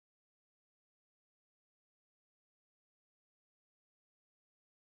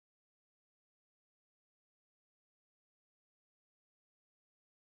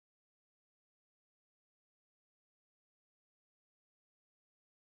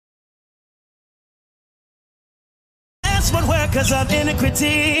last but workers of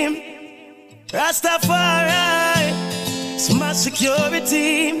iniquity. Rastafari, it's my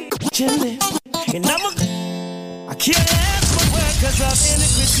security. Chimney, and I can't last but workers of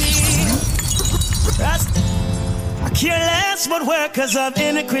iniquity. I care less but workers of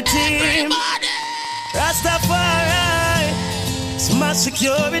iniquity. Rastafari, it's my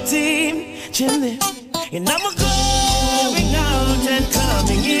security. Chimney, and I'm going out and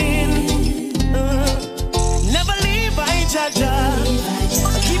coming in. Never leave by Jaja.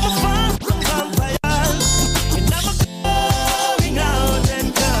 Keep a fire from vampires. And I'm going out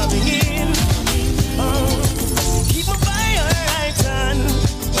and coming in. Keep a fire right hand.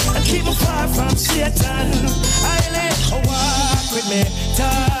 And keep a far from Satan. I let her walk with me,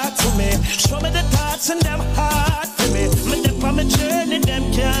 talk to me, show me the thoughts and them heart for me. Me dip on my journey,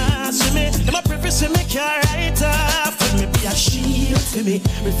 them can't see me. Them a preface me can't write off for me. Be a shield for me,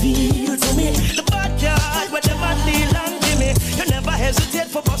 reveal to me the bad guy where them a deal and give me. You never hesitate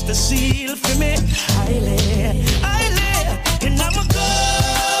for bust the seal for me. I lay, and I'm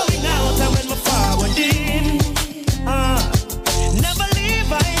going out and when my forward in. Never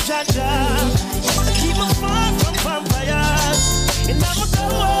leave I Jaja. Keep me far from vampires. And I'm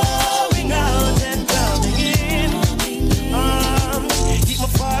going out and coming in. Keep me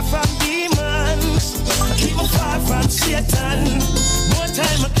far from demons. Keep me far from Satan. More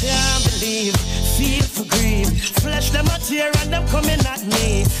time I can't believe. Feel for grief. Flesh them a tear and them coming at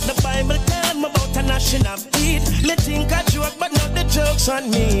me. The Bible tell me about a national beat. Me think I joke but not the joke's on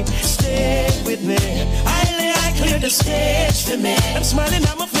me. Stay with me. I clear the stage for me. I'm smiling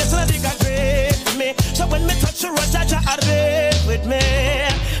at my face and I think I great for me. So when me touch the road, Jaja are there with me.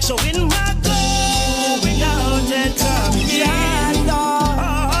 So in my going out and coming in,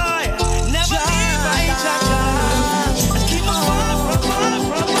 never leave my Jaja. Keep me far from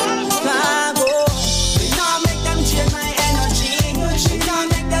we not make them change my energy. We not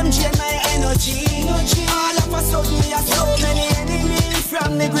make them change my energy. All of a sudden we have so many enemies.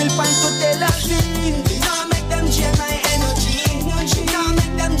 From the grill point to Tel Aviv. We not make them change my energy. We not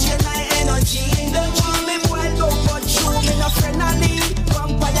make them change my energy. They want me wild out but true. Me no friendly.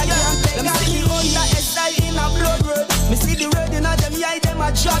 Vampire can't take a knee. Under SI in a blood road. Me see the road in a them eye, them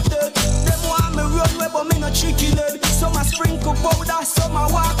a drop dead. Them want me run way but me no chicken head. Some a sprinkle powder, some a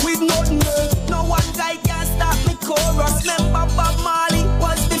walk with nothing. No one guy can stop me chorus. Remember Bob Marley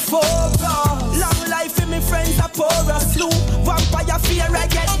was the focus. Long life in me friends a porous. Slew vampire fear I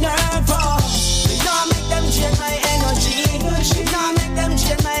get nervous. We not make them change my energy. We not make them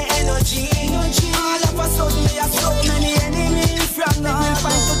change my energy. All of a sudden we have so many enemies. From the grill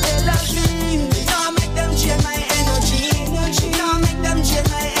point to Tel Aviv. We not make them change my energy. We not make them change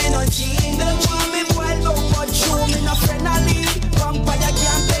my energy. They want me wild out but true. Me no friendly. Vampire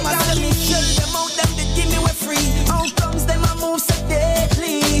can't take a knee. Tell them out them they give me way free. How comes them a move so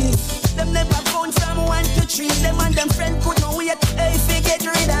deadly? Them never found from 1 to 3. Them and them friend could no wait. Hey, if they get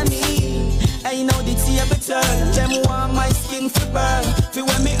rid of me. I know the table turn. Them want my skin for burn. For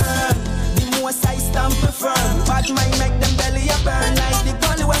when me earn. The most I stand prefer. Bad mind make them belly a burn. Like the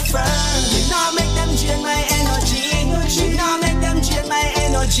gully was firm. We now make them drain my energy. We now make them drain my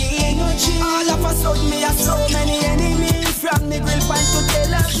energy. All of a sudden me have so many enemies. From the grill point to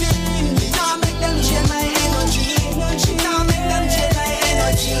Tel Aviv. We now make them drain my energy. We now make them drain my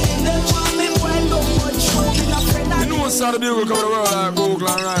energy. They want me wild up but true. Me no friend. You know what's the bugle cover the world like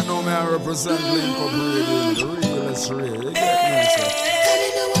Oakland right now, man. I represent Link Up Radio, the realest radio. You get me, sir.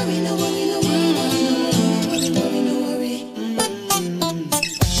 No worry, no worry, no worry, no worry, no worry.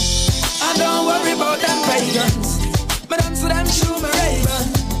 I don't worry about them pagans. Me dance to them shoe me raven.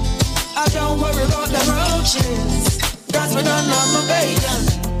 I don't worry about them roaches. Cause me don't love my bacon.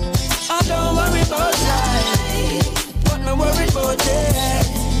 I don't worry about life. But me worry about death.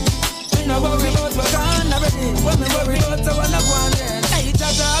 Me no worry about what gone already. What me worry about I wanna go on then. Hey,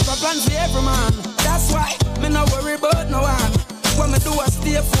 Jaja have a plan for every man. That's why me no worry about no one. What me do I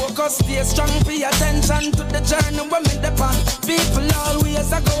stay focused, stay strong, pay attention to the journey when me depend. People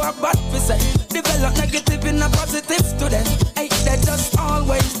always a go up bad for say. Develop negative in a positive to them. Hey, they just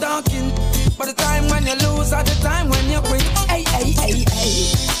always talking. But the time when you lose at the time when you quit. Hey, hey, hey, hey.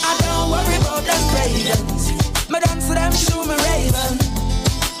 I don't worry about them ravens. Me dance to them shoe me raven.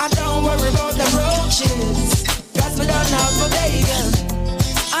 I don't worry about them roaches. Cause me don't have a bacon.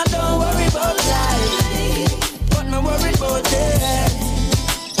 I don't worry about life. But me worry about death.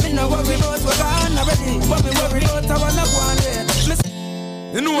 Me no worry about what gone already. But me worry about I wanna go on there.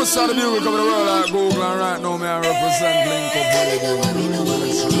 You know what's the bugle cover the world like Oakland right now, man. I represent Link Up Radio. No worry, no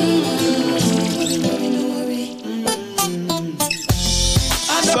worry, no worry, no worry, no worry.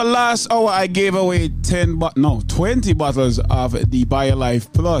 So last hour I gave away 20 bottles of the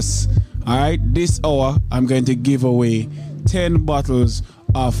BioLife Plus. Alright, this hour I'm going to give away 10 bottles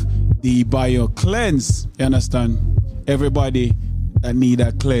of the Bio Cleanse. You understand? Everybody that need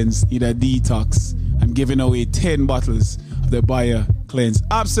a cleanse, need a detox, I'm giving away 10 bottles of the Bio Cleanse.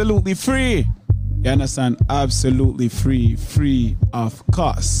 Absolutely free. You understand? Absolutely free of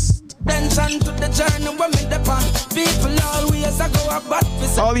cost.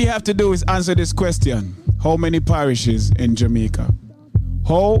 All you have to do is answer this question. How many parishes in Jamaica?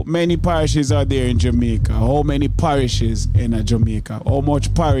 How many parishes are there in Jamaica? How many parishes in Jamaica? How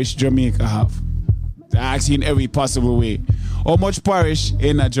much parish Jamaica have? They're asking every possible way. How much parish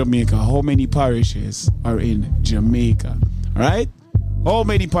in Jamaica? How many parishes are in Jamaica? Alright? How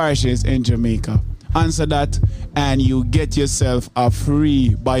many parishes in Jamaica? Answer that and you get yourself a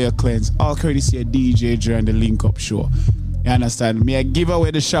free BioCleanse. All courtesy of DJ Dre and the Link Up Show. You understand? Me I give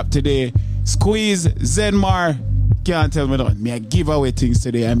away the shop today. Squeeze, Zenmar. Can't tell me nothing. Me I give away things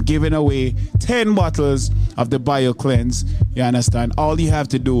today. I'm giving away 10 bottles of the BioCleanse. You understand? All you have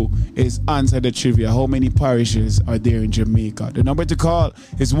to do is answer the trivia. How many parishes are there in Jamaica? The number to call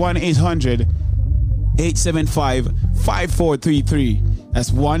is 1-800-875-5433.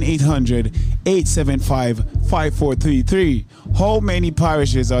 That's 1-800-875-5433. How many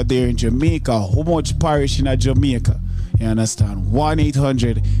parishes are there in Jamaica? How much parish in Jamaica? You understand?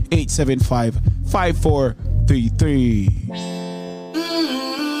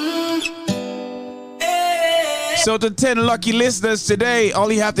 1-800-875-5433. So to 10 lucky listeners today, all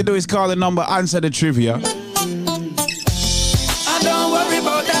you have to do is call the number, answer the trivia. I don't worry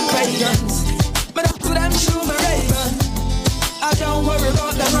about them pagans, but up to them shoe my raven. I don't worry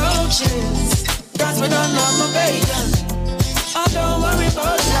about them roaches, cause we don't have my bacon. I don't worry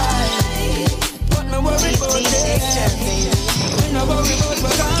about life, but me worry about death. We no worry about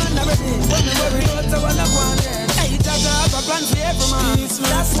what gone already, but me worry about the one I wanted. Hey, Jaja have a plan for every man.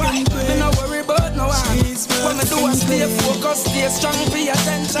 That's why me no worry about no one. When me do I stay focused, stay strong, pay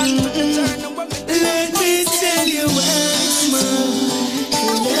attention to the journey. Let me tell you once more, I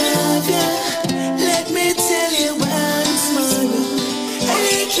love ya. Let me tell you once more,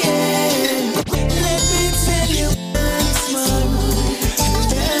 I care. Let me tell you once more, I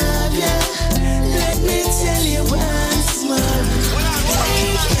love ya. Let me tell you once more, I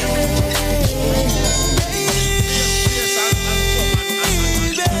care.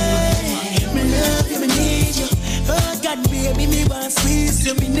 Baby, me love you, me need you. Oh God, baby, me want squeeze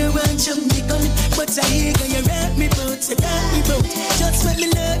you. Me no want Jamaica, but I hear you rock me boat, you rock me boat. Just let me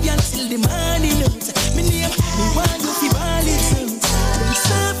love you until the morning out. Me name, me want you fi ball it out. Then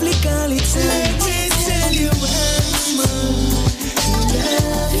softly call it out. Let me tell you once more, I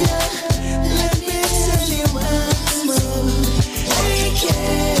love you. Let me tell you once more, I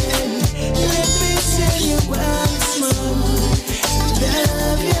care. Let me tell you once more, I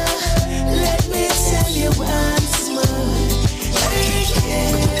love you. Let me tell you once more, I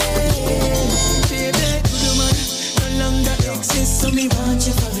care. Baby, good man, no longer exists, so me want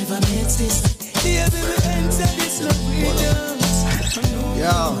you forever, me exist. Yeah, baby, enter this love with us.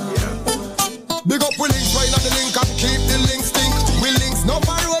 Yeah. Big up we links right on the link and keep the links stink. We links no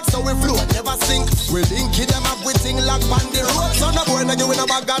far road, so we float, never sink. We link them up with thing like on the road. So no boy no give a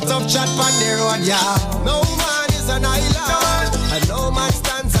bag of tough chat on the road, yeah. No man is an island, and no man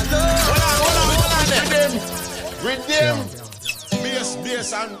stands alone. Hold on, with them.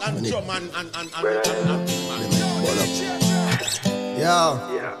 Bass and drum and Yeah.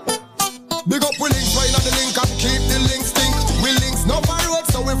 Big up we links right on the link and keep the links stink. We links no far road,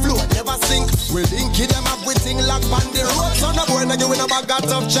 so we float, never sink. We link them up with thing like on the road. So no boy no give a bag of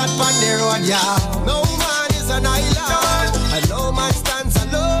tough chat on the road, yeah. No man is an island, and no man stands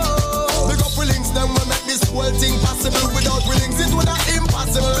alone. Big up we links them will make this whole thing possible. Without we links it would have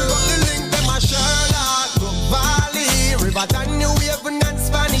impossible. Big up the link them a Sherlock, Brook Valley, River New Haven and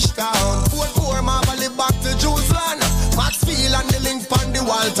Spanish Town. Fort Marble back to Jerusalem. Maxfield and the link on the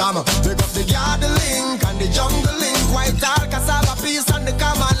Waltham. Big up the garden link and the jungle link. White Hall, Cassava Peace and the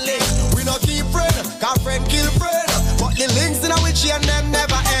common link. We no keep friend, cause friend kill friend. But the links in our witchy and them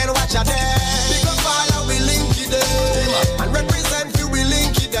never end. Watch a them. Big up all and we link it them. And represent you, we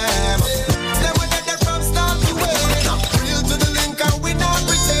link it them. Them we get them from start to end. Real to the link and we not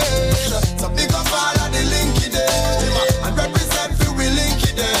pretend. So big up all and the link it them. And represent you, we link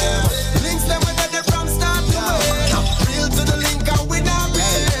it them. Links them we get them from start to end. Real to the link and we not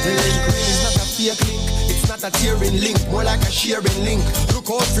pretend. The link is not a fake link. It's not a tearing link, more like a sharing link. Look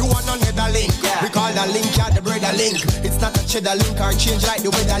out if you want another link. We call the link, yeah, the brother link. It's not a cheddar link or change like the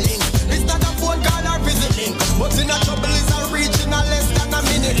weather link. It's not a phone call or visit link. But in a trouble is a regional less than a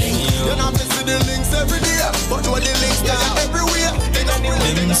mini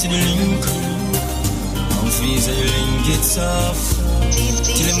Them see the link. I'm fees the link it's off.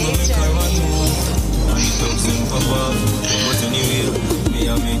 Till them go make a run move. And the thugs them pop off. But anyway, me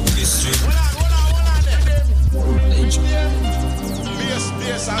I make this trip.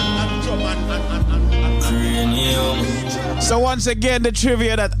 So once again, the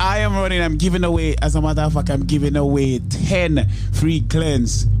trivia that I am running, I'm giving away, as a matter of fact, I'm giving away 10 free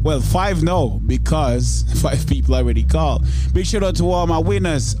cleanse. Well, 5 no, because 5 people already called. Big shout out to all my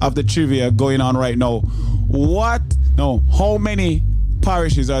winners of the trivia going on right now. How many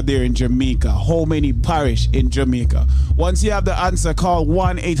parishes are there in Jamaica? How many parish in Jamaica? Once you have the answer, call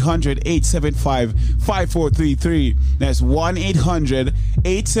 1-800-875-5433. That's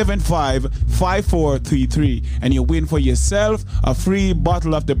 1-800-875-5433. And you win for yourself a free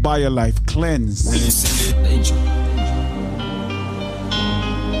bottle of the BioLife Cleanse.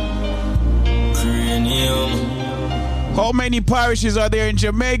 How many parishes are there in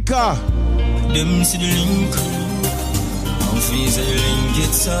Jamaica? Them see the link. Fees the link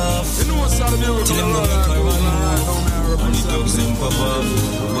it's off. Till them go make a run move. And the dogs them pop off.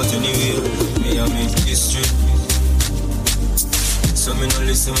 But anyway, me I make history. So me no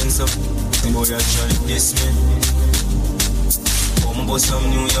listen when some boy a try this me. Come bust from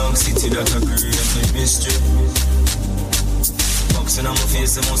New York City that a create mystery. Boxing on my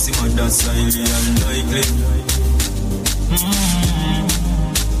face, I must see my dad highly unlikely.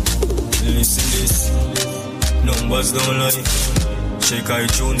 Listen this. Numbers don't lie. Check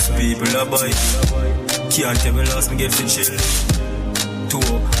iTunes, people are buy. Can't tell me last me get for chill. Too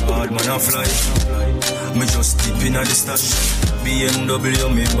hard man a fly. Me just dip in at the stash.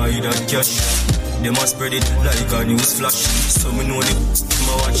 BMW me buy that cash. They must spread it like a news flash. So me know the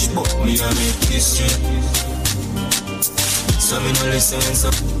my watch, but me a make history. So me no listen when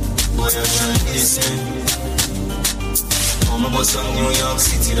some boy a try this me. I'm about some New York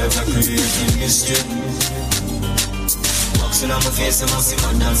City that a creating mystery. On my face, I must see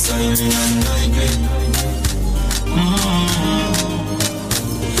my dance silent and likely.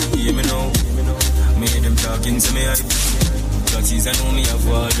 Hear me now. Me hear them talking to me hype. Cause I know me have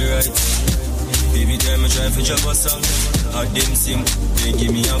all the rights. Every time I try to drop a song, I them sing, they give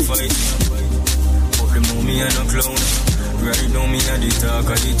me a fight. But them know me a no clown. Right now me a the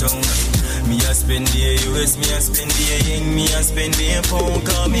talk of the town. Me a spend the US, me a spend the yen, me a spend the pound.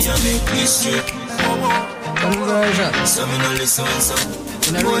 Cause me a make history. Conversion. So me no listen when some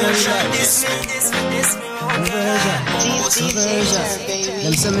boy a try this me. Conversion.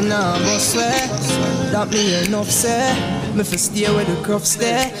 Them say me nah bust swear. That me enough say. Me fi stay where the cuffs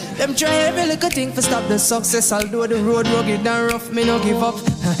there. Them try every little thing for stop the success. Although the road rugged and rough, me no give up.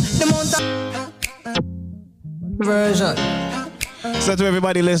 The mountain. Conversion. So to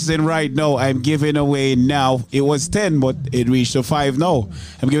everybody listening right now, I'm giving away now. It was 10, but it reached to 5 now.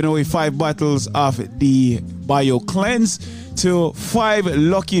 I'm giving away 5 bottles of the Bio Cleanse to 5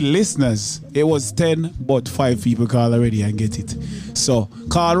 lucky listeners. It was 10, but 5 people call already and get it. So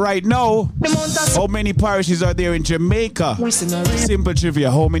call right now. How many parishes are there in Jamaica? Simple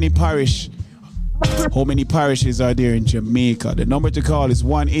trivia. How many parishes are there in Jamaica? The number to call is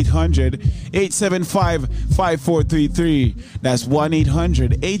 1-800-875-5433. That's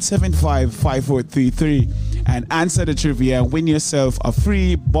 1-800-875-5433. And answer the trivia and win yourself a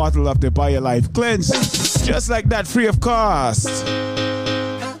free bottle of the BioLife Cleanse. Just like that, free of cost.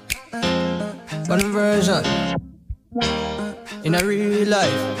 Conversion. In a real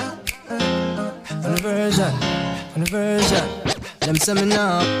life. Conversion. Them say me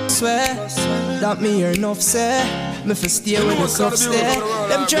now swear that me hear enough say. Me fi stay with the cuffs there.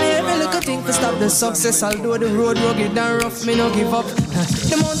 Them try every little thing to stop the success. Although the road rugged and rough, me no give up.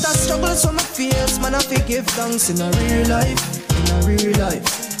 The amount of struggles from my fears, man, I fi give thanks in a real life.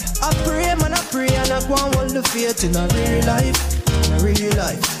 I pray and I go and hold the faith in a real life.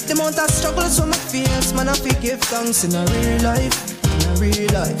 The amount of struggles from my fears, man, I fi give thanks in a real life.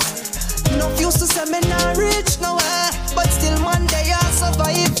 Enough used to say me not rich nowhere, but still one day I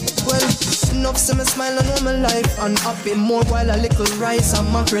survive. Well, enough see me smile and know my life and happy more while a little rice and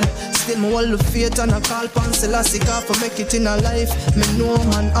mackerel. Still me hold the faith and I call pan Selassie for make it in a life. Me know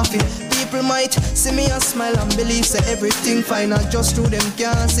man happy. People might see me and smile and believe say everything fine and just through them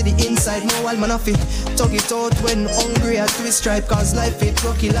can't see the inside. More while man happy. Tug it out when hungry at twist stripe, cause life it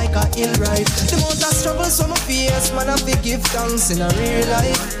rocky like a hill ride. The amount of struggles from my fears, man I fi give thanks in a real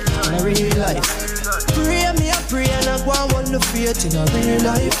life. Pray me, I pray and I go and hold the faith in a real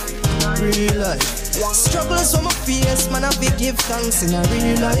life. Struggles from my fears, man I fi give thanks in a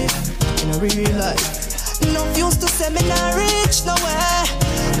real life. Enough used to say me not rich nowhere,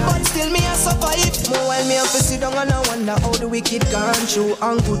 but still me I survive. More while Meanwhile, me have to sit down and I wonder how the wicked gone through.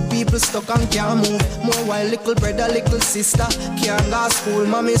 And good people stuck and can't move. More while little brother, little sister can't go to school.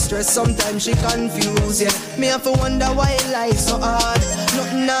 Mommy stress, sometimes she confused, yeah. Me have to wonder why life so hard.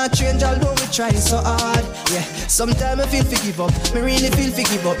 Nothing not change although we try so hard, yeah. Sometimes I feel to give up, me really feel to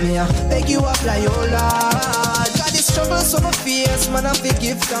give up. Me I beg you apply, oh Lord. Got this struggle so my face, man I feel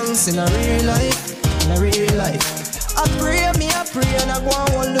give thanks in a real life, in a real life. I pray and I go and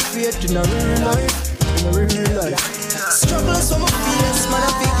hold the faith in a real life, in a real life. Struggle so my face, man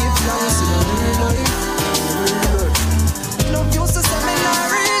I feel give thanks in a real life, in a real life. No use to say me not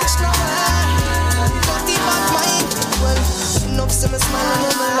rich, no man. Don't keep back mine. Well, enough say me smile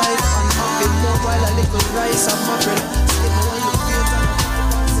on my life. I'm happy more while a little rice and mackerel. Still no one look feel.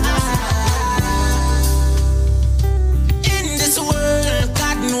 In this world,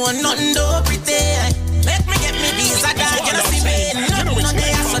 God know nothing don't pretend. Let me get me visa, dog, you know see me. Nothing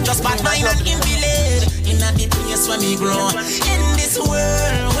there, so just bad mind and invalid. In a deep place where me grow. In this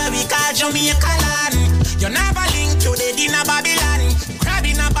world where we call Jamaica land, you never link to the dinner Babylon.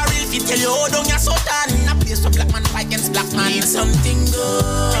 Grabbing a barrel fi tell you how down your sultan. A place where black man fight against black man. Need something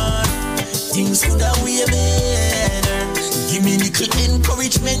good, things could have way better. Give me little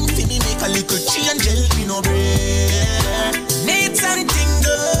encouragement, fi me make a little change, help me no bread. Need something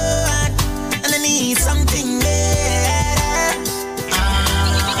good, and I need something better.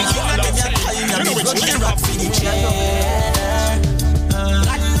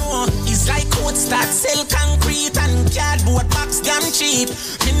 God know, it's like coats that sell concrete and cardboard box damn cheap.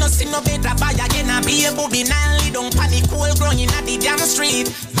 Me no see no better buy again and be a booby and lay down panic hole growing at the damn street.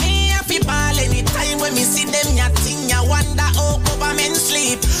 Me happy ball anytime when me see them ya thing ya wonder how government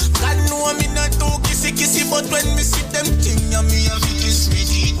sleep. God know me not too kissy but when me see them thing ya me have to kiss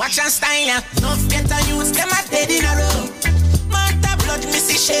me. Watch and style ya, no better use them a dead in a row. Mother blood me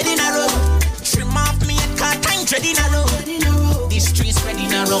see shed in a row. Trim off me and car time dread in a row. These streets red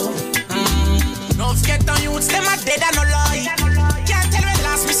in a row. No forget on youths, them a dead and no lie. Can't tell when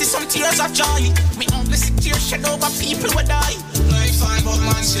last me see some tears of joy. Me only see tears shed over people who die. Like fine but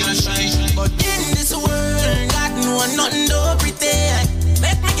man still a shine. But in this world, God know nothing don't pretend.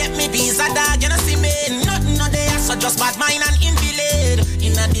 Let me get me visa, dog, you know see me. Nothing no there, so just bad mind and invalid.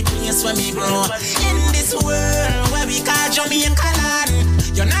 In a deep place where me grow. In this world where we call Jamaica land,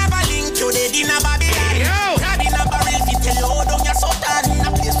 you never link to the dinner Babylon. Grabbing a barrel fi tell you how down your sultan. A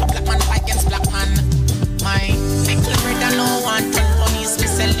place where black man fight against black man. My little brother no one tell police me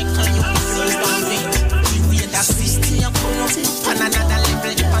sell little you girls don't wait. You wait a 60 and pull up on another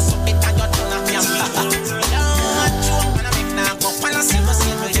level. You pass up it and you turn up your black. Don't joke when I make now go on a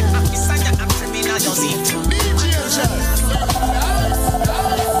silver. You have to sign your criminal you see.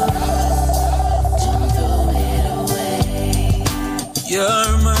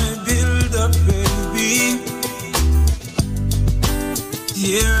 You're my build-up, baby.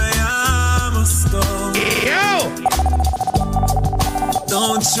 Here I am, a storm.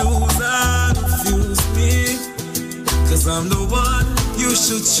 Don't choose and refuse me, 'cause I'm the one you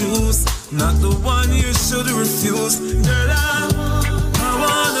should choose, not the one you should refuse. Girl, I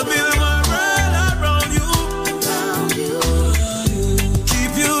wanna build my world around you.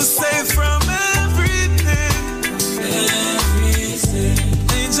 Keep you safe from everything.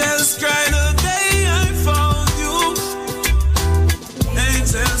 Angels cry the day I found you.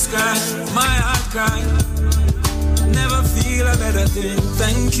 Angels cry, my heart cry. Never feel a better thing.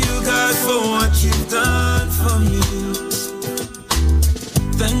 Thank you, God, for what you've done for me.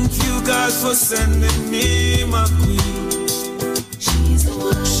 Thank you, God, for sending me my queen. She's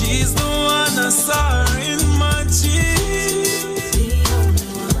the one I saw in my dreams.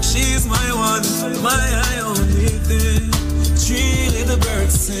 She's my one, my only thing. Truly the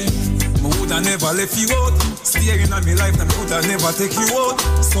birds sing. I woulda never left you out. Staring at me life, and I woulda never take you out.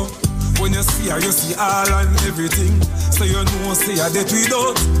 So when you see her, you see all and everything. So you know, say I dead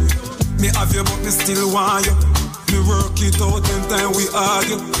without. Me have you, but me still want you. Me work it out in time we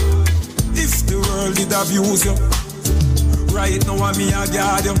argue. If the world did abuse you, right now I'm me a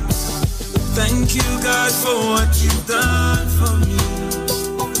guard you. Thank you, God, for what you've done for me.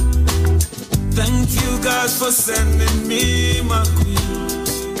 Thank you, God, for sending me my queen.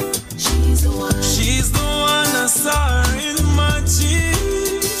 She's the one I saw in my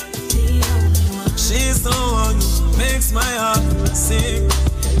dreams. She's the one who makes my heart sing.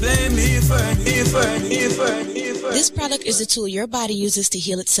 Play me for This product is a tool your body uses to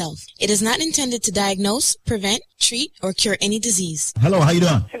heal itself. It is not intended to diagnose, prevent, treat, or cure any disease. Hello, how you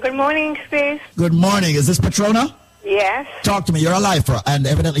doing? Good morning, Space. Good morning. Is this Patrona? Yes. Talk to me. You're a lifer, and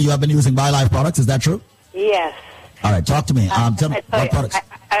evidently you have been using BioLife products. Is that true? Yes. All right, talk to me. Tell me what products.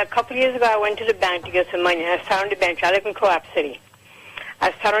 I a couple of years ago, I went to the bank to get some money, and I sat on the bench. I live in Co-op City.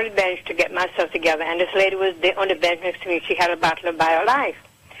 I sat on the bench to get myself together, and this lady was on the bench next to me. She had a bottle of BioLife.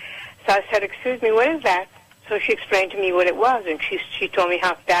 So I said, excuse me, what is that? So she explained to me what it was, and she told me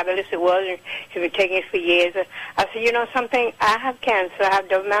how fabulous it was, and she'd been taking it for years. I said, you know something? I have cancer, I have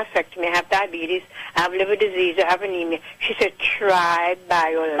double mastectomy, I have diabetes, I have liver disease, I have anemia. She said, try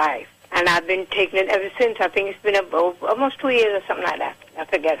BioLife. And I've been taking it ever since. I think it's been almost 2 years or something like that. I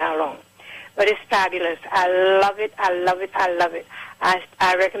forget how long. But it's fabulous. I love it, I love it, I love it.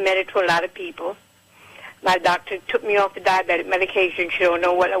 I recommend it to a lot of people. My doctor took me off the diabetic medication. She don't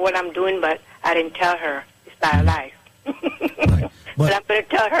know what I'm doing, but I didn't tell her. It's BioLife. Right. But I'm going to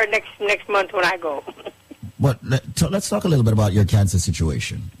tell her next month when I go. But let's talk a little bit about your cancer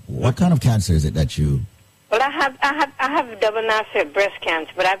situation. What kind of cancer is it that you... Well, I have double mass breast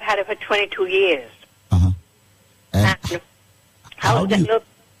cancer, but I've had it for 22 years. Uh-huh. And I was getting a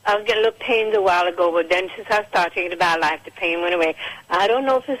little pains a while ago, but then since I started taking the BioLife, the pain went away. I don't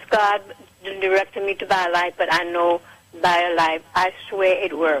know if it's God directed me to BioLife, but I know BioLife. I swear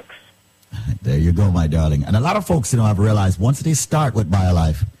it works. There you go, my darling. And a lot of folks, have realized once they start with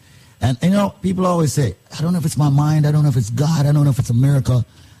BioLife, and, people always say, I don't know if it's my mind, I don't know if it's God, I don't know if it's a miracle.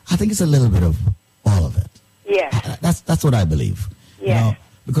 I think it's a little bit of all of it. Yeah. That's what I believe. Yeah.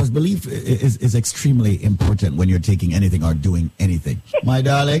 Because belief is extremely important when you're taking anything or doing anything. My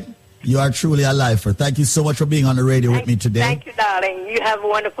darling, you are truly a lifer. Thank you so much for being on the radio with me today. Thank you, darling. You have a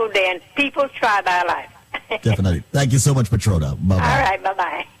wonderful day, and people try BioLife. Definitely. Thank you so much, Petrona. Bye-bye. All right,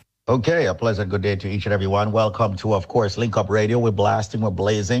 bye-bye. Okay, a pleasant good day to each and every one. Welcome to, of course, Link Up Radio. We're blasting, we're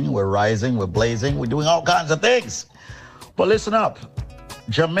blazing, we're rising, we're blazing, we're doing all kinds of things. But listen up.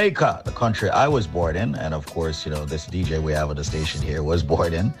 Jamaica, the country I was born in, and of course, this DJ we have at the station here was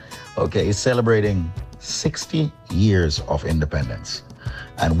born in, is celebrating 60 years of independence.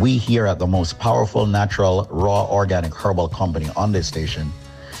 And we here at the most powerful natural, raw, organic herbal company on this station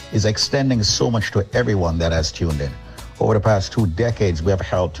is extending so much to everyone that has tuned in. Over the past 2 decades, we have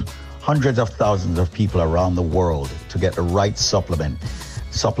helped hundreds of thousands of people around the world to get the right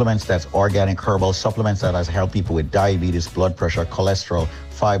supplements that's organic herbal, supplements that has helped people with diabetes, blood pressure, cholesterol,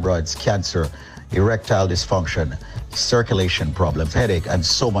 fibroids, cancer, erectile dysfunction, circulation problems, headache, and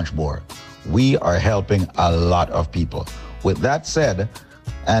so much more. We are helping a lot of people. With that said,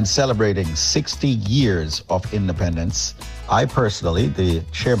 and celebrating 60 years of independence, I personally, the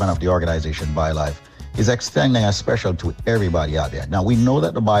chairman of the organization BioLife, is extending a special to everybody out there. Now, we know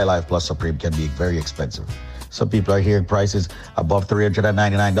that the BioLife Plus Supreme can be very expensive. Some people are hearing prices above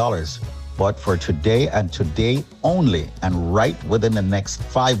 $399. But for today and today only, and right within the next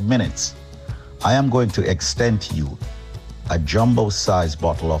 5 minutes, I am going to extend to you a jumbo-sized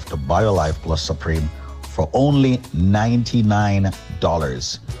bottle of the BioLife Plus Supreme for only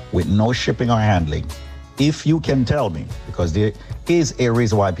 $99 with no shipping or handling. If you can tell me, because there is a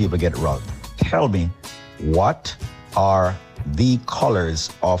reason why people get it wrong, tell me what are the colors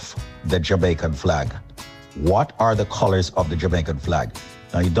of the Jamaican flag? What are the colors of the Jamaican flag?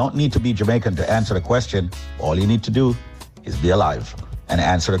 Now, you don't need to be Jamaican to answer the question. All you need to do is be alive and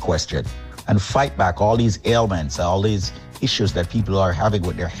answer the question and fight back all these ailments, all these issues that people are having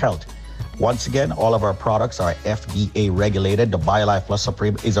with their health. Once again, all of our products are FDA regulated. The BioLife Plus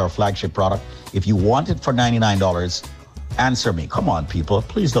Supreme is our flagship product. If you want it for $99, answer me. Come on, people.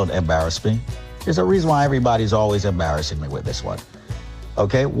 Please don't embarrass me. There's a reason why everybody's always embarrassing me with this one.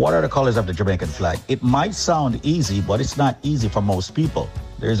 Okay, what are the colors of the Jamaican flag? It might sound easy, but it's not easy for most people.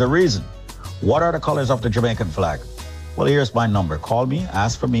 There's a reason. What are the colors of the Jamaican flag? Well, here's my number. Call me,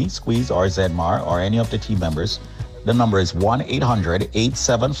 ask for me, Squeeze or Zedmar or any of the team members. The number is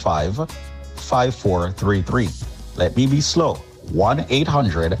 1-800-875-5433. Let me be slow.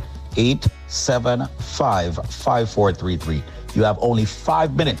 1-800-875-5433. You have only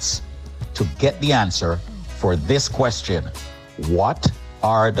 5 minutes to get the answer for this question. What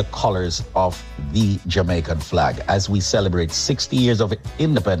are the colors of the Jamaican flag? As we celebrate 60 years of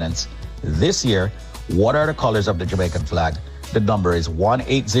independence this year, what are the colors of the Jamaican flag? The number is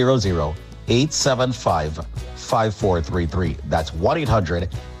 1-800-875-5433. That's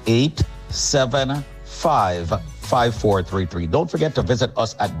 1-800-875-5433. Don't forget to visit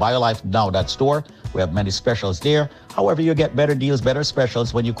us at BioLifeNow.store. We have many specials there. However, you get better deals, better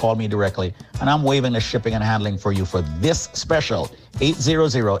specials when you call me directly. And I'm waiving the shipping and handling for you for this special,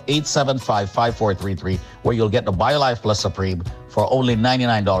 800-875-5433, where you'll get the BioLife Plus Supreme for only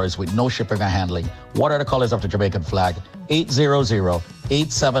 $99 with no shipping and handling. What are the colors of the Jamaican flag?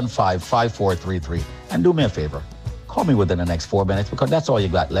 800-875-5433. And do me a favor, call me within the next 4 minutes, because that's all you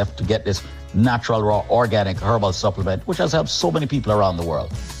got left to get this natural, raw, organic herbal supplement, which has helped so many people around the world.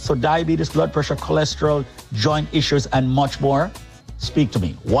 So diabetes, blood pressure, cholesterol, joint issues, and much more, speak to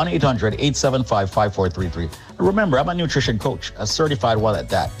me. 1-800-875-5433. Remember, I'm a nutrition coach, a certified one at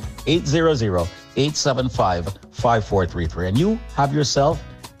that. 800-875-5433. And you have yourself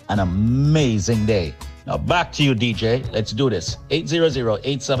an amazing day. Now back to you, DJ. Let's do this.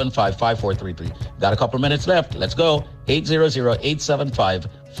 800-875-5433. Got a couple minutes left. Let's go.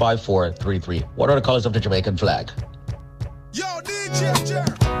 800-875-5433. What are the colors of the Jamaican flag? Yo, DJ Jer.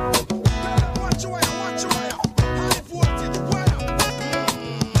 Watch your way, watch your way. High voltage,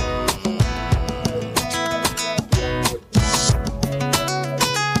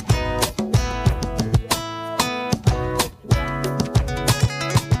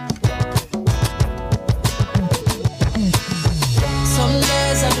 Some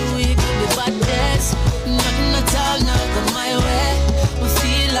days of the week will be bad days. Nothing at all now come my way. We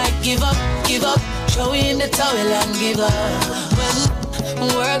feel like give up. Throw in the towel and give up. When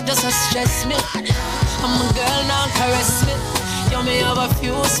work doesn't stress me, I'm a girl now caress me. You me have a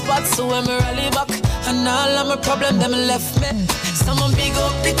few spots so when me rally back, and all of my problem them left me. Someone big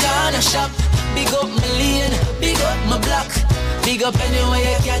up the corner shop, big up my lane, big up my block. Big up anywhere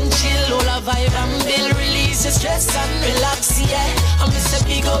you can chill, all a vibe and build, release your stress and relax, yeah. I'm say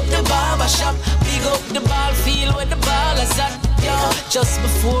big up the barber shop, big up the ball field where the ball is at, yo. Just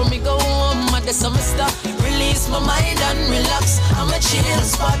before me go home, I do some stuff, release my mind and relax. I'm a chill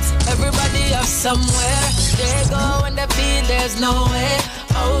spot, everybody have somewhere they go when they feel there's no way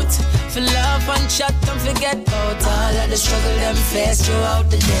out. For love and chat and forget about all of the struggle them face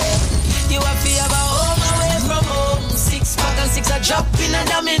throughout the day. You have to have a home away from home. 6 pack and 6 a drop in a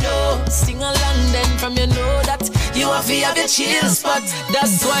domino. Sing along then from you know that you have to have your chill spot.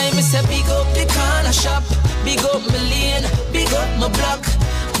 That's why me say big up the corner shop, big up my lane, big up my block.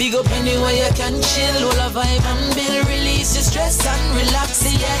 Big up anywhere you can chill, all a vibe and build, release your stress and relax,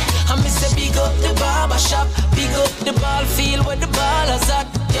 yeah. I miss a big up the barber shop, big up the ball field where the ball is at,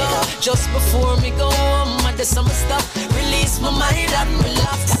 yo. Just before me go home, I do some stuff, release my mind and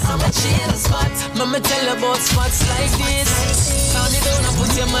relax. I'm a chill spot, mama tell about spots like this. Calm it down and put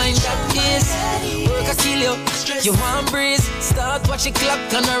your mind at peace. Work a kill you, you want breeze. Start watch the clock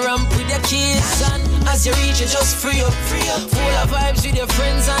and a ramp with your kids. And as you reach it, just free up. Full of vibes with your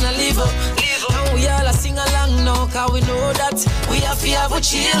friends and a live up. And we all a sing along now, cause we know that we have to have a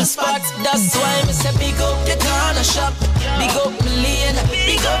chill spot. That's why me say big up the corner shop, big up my lane,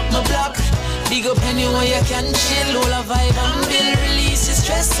 big up my block. Big up anywhere you can chill, all a vibe and build, release your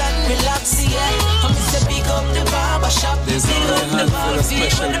stress and relax, yeah. I'm say big up the barber shop, big up the ball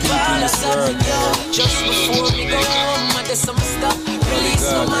field where the ball is at, yo. Just before me go home, I do some stuff,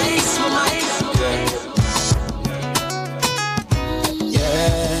 release my mind.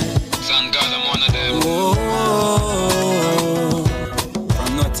 Yeah. Thank God I'm one of them. Oh,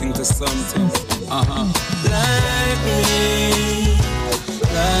 from nothing to something. Like me.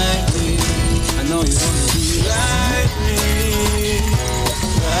 I know you wanna be like me.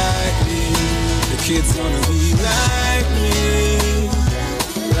 The kids wanna be like me.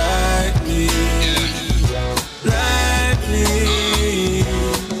 Like me.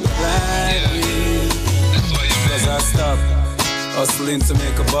 That's why you 'cause I stopped hustling to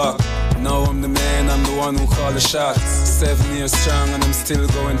make a buck. Now I'm the man, I'm the one who call the shots. 7 years strong and I'm still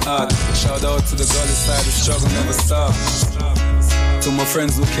going hot. Shout out to the gully side, the struggle never stops. To my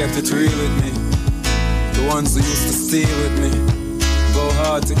friends who kept it real with me, the ones who used to steal with me, go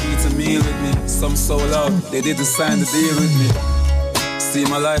hard to eat a meal with me. Some sold out, they didn't sign the deal with me. See,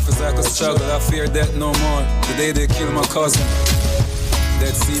 my life is like a struggle, I fear death no more. The day they kill my cousin,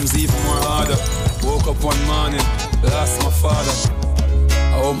 that seems even more harder. Woke up one morning, lost my father. I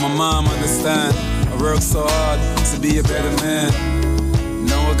hope my mom understand. I work so hard to be a better man.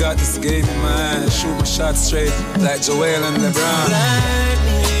 Now I got this game in my hand. I shoot my shot straight like Joel and LeBron. Like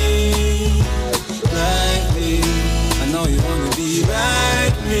me. I know you wanna be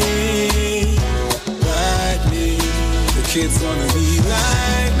like me. Like me. The kids wanna be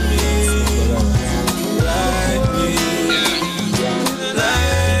like me. Like me.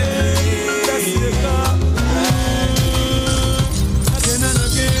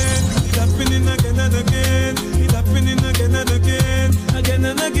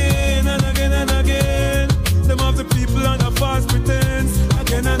 Again. Them of the people on a false pretense.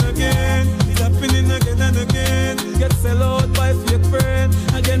 Again and again, it's happening again and again. Get sell out by fake friend.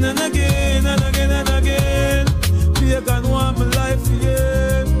 Again and again and again and again. Pagan want my life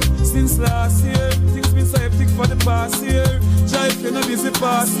here. Since last year, things been so hectic for the past year. Jive can a busy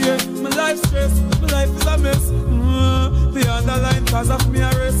past year. My life stress, my life is a mess. The underline cause of me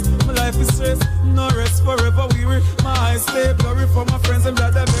arrest. My life is stress, no rest forever weary. My eyes stay blurry for my friends and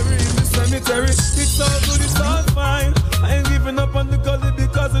brother.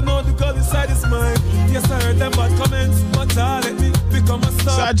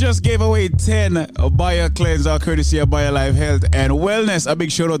 I just gave away 10 Bio Cleanser courtesy of BioLife Health and Wellness. A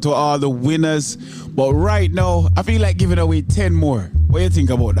big shout out to all the winners. But right now, I feel like giving away 10 more. What do you think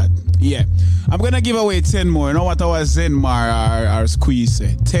about that? Yeah. I'm going to give away 10 more. No matter what Zenmar or Squeeze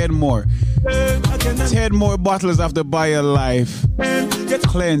say. 10 more. 10 more bottles of the BioLife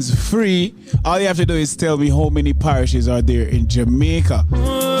Cleanse free. All you have to do is tell me how many parishes are there in Jamaica.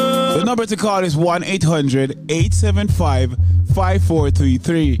 The number to call is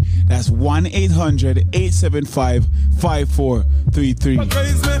 1-800-875-5433. That's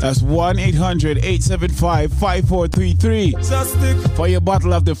 1-800-875-5433. That's 1-800-875-5433. For your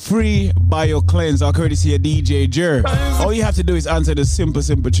bottle of the free Bio Cleanse, or courtesy of DJ Jer. All you have to do is answer the simple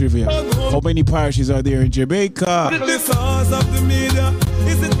trivia. How many parishes are there in Jamaica? Because of the media,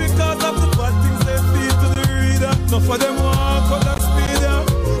 is it because of the bad things they feed to the reader? Not for them walk out of speed,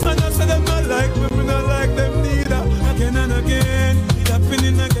 and I say them not like me, me not like them neither. Again and again, it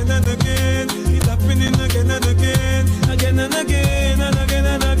happening again and again. It happening again and again. Again and again and again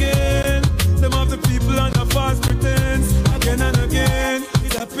and again. Some of the people on the false pretense. Again and again,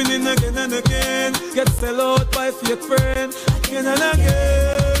 it happening again and again. Get sell out by fake friend. Again and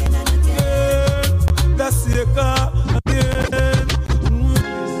again. That's the car again.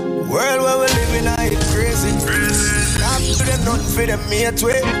 World where we living in, it's crazy. Not for them, nothing for them, mate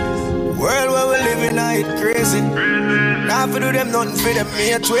way. World where we living in, it's crazy. Not for them, nothing for them,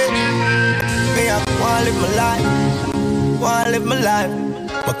 mate way. Me, I wanna live my life,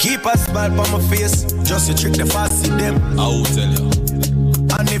 but keep a smile on my face, just to trick the fussy them. I will tell you.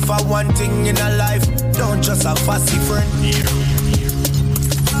 And if I want thing in a life, don't just a fussy friend.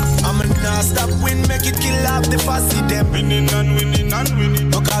 I'ma not stop win, make it kill off the fussy them. Winning and winning and winning.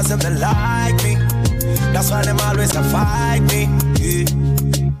 Because them they like me. That's why them always a fight me. Yeah.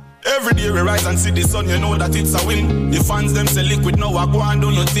 Every day we rise and see the sun, you know that it's a win. The fans them say liquid, now I go and do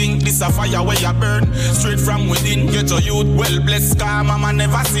your thing. This a fire where you burn, straight from within. Get your youth well blessed, car mama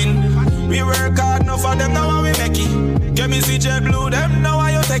never sin. We work hard, enough for them, now we make it. Get me see jet blue, them now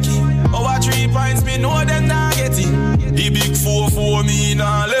you take it. Over 3 pints, me know them not get it. The big 4-4 me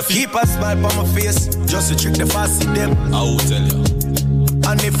nah left it. Keep a smile on my face, just to trick the fussy them. I will tell you.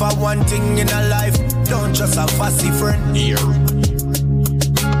 And if I want thing in a life, don't just a fussy friend. Here.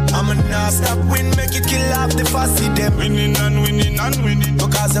 I'ma not stop win, make it kill off the fussy them. Winning and winning and winning.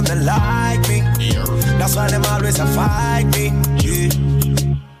 Because them they like me. Here. That's why them always a fight me. Yeah.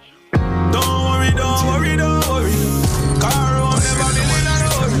 Don't worry, don't worry, don't worry. Car won't never be in a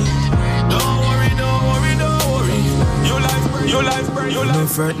hurry. Don't worry, don't worry, don't worry. Your life, No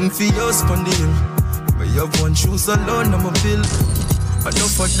frightened for your spondyle. But you have one shoes alone, I'm a bill.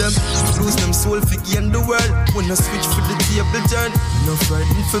 Enough for them, lose them soul for gain the world. When I switch for the table turn, no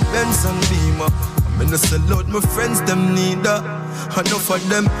frightened for Benz and Beamer. I'm gonna sell out my friends, them neither. Enough for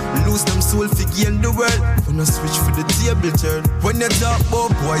them, lose them soul for gain the world. When I switch for the table turn. When you talk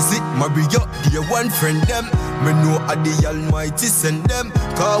about boys, it marry up, dear one friend them. Me know I the Almighty send them.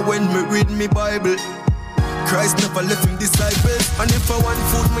 Cause when me read me Bible, Christ never left him disciples. And if I want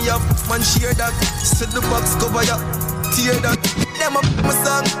food, me have man share that. Set the box cover ya, tear that. Them up my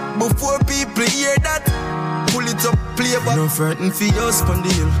song before people hear that. Pull it up, play back. No frightened for your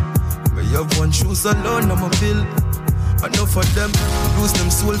spondyle. But you have one shoes alone, I'm a bill. Enough for them, lose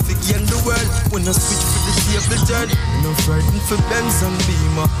them soul for gain the world. When I switch for the table turn, no frightened for Benz and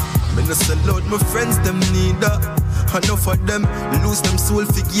Beamer. I'm gonna sell out my friends, them neither. Enough for them, lose them soul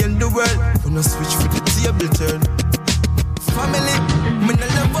for gain the world. When I switch for the table turn. Family, me no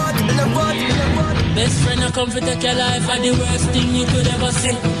love out, love out, love out. Best friend, I come for take your life, and the worst thing you could ever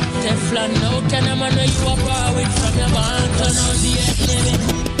see. Teflon, no can a man know you are far with from your band, turn on the enemy.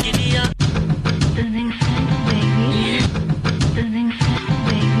 Gideon.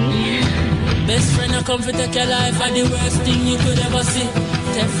 Best friend, I come for take your life, and the worst thing you could ever see.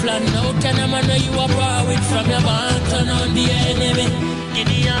 Teflon, no can a man know you are far with from your band, turn on the enemy.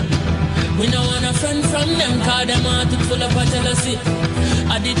 Gideon. We don't want a friend from them, cause them heart is full of jealousy.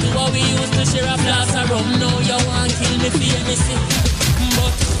 I did do what we used to share a glass of rum. Now you want to kill me for anything. But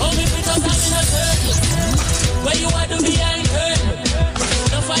only because I'm in a circle where you are to behind curtain.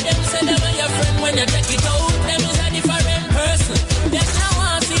 Enough of them say them are your friend. When you take it out, them is a different person. Them now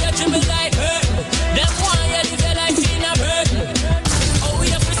want to see you dribble like hurt. Them want you to feel like seeing a burden. Oh,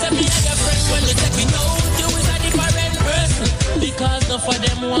 we have to say me as your friend. When you take it out, you is a different person. Because enough of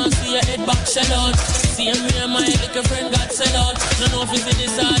them want to see your head back shell out. See me and my little friend got sell out. No know if it's the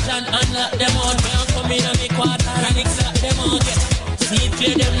sergeant and lock them out. Me and come in and me quarter and extract them out. See it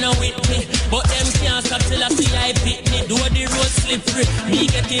clear them now with me, but them can't stop till I see I beat me. Do the road slippery, me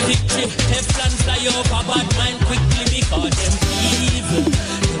get the victory. Teflon fly over bad mind quickly because them evil.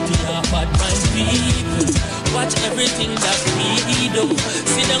 We are bad mind people. Watch everything that we do.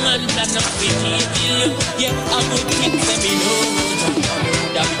 Sit down and plan up with evil. Yeah, a good thing for me know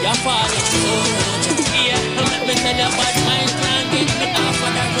that we are falling so. Yeah, let me tell you bad mind can't get me off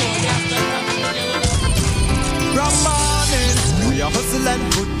of the road after from morning, we are hustle and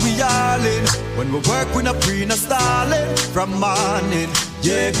put we all in. When we work, we not free, not stalling. From morning,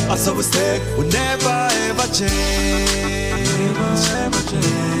 yeah, that's how we stay. We never ever change.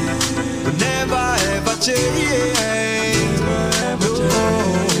 We never ever change.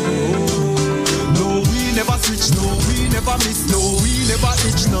 No, we never switch. No, we never miss. No, we never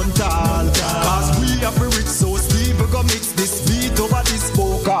itch none tall. Cause we have to rich, so Steve we go mix this beat over this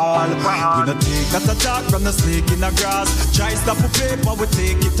vocal. We don't take that attack from the snake in the grass. Try stop for paper, we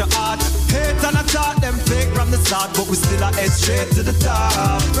take it to art. Hate and attack them fake from the start, but we still are head straight to the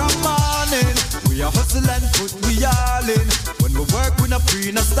top. From morning, we are hustle and put we all in. When we work, we not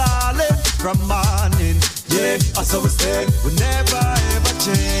free, not stalling. From morning, yeah, that's how we stay. We never ever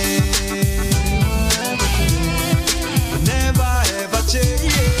change. We never ever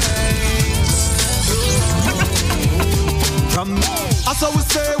change. From that's how we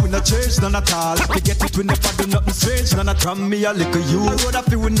say, we not change none at all. We get it, we never do nothing strange. None at from me a little you. I would have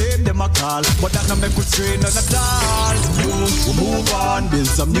to name them a call, but that no make we strain none at all. We move on, build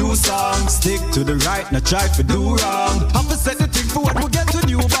some new songs. Stick to the right, not try to do wrong. Have to set the thing for what we get to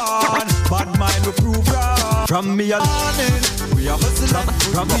newborn. Bad mind we prove wrong. From me a learning, we are hustling.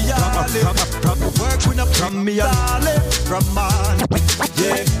 From me a from work we not from me a darling. From man,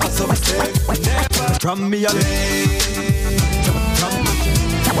 yeah, that's how we say. Never from me a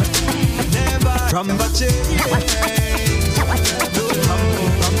from the change.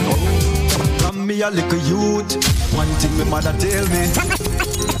 From me a little youth, one thing my mother tell me.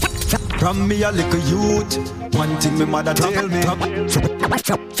 From me a little youth, one thing my mother tell me.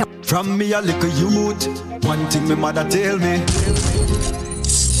 From me a little youth, one thing my mother tell me.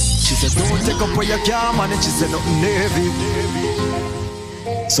 She said don't take up where you can manage, she said nothing heavy.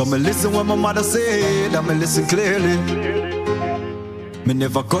 So me listen what my mother said, and me listen clearly. Me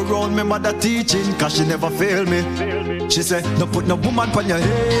never go round me mother teaching, cause she never fail me. She said, no put no woman on your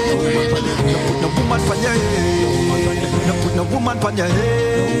head. No put no woman on your head. No put no woman on your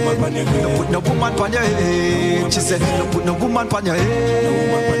head. No put no woman on your head. She said, no put no woman on your head.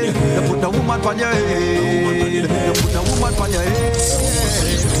 No put no woman on your head. No put no woman on your head.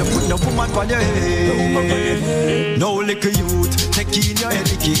 No put no woman on your head. No little youth, take in your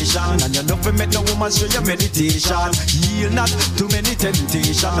education, and you never make no woman show your meditation. Yield not too many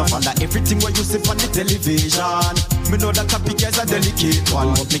temptation. No wonder everything what you see on the television. Me know that topic is a delicate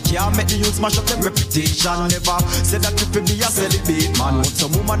one, but me can't make the youth smash up them reputation. Never said that if you be a celibate man, but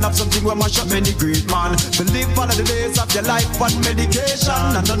some woman have something where mash up many great man. Believe all of the days of your life on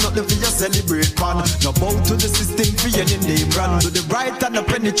medication, and not nothing for your celebrate man. No bow to the system for any name brand. Do the right and the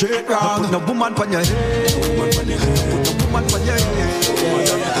penetrate wrong. No woman on your head. No put no woman on your head. No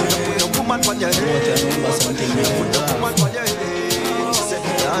put no woman on your head. No put no woman on your head.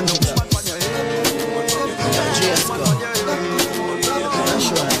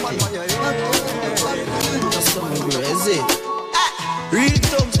 Real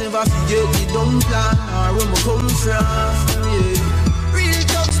thugs never forget the dumb plan or where we come from, yeah. Real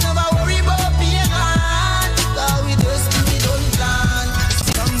thugs never worry about being on, cause we just we don't plan.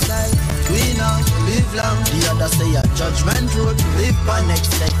 Some say we not live long, the other say a judgment road. Live by next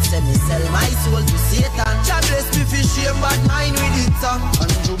step, say me sell my soul to Satan. God bless me for shame, bad mind with it,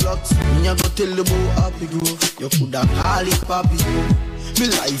 Andrew Blocks, me a go tell the boy Happy Grove. You coulda call it Papi Grove. Me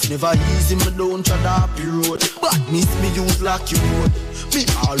life never easy, me don't try the happy road. Badness me use lucky road. Me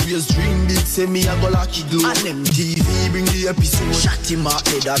always dream big, say me a go lucky glow. And MTV bring the episode. Shot him a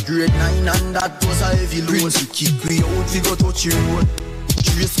head a grade 9 and that was a heavy load. Prince we kick we out, we go touch your road.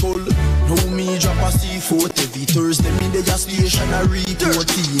 Trace skull, now me drop a C4. Every Thursday me dey a station a report.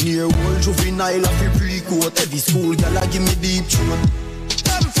 13-year old juvenile a free pre-court. Every school gal a give me deep throat.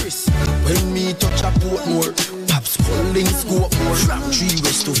 When me touch a Portmore, Pops calling scope more. From 3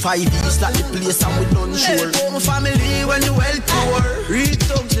 west to 5 east, like the place and we done sure. Help my family when the well poor. Real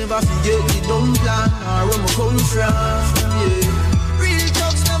thugs never forget the dumb plan or where we come from, yeah. Real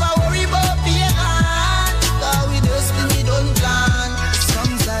thugs never worry about being on, cause we just we don't plan.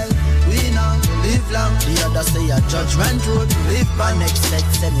 Some say we not live long, the other say a judgment road. Live by next step,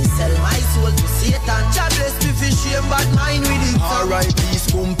 say me sell my soul to Satan. God bless me for shame, bad mind with it. Alright, please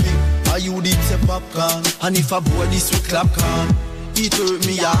Scumpy, are you did say popcorn? And if a boy this we clap can, it hurt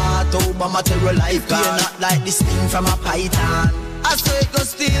me heart, oh, but my terror life can. You're not like this thing from a python. I say go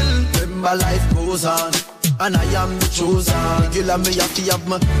still, remember life goes on. and I am the chosen. Girl, me have to have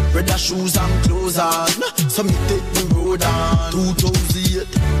my brother shoes and clothes on. So me take the road on 2008.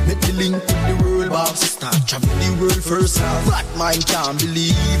 Make the link with the world boss. Start travel the world first class. That mind can't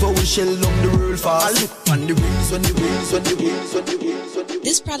believe how we shell up the world fast. I look on the wings, on the wings, on the wings, on the wings, on the wings.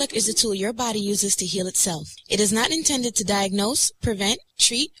 This product is a tool your body uses to heal itself. It is not intended to diagnose, prevent,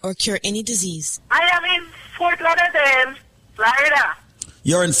 treat, or cure any disease. I am in Fort Lauderdale, Florida.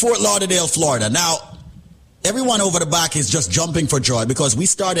 You're in Fort Lauderdale, Florida. Now, everyone over the back is just jumping for joy because we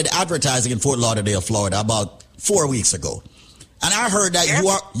started advertising in Fort Lauderdale, Florida about 4 weeks ago. And I heard that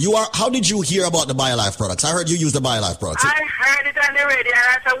you are, how did you hear about the BioLife products? I heard you use the BioLife products. I heard it on the radio and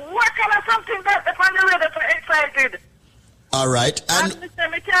I said, what kind of something that's on the radio so excited? All right. And me tell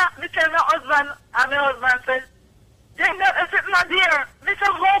my husband, and my husband said, then that is not there. Me say,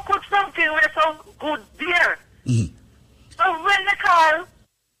 how could something be so good there? Mm-hmm. So when they call,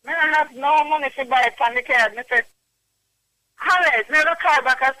 I have no money to buy it on the card. I said, alright, me will call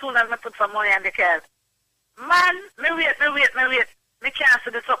back as soon as I put some money on the card. Man, me wait. Me can't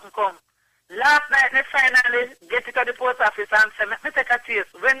see the something come. Last night, me finally get it to the post office and say, me take a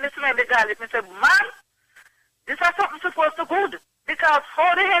taste. When me smell the garlic, me say, man, this is something supposed to good. Because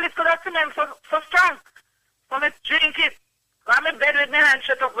how the hell it could have smelled so strong? So me drink it. I'm in bed with my hand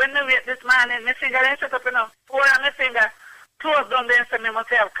shut up. When me wait this morning, my finger ain't shut up enough. Four on my finger. Close down there and say me must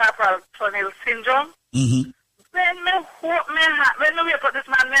have carpal tunnel syndrome. Mm-hmm. When me hope my hand, when me wake up this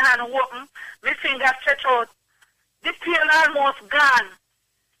man, my hand open, my finger stretch out. The pain almost gone.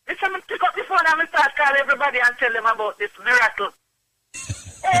 This time I pick up the phone and I start calling everybody and tell them about this miracle.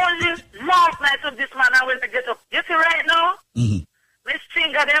 Only last night of this man I will get up. You see right now? Mm-hmm. My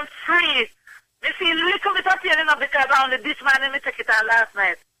finger them free. Me feel a little bit of pain enough because only this man and me take it on last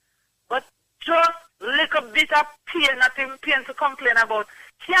night. But just little bit of pain, nothing pain to complain about.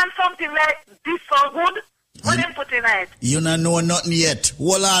 Can something like this so good? What them put in it? You don't know nothing yet.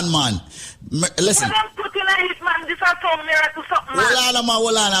 Hold on, man. Listen. What them put in it, man? This is some miracle something, man.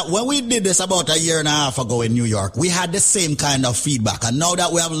 Hold on. When we did this about a year and a half ago in New York, we had the same kind of feedback. And now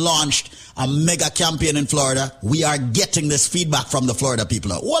that we have launched a mega campaign in Florida, we are getting this feedback from the Florida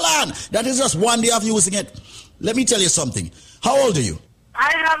people. Hold on. That is just one day of using it. Let me tell you something. How old are you?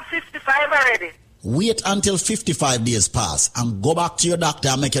 I am 55 already. Wait until 55 days pass and go back to your doctor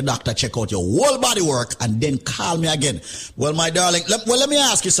and make your doctor check out your whole body work and then call me again. Well, my darling, let me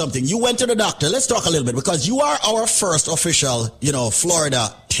ask you something. You went to the doctor. Let's talk a little bit because you are our first official,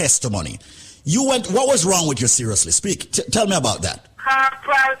 Florida testimony. You went, what was wrong with you, seriously? Speak. Tell me about that.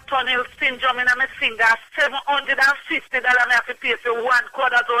 Carpal tunnel syndrome in my finger. $750 I have to pay for one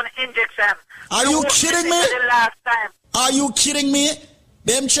cortisone injection. Are you kidding me? The last time. Are you kidding me?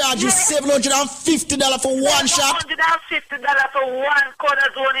 Them charge you $750 for one shot? $750 for one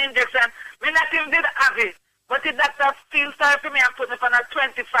cortisone injection. Me not even did have it. But the doctor feels sorry for me and put me on a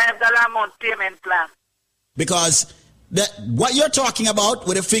 $25 a month payment plan. Because what you're talking about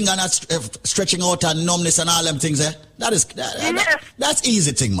with the finger not stretching out and numbness and all them things that's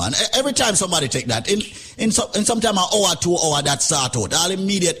easy thing, man. Every time somebody take that in sometime an hour, 2 hours, that start out all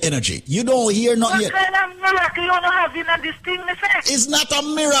immediate energy. You don't hear nothing yet. What kind of miracle you don't have in this thing, me say? It's not a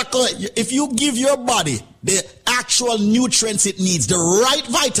miracle. If you give your body the actual nutrients it needs, the right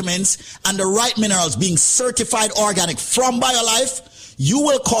vitamins and the right minerals, being certified organic from BioLife, you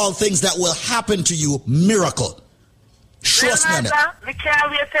will call things that will happen to you miracle. Trust me. We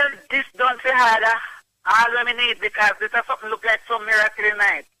can't wait till this done for harder. All we need because this is something look like some miracle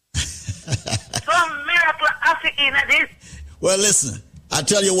tonight. Some miracle after in this. Well, listen. I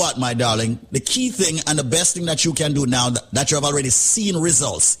tell you what, my darling. The key thing and the best thing that you can do now that you have already seen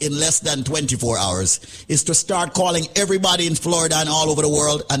results in less than 24 hours is to start calling everybody in Florida and all over the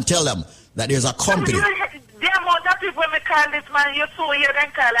world and tell them that there's a company. The amount of people when we call this man, you so here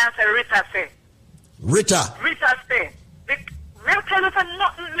and call and say Rita say. Rita say.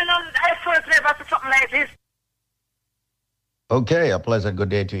 Okay, a pleasant good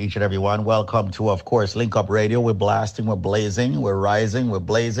day to each and every one. Welcome to, of course, Link Up Radio. We're blasting, we're blazing, we're rising, we're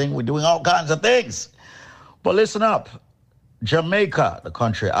blazing, we're doing all kinds of things. But listen up. Jamaica, the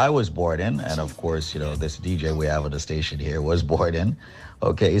country I was born in, and of course, this DJ we have on the station here was born in,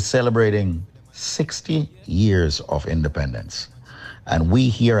 is celebrating 60 years of independence. And we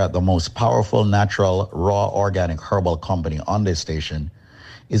here at the most powerful natural, raw, organic herbal company on this station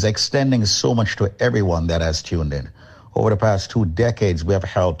is extending so much to everyone that has tuned in. Over the past 2 decades, we have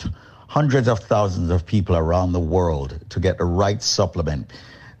helped hundreds of thousands of people around the world to get the right supplements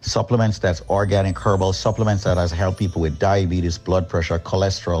that's organic, herbal, supplements that has helped people with diabetes, blood pressure,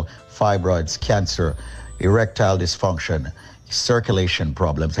 cholesterol, fibroids, cancer, erectile dysfunction, circulation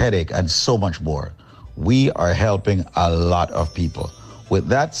problems, headache, and so much more. We are helping a lot of people. With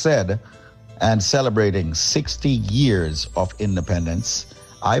that said, and celebrating 60 years of independence,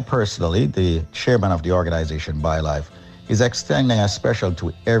 I personally, the chairman of the organization BioLife, is extending a special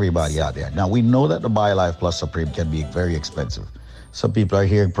to everybody out there. Now, we know that the BioLife Plus Supreme can be very expensive. Some people are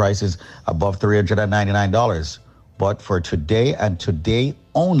hearing prices above $399. But for today and today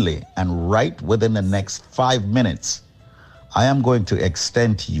only, and right within the next 5 minutes, I am going to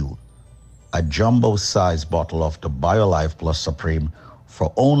extend to you a jumbo-size bottle of the BioLife Plus Supreme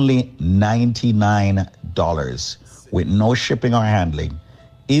for only $99 with no shipping or handling.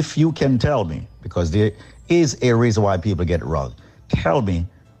 If you can tell me, because there is a reason why people get it wrong, tell me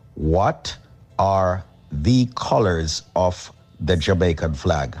what are the colors of the Jamaican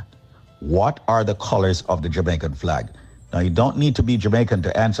flag? What are the colors of the Jamaican flag? Now, you don't need to be Jamaican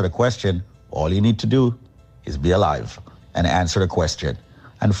to answer the question. All you need to do is be alive and answer the question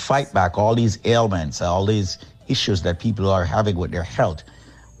and fight back all these ailments, all these issues that people are having with their health.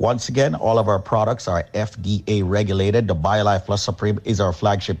 Once again, all of our products are FDA regulated. The BioLife Plus Supreme is our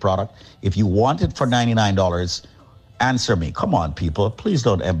flagship product. If you want it for $99, answer me. Come on, people. Please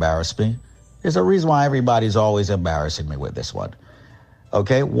don't embarrass me. There's a reason why everybody's always embarrassing me with this one.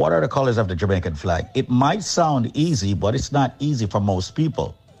 Okay, what are the colors of the Jamaican flag? It might sound easy, but it's not easy for most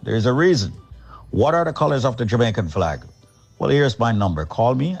people. There's a reason. What are the colors of the Jamaican flag? Well, here's my number.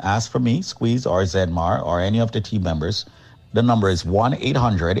 Call me, ask for me, Squeeze or Zedmar or any of the team members. The number is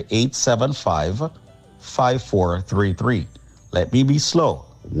 1-800-875-5433. Let me be slow.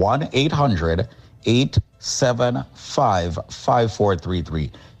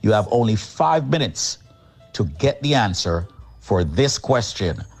 1-800-875-5433. You have only 5 minutes to get the answer for this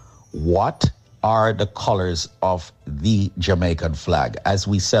question. What are the colors of the Jamaican flag? As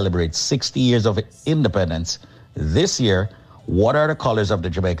we celebrate 60 years of independence this year, what are the colors of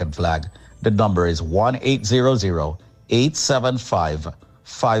the Jamaican flag? The number is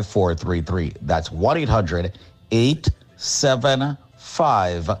 1-800-875-5433. That's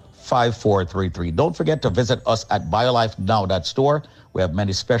 1-800-875-5433. Don't forget to visit us at biolifenow.store. We have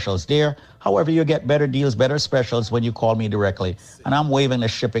many specials there. However, you get better deals, better specials when you call me directly. And I'm waiving the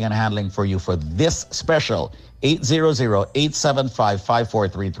shipping and handling for you for this special,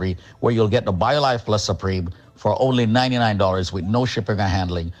 800-875-5433, where you'll get the BioLife Plus Supreme for only $99 with no shipping and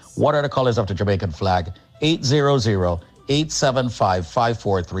handling. What are the colors of the Jamaican flag?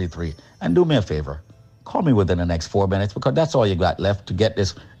 800-875-5433. And do me a favor, call me within the next 4 minutes, because that's all you got left to get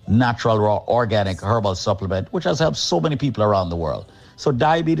this natural, raw, organic herbal supplement, which has helped so many people around the world. So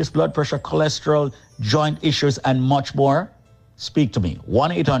diabetes, blood pressure, cholesterol, joint issues, and much more, speak to me.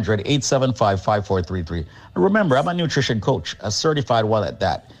 1-800-875-5433. And remember, I'm a nutrition coach, a certified one at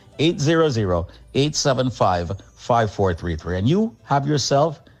that. 800-875-5433. And you have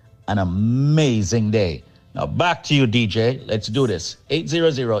yourself an amazing day. Now back to you, DJ. Let's do this.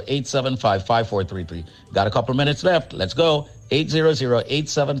 800-875-5433. Got a couple minutes left. Let's go.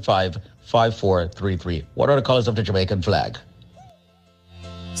 800-875-5433. What are the colors of the Jamaican flag?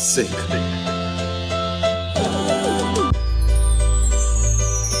 Sick.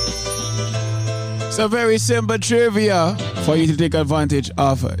 So very simple trivia for you to take advantage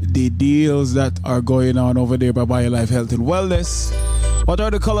of the deals that are going on over there by BioLife Health and Wellness. What are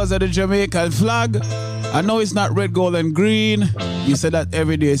the colors of the Jamaican flag? I know it's not red, gold, and green. You said that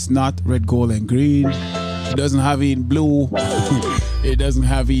every day. It's not red, gold, and green. It doesn't have in blue. It doesn't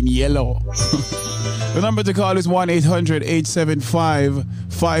have in yellow. The number to call is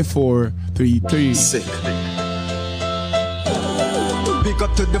 1-800-875-5433. Sick. Big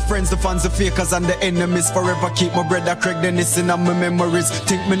up to the friends, the fans, the fakers, and the enemies. Forever keep my brother Craig Dennis in my memories.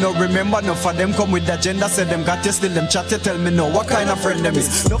 Think me no remember, enough for them come with the agenda. Say them got you, still them chat, you tell me no, what kind of friend them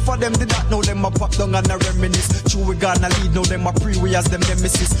is. Enough for them did not know them a pop down and a reminisce. True we gonna lead, know them a pre, we as them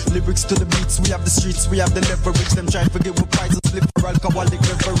nemesis. Lyrics to the beats, we have the streets, we have the leverage. Them try to forget with prices, flip for alcoholic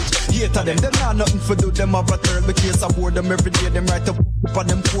beverage. Hater them, them not nothing for do, them have a third. The case I board them every day, them write up on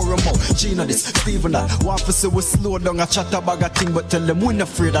them pour them out. Gina this, Steven that, one for say we slow down, a chat about a thing, but tell them we not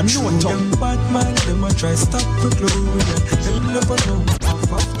afraid of no talk. Them bad mind, them a try stop the glory. Them never know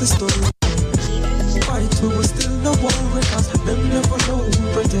half of the story. Fight we will still no worry, cause them never know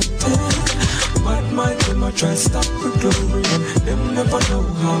who protected. Bad mind, them a try stop the glory. Them never know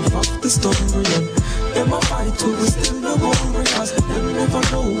half of the story. Them a fight we will still no worry, cause them never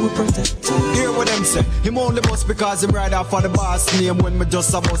know who protected. Hear what them say, him only boss because him ride out for the boss name. When me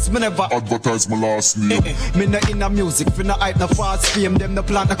just a boss, me never advertise my last name. Me no in a music, finna hype no fast fame. Them no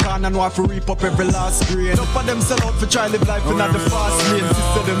plant a can and want to reap up every last grain. Enough of them sell out for try live life in the fast lane.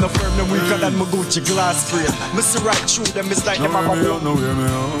 Sister them no firm, them weaker than my Gucci glass frame. Me see right through them, it's like them have a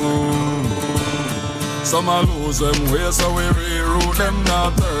Some a lose them way, so we reroute them. Now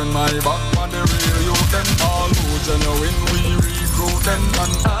turn my back on the real youth. Them all who genuine, we recruit them.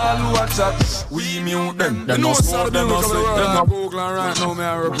 And all who a chat, we mute them. Them no smoke, them no sick, them no Google. And right now me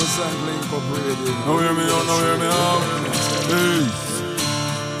I represent Link Up Radio. Now hear me out, now hear me out. Hey.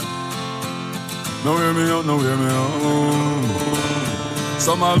 Now hear me out, now hear me out.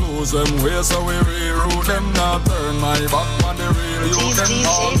 Some a lose them way, so we reroute them. Now turn my back on the real youth. Them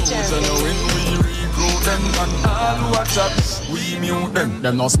all who genuine, we recruit them. And all who a chat, we mute them.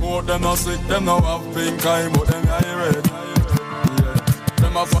 Them no smoke, them no sick, them no have pink eye, but them eye red.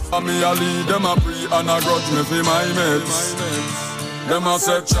 Them a follow me a lead, them a pre and a grudge me for my mates. Them a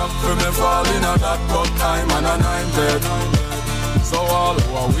set trap for me fall in a that but time and a 9-10. So all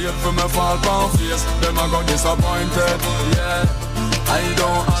who a wait for me fall pound face, them a got disappointed. Yeah, I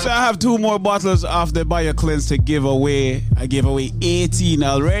don't. So I have 2 more bottles of the Bio Cleanse to give away. I gave away 18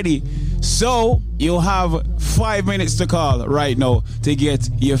 already. So you have 5 minutes to call right now to get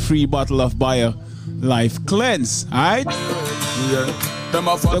your free bottle of Bio Life Cleanse. Alright? Yeah.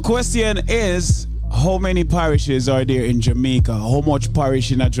 The question is, how many parishes are there in Jamaica? How much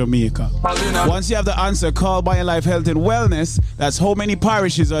parish in Jamaica? Once you have the answer, call Bio Life Health and Wellness. That's how many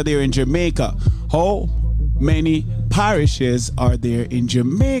parishes are there in Jamaica? How many parishes are there in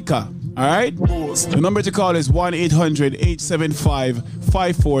Jamaica? Alright? The number to call is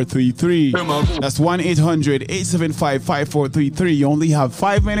 1-800-875-5433. That's 1-800-875-5433. You only have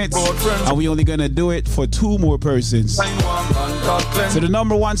 5 minutes, and we're only gonna do it for 2 more persons. So the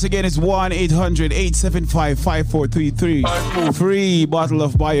number once again is 1-800-875-5433. Free bottle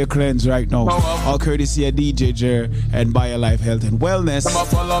of Bio Cleanse right now. All courtesy of DJ Jer and Bio Life Health and Wellness.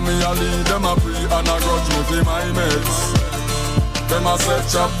 Them a set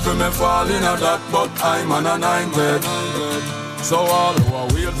trap for me fall in a that, but I'm on a 9-10. So all who a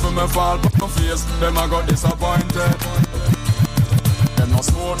wait for me fall on my face, them a got disappointed. Them no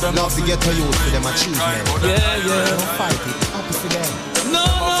smoke, them love to get to you for them achievement. Yeah, yeah. Don't fight it, happy for them. No.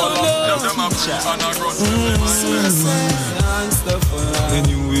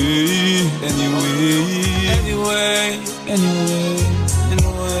 Anyway,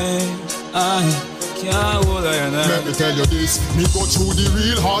 can't hold I and let me tell you this, me go through the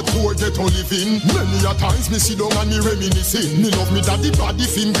real hardcore ghetto living. Many a times me sit down and me reminiscing. Me love me daddy body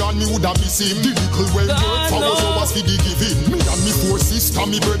film gone, me woulda miss him. The little well work for us always for the giving. Me and me 4 sister,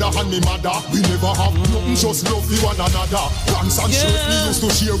 me brother and me mother. We never have nothing, just love for one another. Pants and shirts me used to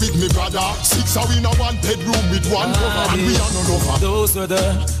share with me brother. 6 are in a 1 bedroom with 1 cover, and we are no lover. Those were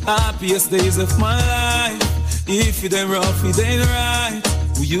the happiest days of my life. If it ain't rough, it ain't right.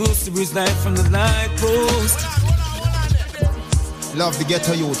 We used to breeze light from the light post. Love the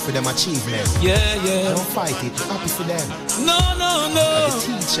ghetto youth for them achievement. Yeah. Don't fight it, happy for them. No. Like a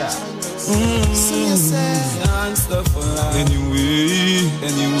teacher. See yourself. And stuff for life. Anyway,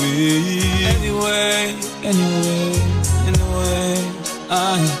 I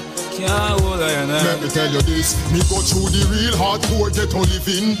can't hold I and I. Let me tell you this, me go through the real hardcore ghetto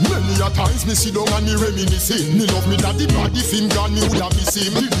living. Many a times me sit down and me reminiscing. Me love me daddy body film gone, me woulda miss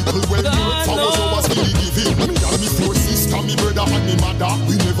him. The little well work for us always for the giving. Me and me 4 sister, me brother and me mother.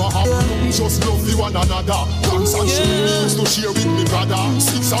 We never have nothing, just love for one another. Pants and shoes me used to share with me brother.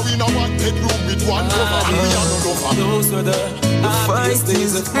 6 are in a 1 bedroom with 1 cover, and we are no lover. Those were the happiest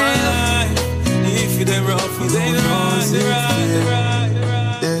days of my life. If it ain't rough, it ain't right.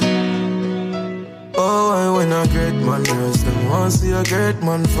 Oh, when a great man rest, them want see a great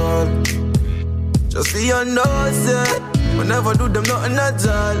man fall. Just see your nose, yeah. We never do them nothing at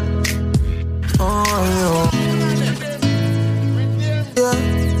all. Oh, yeah.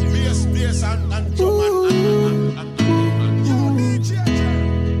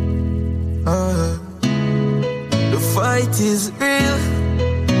 The fight is real,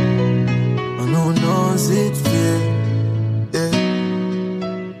 and who knows it feel.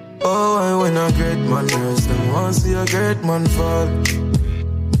 Oh, when a great man rest, them want see a great man fall.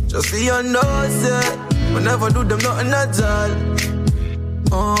 Just see your nose, yeah. We never do them nothing at all.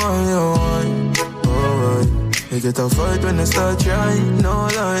 Oh, they get a fight when they start trying. No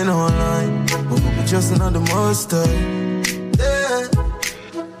lie. But we just another monster. Yeah.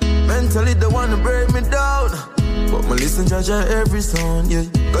 Mentally, they wanna break me down. But my listen judge every sound, yeah.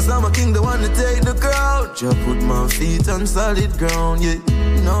 Cause I'm a king, they wanna take the crown. Just put my feet on solid ground, yeah.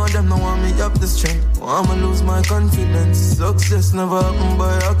 No, them don't want me up the strength. I'ma lose my confidence. Success never happened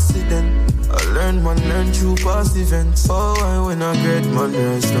by accident. I learn through past events. Oh, I when a great man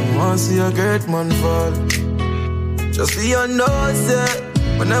rest, them want see a great man fall. Just see your nose, yeah.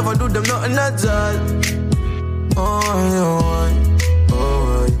 We never do them nothing at all. Oh,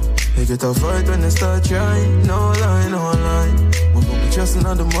 They get a fight when they start trying. No lie, no lie. But we just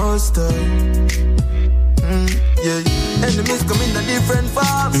another monster. Yeah, enemies come in a different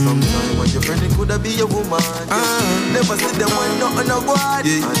form. Sometimes when your friend could be a woman. Never see them when nothing no good.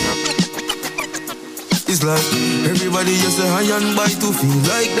 It's like everybody just a high and by to feel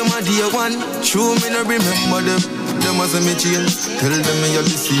like them a dear one. True, me no remember them. Them as a me change. Tell them me you're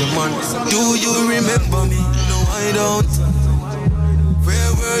the same man. Do you remember me? No, I don't.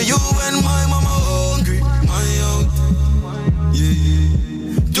 Where were you when my mama hungry? My out.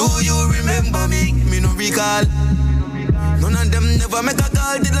 Yeah. Do you remember me? Me no recall. None of them never make a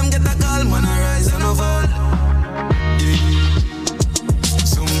call. Did them get a call? Man, I rise and I fall. Yeah.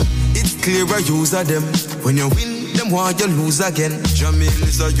 So it's clear I use of them. When you win, them why you lose again. Jamil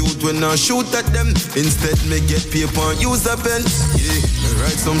is a youth when I shoot at them. Instead, me get paper and use a pen. Yeah, me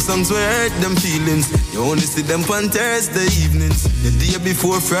write some songs where I hurt them feelings. You only see them on Thursday evenings. The day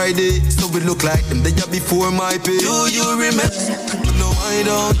before Friday, so we look like them the day before my pay. Do you remember? No, I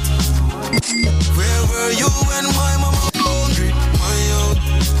don't. Where were you when my mama hungry? My out.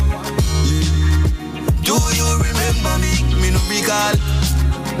 Yeah. Do you remember me? Me no recall.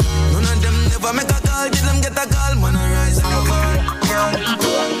 None of them never make a call. Did them get a call? Man, I rise and I fall.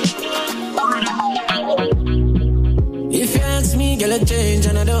 If you ask me, girl, I change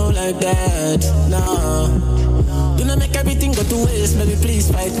and I don't like that. No. Do not make everything go to waste. Maybe please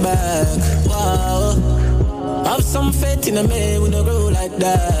fight back. Wow. Have some faith in a man, we don't grow like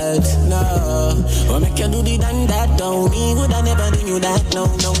that. No. Or make you do the done that. Don't me would I never do you that. No,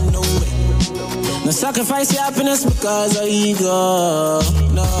 no, no way. No sacrifice your happiness because of ego.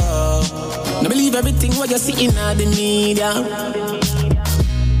 No. No believe everything what you see in the media.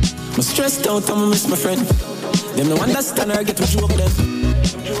 I'm stressed out, I'm miss my friend. Them no understand or get what you up them.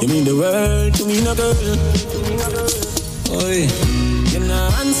 You mean the world to me, no girl. Oi. You no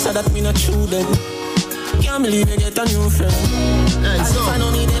answer that me not true then. Can't believe you get a new friend. As if I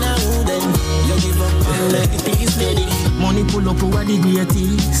don't need then I would then. You give up and let it be steady. Money pull up over the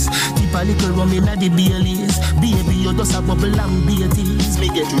greatest. Keep a little rum in the Baileys. Baby, you just a bubble and beaties. Me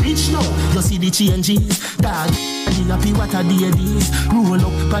get rich now, you see the changes. Dog, the happy what a day this. Roll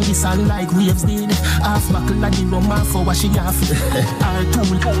up on the sun like waves did. Half buckle of the rum for what she have. Our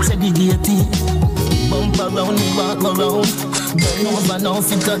tool, segregated. Bump around, me walk around. Bend over now if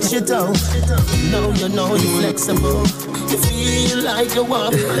you touch it out. Now you know you're flexible. You feel like you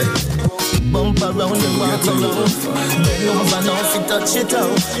walk. Bump around and walk around. Bend over now if you touch it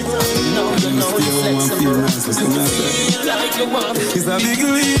out. Now you know you're flexible. You feel like you walk. It's a big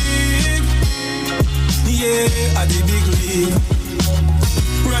league. Yeah, at the big league.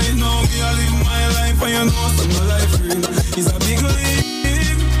 Right now me I live my life and you know some my life real. It's a big league.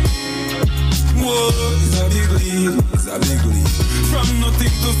 Whoa, it's a big league. It's a big league. From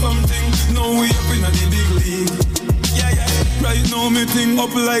nothing to something. Now we up in the big league. Yeah, yeah. Right now me thing up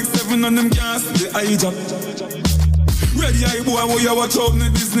like 7 on them gas. The eye job. Ready eye boy, where you watch out in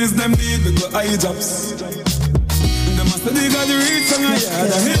the business them need because eye jobs. Them must have got the reach and I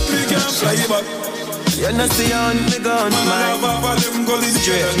hit me can't fly back. You know see on me gun man. Them go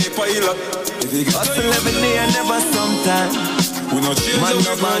straight on the pilot. Hustle every day and never sometime. Man,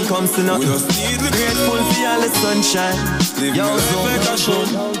 no man comes to nothing. Grateful for all the sunshine. Yo, so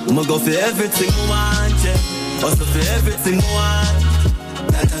I'ma go for everything I want, yeah. Hustle for everything I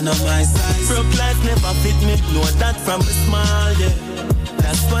want. That I know my size. Broke life never fit me. Know that from the small, yeah.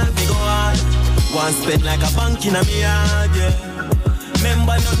 That's why we go hard. One spend like a bank in a yard, yeah.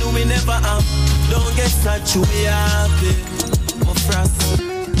 Remember, no do we never have. Don't get such we happy. My frost.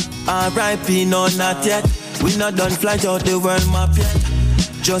 R.I.P. no not yet. We not done fly out the world map yet.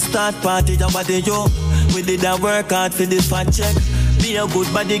 Just start party and body yo. We did a work hard for the fat check. Be a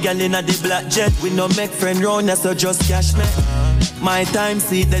good body girl in a the black jet. We no make friend round us so just cash me. My time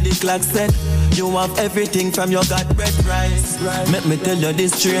see that the clock set. You have everything from your God bread rice. Make me tell you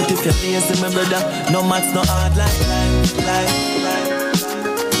this straight if you're lazy my brother. No maths no hard like.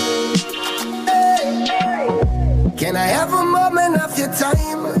 Can I have a moment of your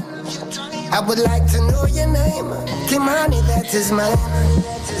time? I would like to know your name. Kimani, that is mine.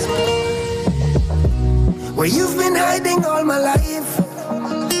 Where you've been hiding all my life.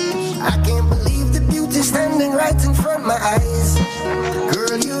 I can't believe the beauty standing right in front of my eyes.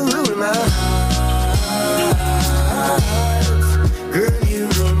 Girl, you rule my heart. Girl, you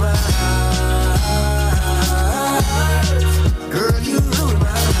rule my heart. Girl, you rule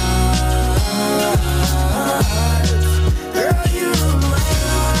my heart. Girl, you rule my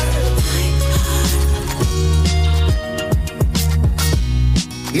heart.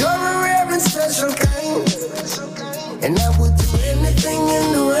 You're a rare and special kind. And I would do anything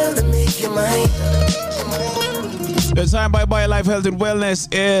in the world to make you mine. The time by BioLife Health and Wellness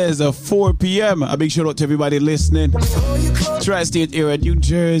is 4 p.m. A big shout out to everybody listening. Tri-State area, New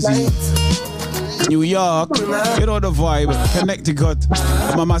Jersey, New York, you know the vibe, Connecticut.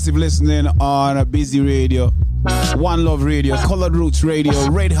 I'm a massive listening on a Busy Radio, One Love Radio, Colored Roots Radio,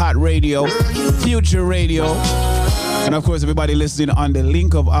 Red Hot Radio, Future Radio, and of course everybody listening on the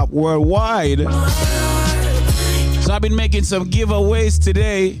Link Up app worldwide. So I've been making some giveaways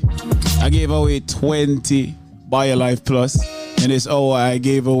today. I gave away 20 BioLife Plus. In this hour, I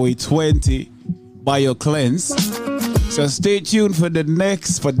gave away 20 BioCleanse. So stay tuned for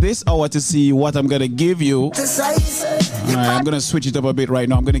this hour to see what I'm going to give you. Alright, I'm going to switch it up a bit right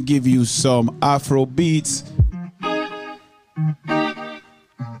now. I'm going to give you some Afro beats.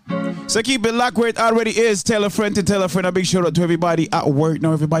 So keep it locked where it already is. Tell a friend to tell a friend. A big shout out to everybody at work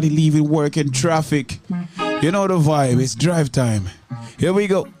now. Everybody leaving work in traffic. You know the vibe. It's drive time. Here we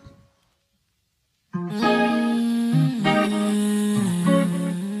go.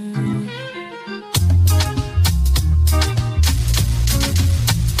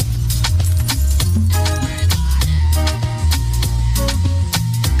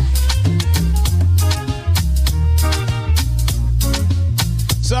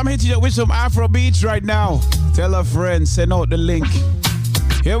 So I'm hitting you with some Afro beats right now. Tell a friend, send out the link.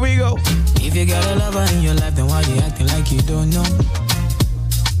 Here we go. If you got a lover in your life, then why you acting like you don't know?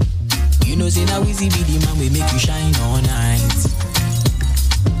 You know, say now easy be the man we make you shine all night.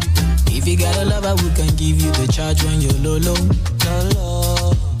 If you got a lover who can give you the charge when you're low.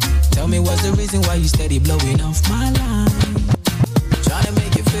 Tell me what's the reason why you steady blowing off my line? Trying to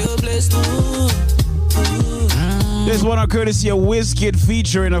make you feel blessed. This one on courtesy of Wizkid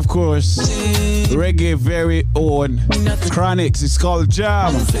featuring, of course, reggae very own Chronixx. It's called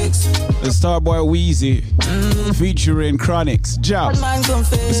Jam. The Starboy Weezy featuring Chronixx. Jam.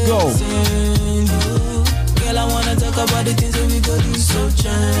 Let's go. Girl, I wanna talk about the things that we go do so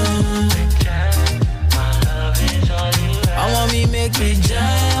jam. I want me make me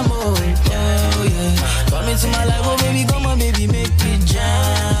jam, oh yeah. Come into my life, oh baby, come on baby, make me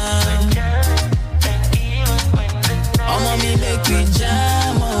jam. Me make me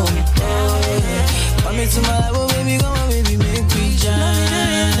jam, oh yeah. Come into my life, oh baby, come on, baby, make me jam. Loving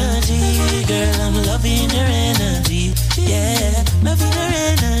her energy, girl, I'm loving her energy, yeah. Loving her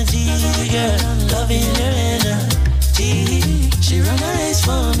energy, girl, I'm loving her energy. She run a race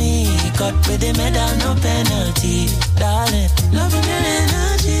for me, cut with the medal, no penalty, darling. Loving her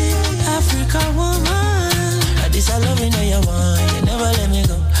energy, Africa woman. This I loving her, you want, you never let me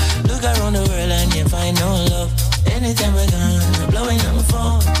go. Look around the world and you find no love. Anytime we're gone, blowing on my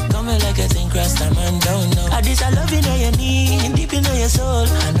phone. Coming like a thing, cross time and don't know. I this I love you know your need, deep in your soul.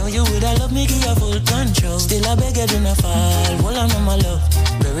 I know you would, I love me, give you full control. Still I beg you do not fall, hold on my love.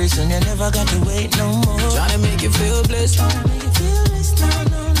 Very soon you never got to wait no more. Trying to make you feel blessed,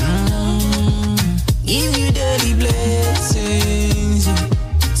 Give you daily blessings.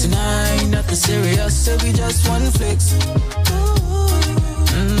 Tonight, nothing serious, so we just one flex.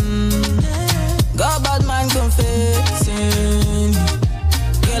 Got bad man confessing.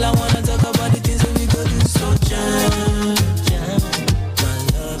 Girl, I wanna talk about the things that we go do so jam. My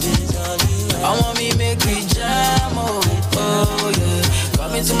love is all you. I want me make me jam, oh yeah.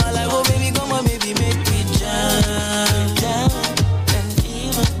 Come into my life, oh baby, come on, baby, make me jam.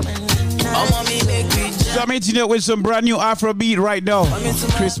 I want me make me jam. So I'm hitting it with some brand new Afro beat right now.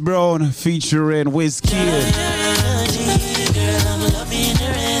 Chris Brown featuring Wizkid.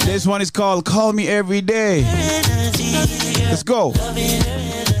 This one is called Call Me Every Day. Let's go.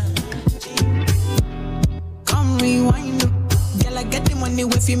 Come rewind. Girl, I get the money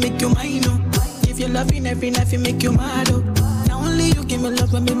if you make you mine. If you're loving every night, you make you mad. Now only you give me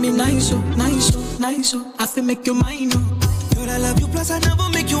love and make me nice. Nice. I feel make you mine. Girl, I love you, plus I never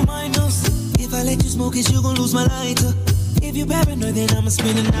make you mine. If I let you smoke it, you gon' lose my lighter. If you paranoid, then I'ma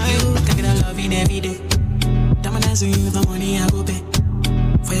spend the night. I get a loving every day. Diamond answer you the money I go pay.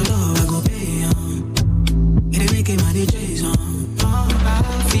 For your love, I go pay, It make it my DJs, I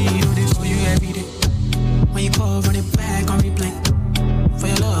feel this for you every day. When you call, run it back on replay. For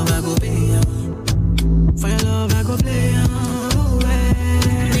your love, I go pay, For your love, I go play,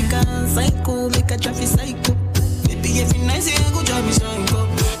 Make a psycho, make a traffic psycho. Baby, every night, say I go drive me psycho.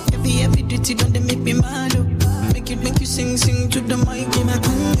 Every duty, don't they make me mad, Make you sing to the mic.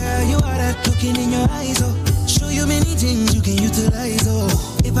 Girl, you are that looking in your eyes, Show you many things you can utilize,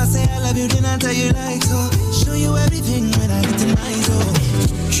 If I say I love you, then I tell you like so. Show you everything when I get to my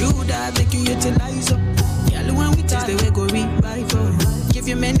True that make you utilize, Girl, when we talk, they will go revive, Give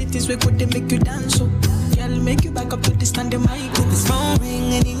you many things we could they make you dance, Girl, make you back up to the standing mic. If his phone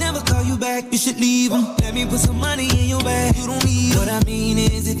ring and he never call you back, you should leave him. Let me put some money in your bag. You don't need what I mean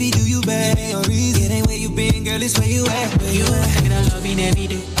is if he do you bad, it ain't your reason. It ain't where you been, girl, it's where you at. Where you at? I get love in every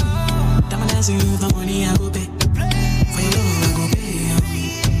day. Diamond dancing with the money I go pay. For your love I go pay.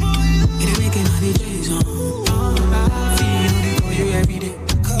 It ain't making all the days on. I feel they call you every day.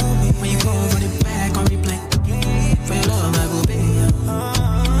 When you call for the back on replay. For your love I go pay.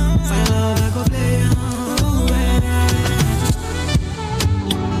 For your love I go play.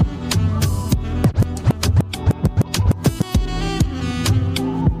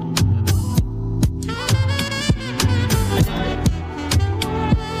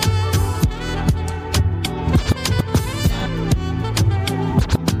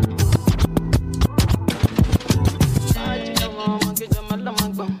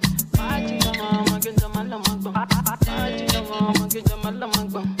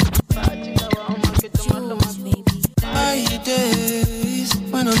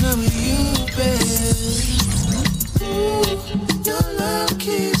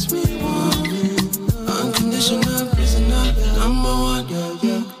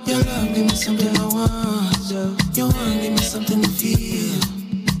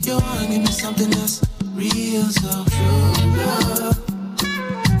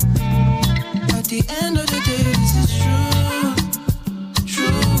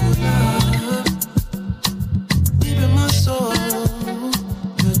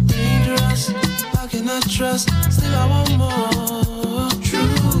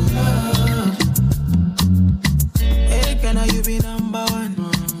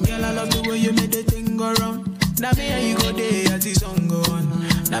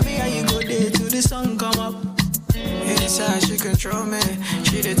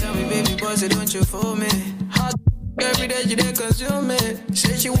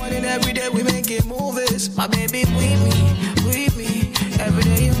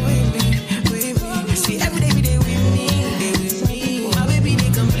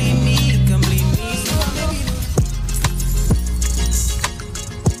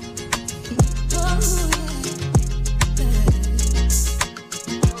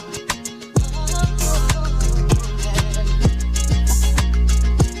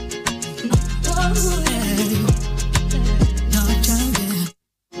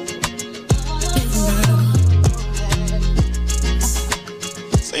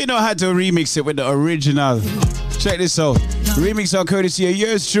 To remix it with the original. Check this out. Remix on courtesy of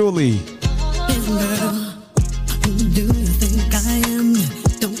yours truly. Girl, do you think I am?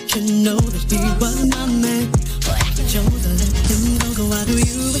 Don't you know that he was my man? I chose to let him go, so why do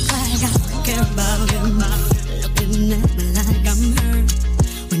you act like I don't care about him? Looking at me like I'm hurt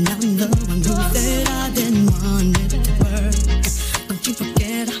when I'm the one who said I didn't want it to work. Don't you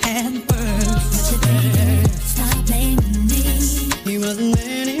forget I had the first. Stop blaming me. He wasn't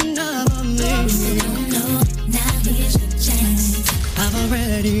man enough for me. No, now here's your chance. I've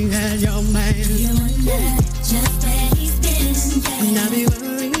already had your man. You wonder just where he's been. And I'll be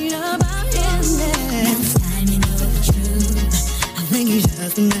worried about him then. Next time you know the truth, I think he's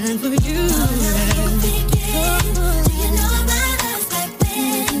just the man for you. Oh, do you know about us back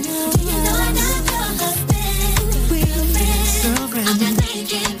then? Do you know I'm not your husband? We're friends. Girlfriend. I'm not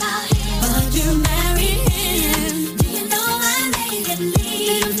thinking about him, but you married him. Do you know I made him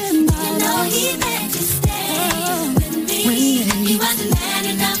leave? Do you know he meant to stay with me? He wasn't man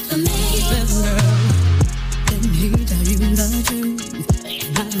enough for me. Didn't he tell you the truth?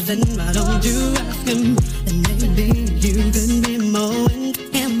 Then why don't you ask him? Then maybe you could be more into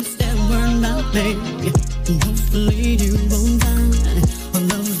him instead worrying about me. And hopefully you won't find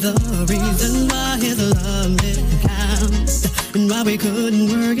all of the reasons why his love didn't count and why we couldn't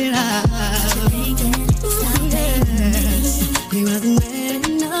work it out. He wasn't man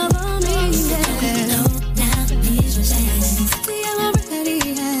enough for me. Now here's your chance. See, I already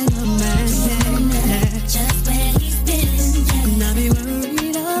had a man. Just where he's been. And I'll be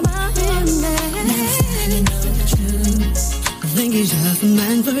worried about him. Next time you know the truth, I think he's just the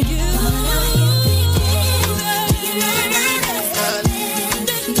man for you.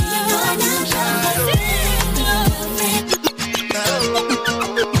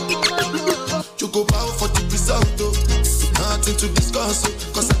 You go bow for the result, oh. Nothing to discuss, oh.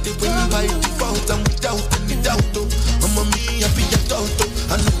 Cause I did win by default and without any doubt, oh. I'm a me, I be adult, oh.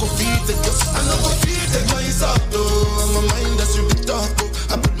 I no go feed the girls, I no go feed the guys out, oh. I'm a mind that's you be talk, oh.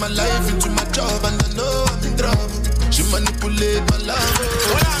 I put my life into my job and I know I'm in trouble. She manipulate my love,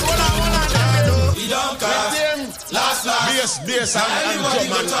 oh. Hold on, he don't cast. Last. Bass and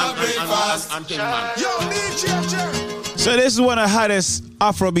drum and thing, man. Yo, DJ, So this is one of the hottest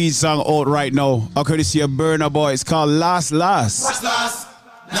Afrobeat song out right now. I could see a Burna Boy. It's called Last Last. Last last.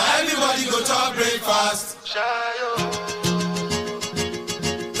 Now everybody go to breakfast.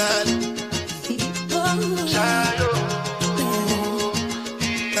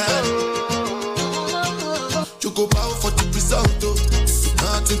 You go bow for the result, oh.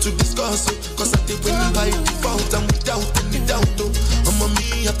 Nothing to discuss, oh. Cause I did win by default and without any doubt, oh. I'm a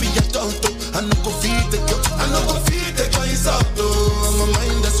me happy adult, oh. I no go feed the girl, I no go feed the choice out, oh. I'm a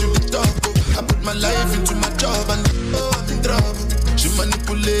mind that's really tough, oh. I put my life into my job and oh, I'm in trouble. She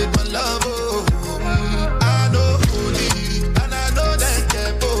manipulate my love, oh. I know holy, and I know that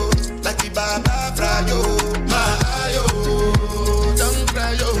get both. Like the Baba Frayo, my ayo, don't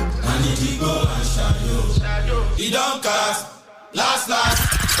cry, yo. I need to go and shayo. He don't cast, last.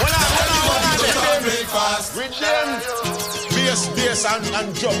 Hold on, breakfast. Rich James, bass and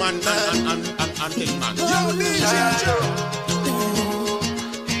drum and thing, man. Yo, DJ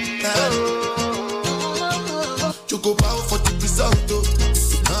You go bow for the result, oh.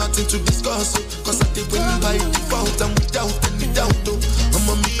 Nothing to discuss, oh. Cause I did win by default and without any doubt, oh. I'm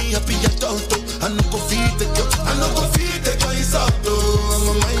a me happy adult, oh. I no go feed the girl, I no go feed the choice out, oh. I'm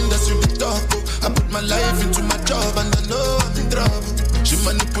a mind that's really tough, oh. I put my life into my job and I know I'm in trouble. She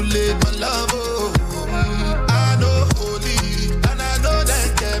manipulate my love, oh. I know holy, and I know that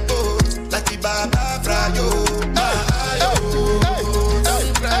get both. Like the Baba Frayo, ayo,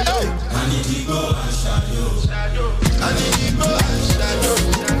 don't cry, yo. I need to go and shayo. I need to go and shayo.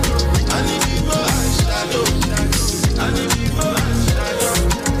 I need to go and shayo. I need to go and shayo.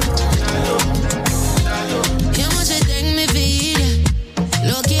 You must take me video.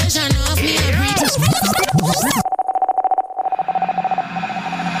 Location of me,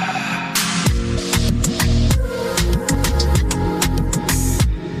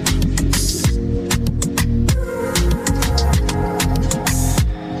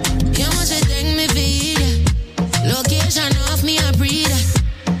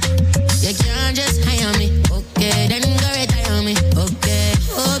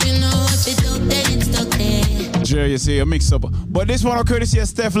 You see a mix up, but this one courtesy of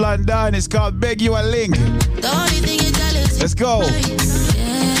Steph London. It's called Beg You a Link. Let's go.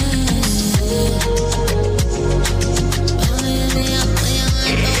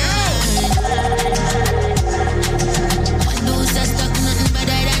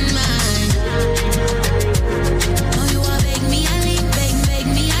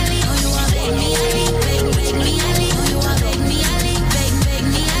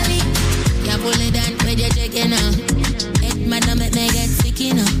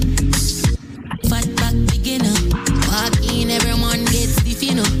 Everyone gets stiff,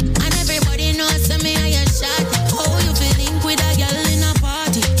 you know. And everybody knows me, I a shot. Oh, you feeling with a girl in a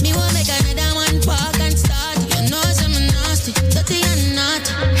party? Me will make another man park and start. You know I'm nasty, dirty and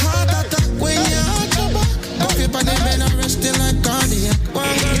naughty. Heart attack when you hurt your back. Don't feel bad, then I'm resting like cardiac. One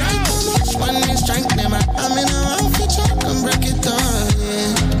go right too much, one is strength, them. I'm in a round for check and break it down,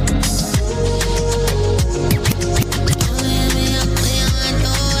 yeah.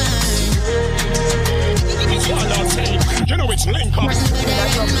 You know it's link up.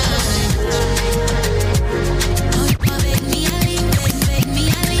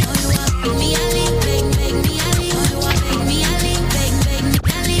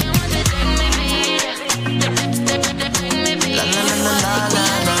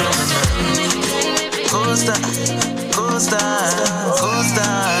 Costa.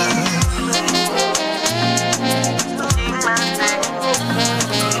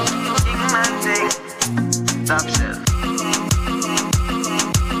 Top shelf.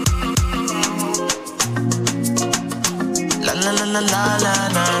 La.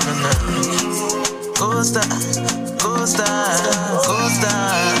 Costa.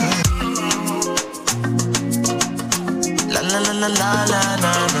 La.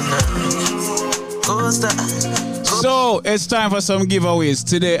 Costa. So it's time for some giveaways.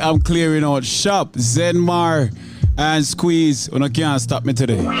 Today I'm clearing out Shop, Zenmar, and Squeeze. You can't stop me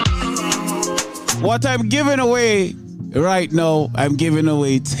today. What I'm giving away right now, I'm giving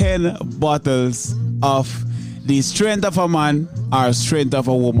away 10 bottles of the Strength of a Man or Strength of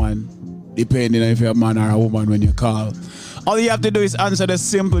a Woman, depending on if you're a man or a woman when you call. All you have to do is answer the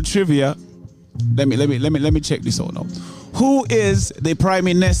simple trivia. Let me check this out now. Who is the Prime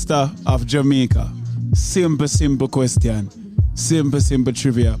Minister of Jamaica? Simple question. Simple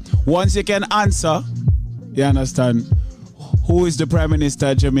trivia. Once you can answer, you understand, who is the Prime Minister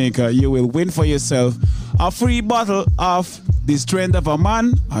of Jamaica, you will win for yourself a free bottle of the Strength of a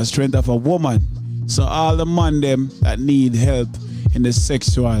Man or Strength of a Woman. So all the man them that need help in the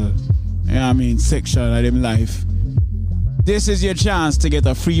sexual, section of them life, This is your chance to get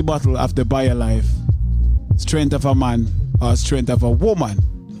a free bottle of the BioLife Strength of a Man or Strength of a Woman.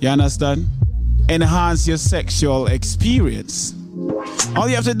 You understand? Enhance your sexual experience. All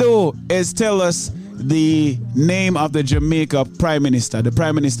you have to do is tell us the name of the Jamaica Prime Minister, the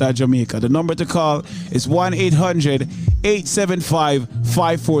Prime Minister of Jamaica. The number to call is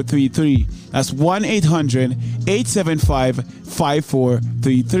 1-800-875-5433. That's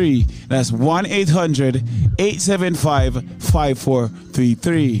 1-800-875-5433. That's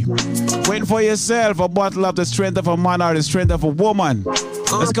 1-800-875-5433. Wait for yourself a bottle of the Strength of a Man or the Strength of a Woman.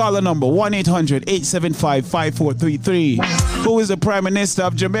 Let's call the number 1-800-875-5433. Who is the Prime Minister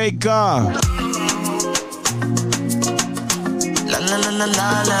of Jamaica? La la la la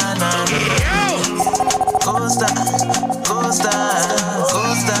la la la. Costa, Costa,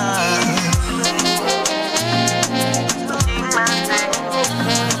 Costa.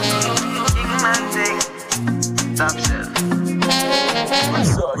 Top shelf.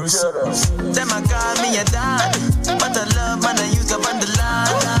 Them a call me a dad, but I love man I use up on the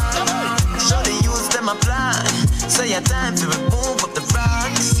line. Show they use them a plan. So your time to remove up the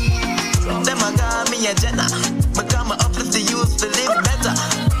rocks. Them a call me a Jenna, become a uplift the youth to live better.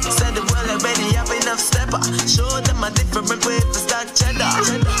 Said the world already have enough stepper. Show them a different way to start cheddar.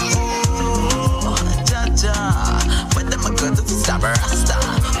 Ooh, Jaja, when them a go to stop a rasta.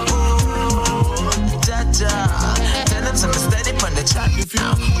 Jaja, tell them some steady on the track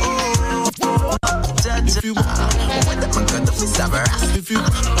now. Ooh, Jaja, when them a go to stop a rasta.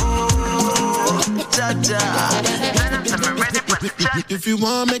 Ooh, Jaja, tell them some ready on the track. If you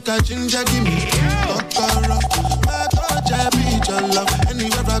want make a ginger, give me Kokoro. My coach, I beat your love.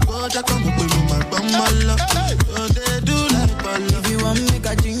 Anywhere I go, I come up with my bum, my love. So they do like my love. If you want make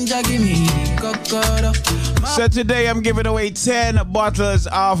a ginger, give me Kokoro. So today I'm giving away 10 bottles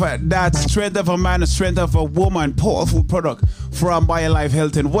of that Strength of a Man, Strength of a Woman powerful product from BioLife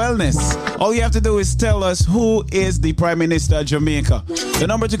Health and Wellness. All you have to do is tell us who is the Prime Minister of Jamaica. The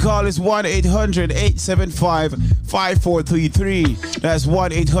number to call is 1-800-875-5433. That's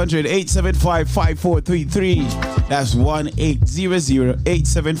 1-800-875-5433. That's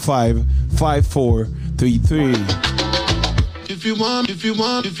 1-800-875-5433. If you want,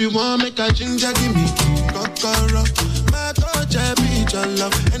 make a ginger, give me Kokoro. My coach, I beat your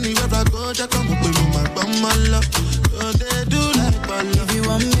love. Anywhere I go, I come up with my bum, my love. So they do like my love. If you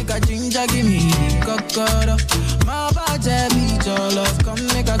want make a ginger, give me Kokoro. My coach, I beat your love. Come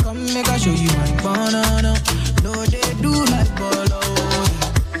make a show you my banana. No, they do like bolo.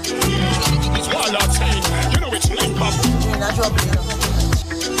 It's what I'm saying. You know it's link up.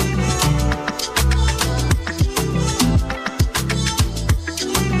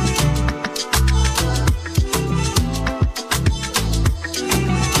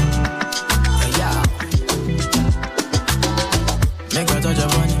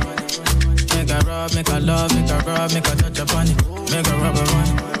 Make a love, make a rub, make a touch upon it. Make a rubber on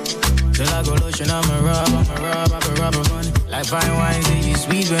it. Till I go lotion, I'm a rub upon it. Like fine wine, say you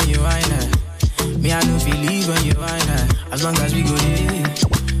sweet when you wine it. Me, I know feel leave when you wine it. As long as we go there,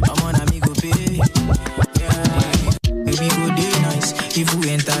 I'm on a me go pay. Yeah, baby go day nice. If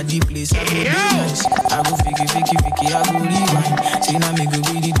we enter the place, I go day nice. I go fiki, I go rewind. Say now me go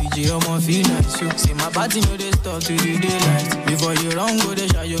be the DJ, I'ma feel nice. So, say my party know they start to the daylight. Before you run, go they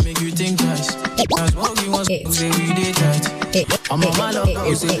shot, you make you think twice. Now smoke you want to say we day tight. I'm on my love,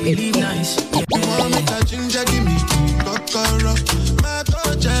 go say we live nice. You want make a ginger, give me Kokoro. My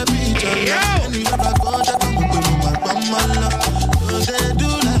coach, I beat your love. Anywhere I go, I come up with my bum, my love. So they do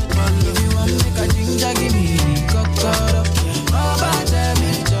like my love. If you want make a ginger, give me Kokoro. My coach, I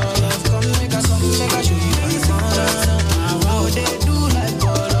beat your love. Come make a show you my banana. How they do like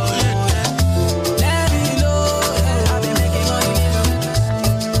bolo. Let me know, I've been making money.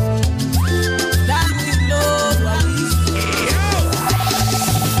 Let me know,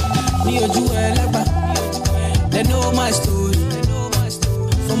 me or you elegba. They know my story.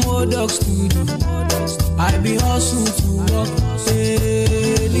 From old dogs to do. I be hustle to work.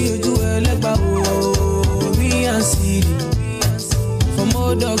 Hey, me or you elegba. Oh, me and City. From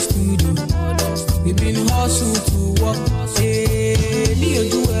old dogs to do. We been hustle to work. Hey, me or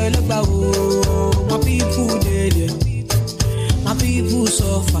you elegba. Oh, my people dead. My people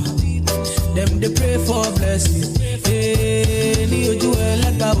suffer. Them they pray for blessing. Hey, me or you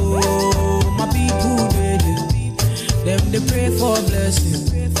elegba. Oh, my people dead. Them they pray for blessing,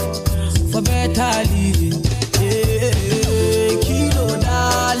 for better living. Hey, kilo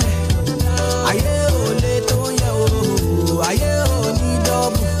dale, aye ole toye o, aye oni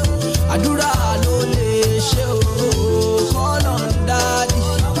double. Adura no le she o, call on daddy.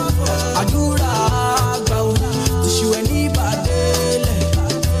 Adura gba o, tishu eni ba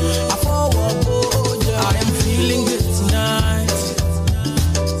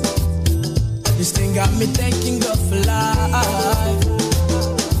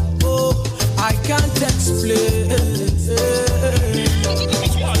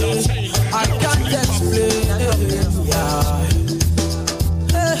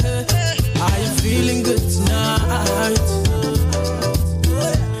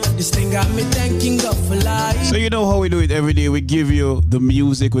give you the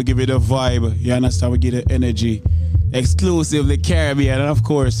music, we give you the vibe, you understand? We give you the energy. Exclusively Caribbean, and of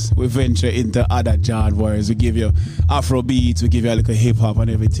course, we venture into other genres. We give you Afro beats, we give you a little hip hop and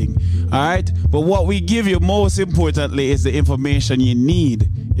everything. Alright? But what we give you most importantly is the information you need,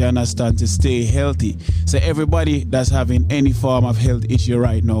 you understand, to stay healthy. So everybody that's having any form of health issue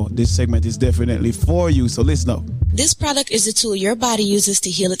right now, this segment is definitely for you. So listen up. This product is a tool your body uses to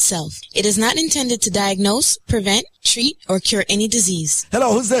heal itself. It is not intended to diagnose, prevent, treat, or cure any disease.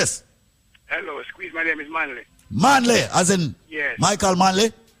 Hello, who's this? Hello, Squeeze. My name is Manley. Manley, as in yes. Michael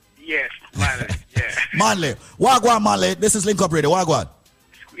Manley? Yes, Manley, yeah. Manley. Wagwan Manley, this is Link Up Radio. Wagwan.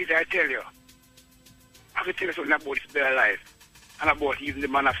 Squeeze, I tell you. I can tell you something about this bare life and about using the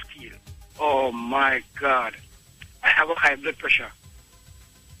Man of Steel. Oh my God. I have a high blood pressure.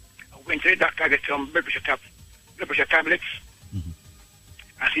 I went to the doctor, I get some blood pressure tablets. Mm-hmm.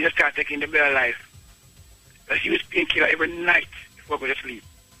 And she just started taking the bare life. I use painkiller every night before I go to sleep.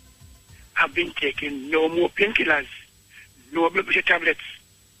 I've been taking no more painkillers, no blood pressure tablets.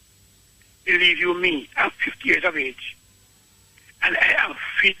 Believe you me, I'm 50 years of age. And I am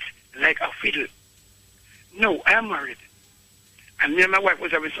fit like a fiddle. No, I am married. And me and my wife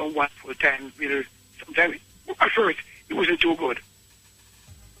was having some wonderful time. Sometimes, at first, it wasn't too good.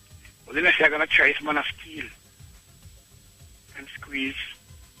 But then I said, I'm going to try this Man of Steel. And Squeeze.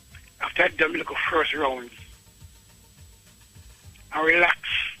 After I'd done my little first rounds, I relax.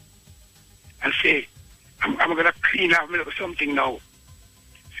 And say, I'm going to clean out my little something now.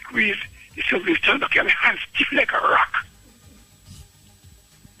 Squeeze, the something turned up, my hands stiff like a rock.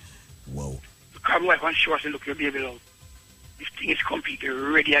 Whoa. Because my wife and she was look your baby love. This thing is completely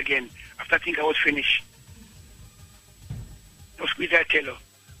ready again. After I think I was finished. Now Squeeze, I tell you,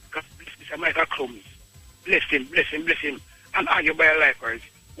 God bless Mr. Michael Clums. Bless him, bless him, bless him. And all your biolifers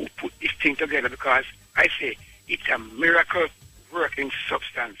who put this thing together, because I say it's a miracle working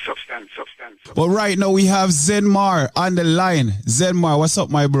substance. But right now we have Zenmar on the line. Zenmar, what's up,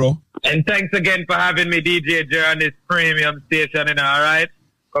 my bro? And thanks again for having me, DJ Jer, on this premium station, alright?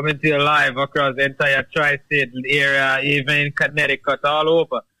 Coming to you live across the entire tri-state area, even in Connecticut, all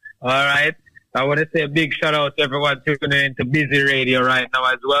over, alright? I want to say a big shout out to everyone tuning into Busy Radio right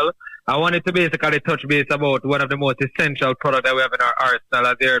now as well. I wanted to basically touch base about one of the most essential products that we have in our arsenal,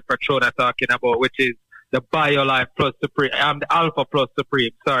 as you heard Patrona talking about, which is the BioLife Plus Supreme, the Alpha Plus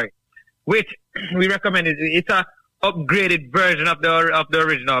Supreme, which we recommend. It's a upgraded version of the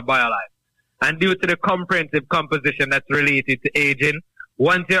original BioLife. And due to the comprehensive composition that's related to aging,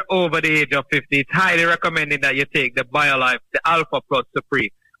 once you're over the age of 50, it's highly recommended that you take the BioLife, the Alpha Plus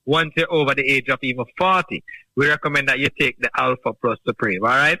Supreme. Once you're over the age of even 40, we recommend that you take the Alpha Plus Supreme, all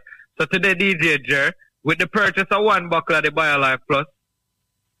right? So today, DJ Jer, with the purchase of one bottle of the BioLife Plus,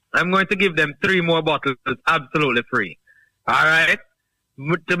 I'm going to give them 3 more bottles absolutely free. All right?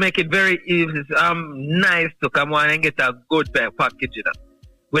 To make it very easy, nice to come on and get a good package.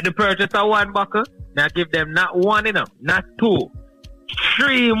 With the purchase of one bottle, now give them not one, not 2,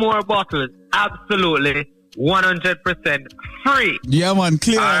 3 more bottles absolutely 100% free. Yeah, man,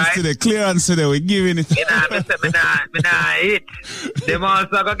 clearance today. We're giving it. Them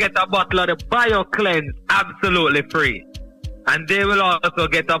also going to get a bottle of the BioCleanse absolutely free. And they will also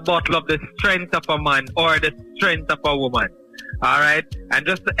get a bottle of the Strength of a Man or the Strength of a Woman. Alright? And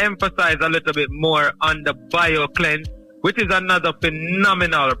just to emphasize a little bit more on the BioCleanse, which is another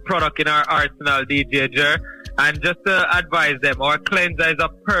phenomenal product in our arsenal, DJ Jer. And just to advise them, our cleanser is a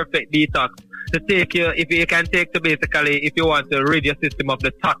perfect detox to take you, if you can take to basically, if you want to rid your system of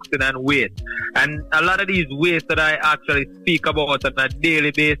the toxin and waste. And a lot of these wastes that I actually speak about on a daily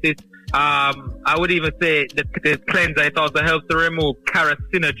basis, I would even say that the cleanser, it also helps to remove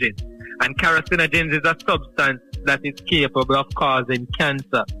carcinogens. And carcinogens is a substance that is capable of causing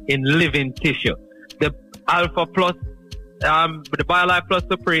cancer in living tissue. The Alpha Plus, the BioLife Plus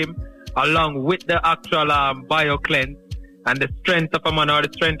Supreme, along with the actual BioCleanse and the Strength of a Man or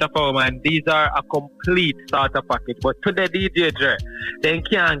the Strength of a Woman, these are a complete starter package. But today, DJ Dre, they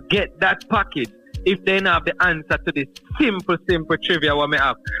can't get that package if they don't have the answer to this simple trivia what me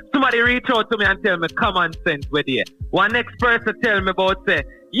have. Somebody reach out to me and tell me common sense with you. One next person tell me about, say,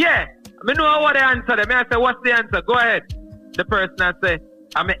 yeah, I know what the answer is. I say, what's the answer? Go ahead. The person I say,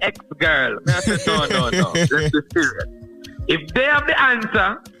 I'm an ex-girl. I say, no. Let's be serious. If they have the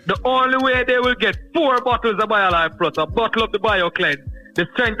answer, the only way they will get 4 bottles of BioLife Plus, a bottle of the BioCleanse, the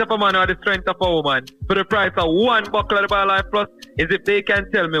Strength of a Man or the Strength of a Woman, for the price of 1 bottle of the BioLife Plus, is if they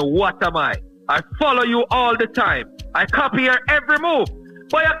can tell me, what am I? I follow you all the time. I copy your every move.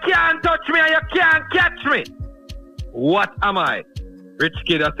 But you can't touch me and you can't catch me. What am I? Rich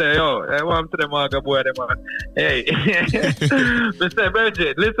kid, I say, yo, I want to them Aga boy, them man. Hey, Mr.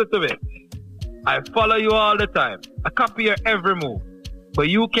 Bridget, listen to me. I follow you all the time. I copy your every move. But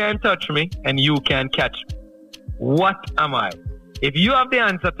you can't touch me and you can't catch me. What am I? If you have the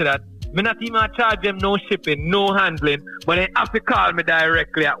answer to that, me not even charge them no shipping, no handling, but they have to call me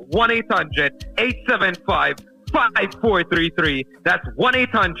directly at 1-800-875-5433. That's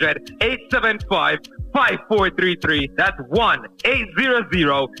 1-800-875-5433. That's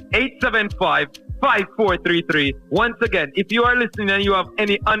 1-800-875-5433. Once again, if you are listening and you have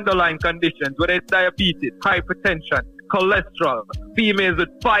any underlying conditions, whether it's diabetes, hypertension, cholesterol, females with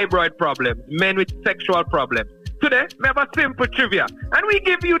fibroid problems, men with sexual problems, today, we have a simple trivia. And we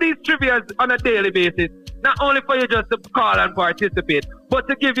give you these trivias on a daily basis, not only for you just to call and participate, but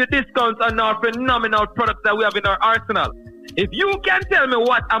to give you discounts on our phenomenal products that we have in our arsenal. If you can tell me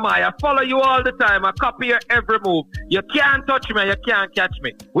what am I follow you all the time, I copy your every move. You can't touch me, you can't catch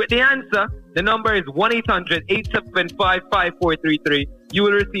me. With the answer, the number is 1-800-875-5433. You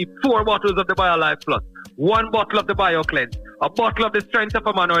will receive 4 bottles of the BioLife Plus, 1 bottle of the BioCleanse, a bottle of the strength of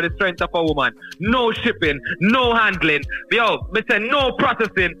a man or the strength of a woman. No shipping, no handling. Yo, me say no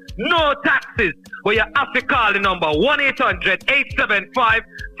processing, no taxes. But you have to call the number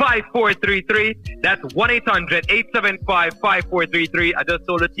 1-800-875-5433. That's 1-800-875-5433. I just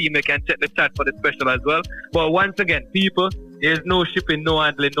told the team they can check the chat for the special as well. But once again, people, there's no shipping, no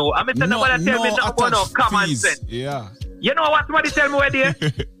handling, no. I mean, nobody tell me nothing about no common sense. Yeah. You know what somebody tell me where there?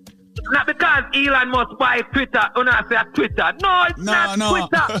 Not because Elon Musk buy Twitter, or not say Twitter. No, it's not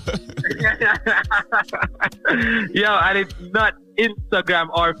Twitter. Yo, and it's not Instagram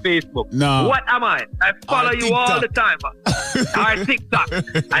or Facebook. No. What am I? I follow you all the time. Or TikTok.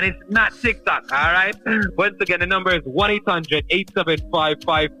 And it's not TikTok, alright? Once again, the number is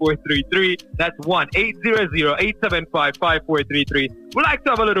 1-800-875-5433. That's 1-800-875-5433. We like to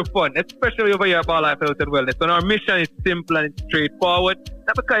have a little fun, especially over here at BioLife Health and Wellness. And our mission is simple and straightforward.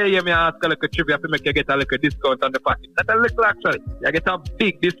 Not because you hear me ask a little trivia to make you get a little discount on the package. Not a little actually. You get a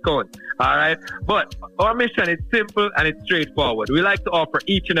big discount. Alright? But our mission is simple and it's straightforward. We like to offer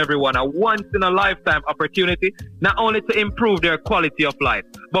each and every one a once-in-a-lifetime opportunity, not only to improve their quality of life,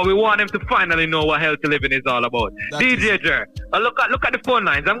 but we want them to finally know what healthy living is all about. DJ Jer, look at the phone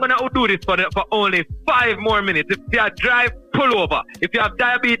lines. I'm going to do this for only 5 more minutes. If you have drive, pull over. If you have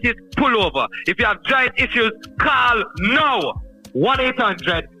diabetes, pull over. If you have joint issues, call now.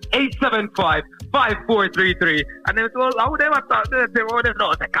 1-800-875-5433. And then it's all, how would they want to say,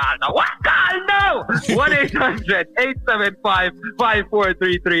 no, they call now. What? Call now!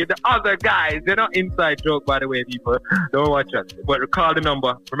 1-800-875-5433. The other guys, they're not inside joke, by the way, people. Don't watch us. But call the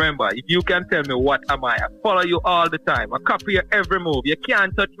number. Remember, if you can tell me what am I follow you all the time. I copy your every move. You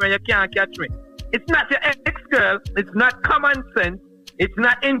can't touch me, you can't catch me. It's not your ex-girl. It's not common sense. It's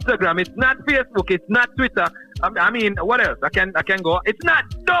not Instagram. It's not Facebook. It's not Twitter. I mean, what else? I can go. It's not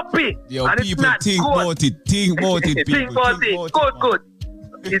dopey. Yo, and people, it's not think about it. Think about it, people. Think about it. Good.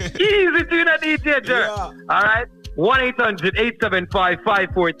 It's easy to a DJ, Jer. All right?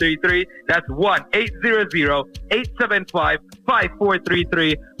 1-800-875-5433. That's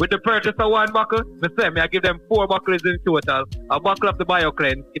 1-800-875-5433. With the purchase of 1 buckle, I give them 4 buckles in total. A buckle of the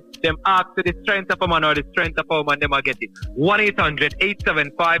BioCleanse. If them ask to the strength of a man or the strength of a woman, them I get it.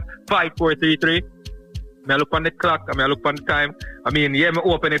 1-800-875-5433. I look on the clock, I look on the time. Me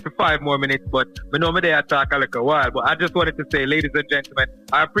open it for 5 more minutes, but I know me there talk a little while. But I just wanted to say, ladies and gentlemen,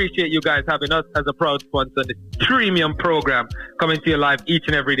 I appreciate you guys having us as a proud sponsor of this premium program coming to your live each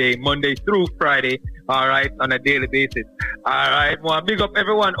and every day, Monday through Friday, all right, on a daily basis. All right, well, big up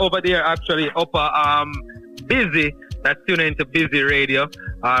everyone over there, actually, up Busy. That's tuning into Busy Radio.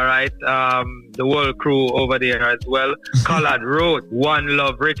 All right. The whole crew over there as well. Collard Road, One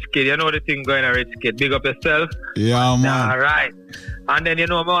Love, Rich Kid. You know the thing going on, Rich Kid. Big up yourself. Yeah, man. All right. And then, I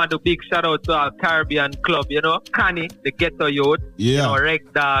want to big shout out to our Caribbean Club, Connie, the Ghetto Youth. Yeah.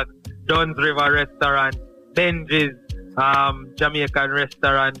 Reg Dog, Duns River Restaurant, Benji's, Jamaican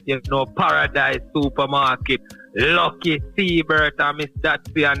Restaurant, Paradise Supermarket, Lucky Seabird and Miss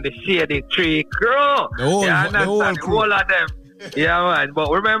Datsy and the Shady Tree Crew. The whole of them. Yeah, man.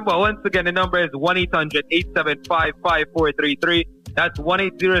 But remember, once again, the number is 1-800-875-5433. That's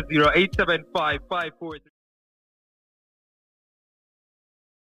 1-800-875-5433.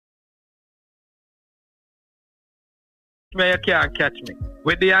 You can't catch me.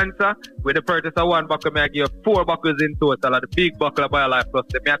 With the answer, with the purchase of 1 buckle, I give you 4 buckles in total of the big buckle of BioLife Plus.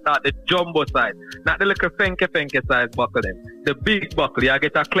 I thought the jumbo size, not the little fenke size buckle then. The big buckle, you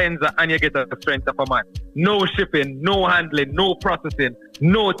get a cleanser and you get a strength of a man. No shipping, no handling, no processing,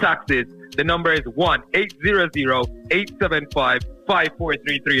 no taxes. The number is 1-800-875-5433.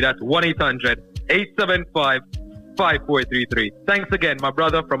 5433. That's 1-800-875-5433. Thanks again, my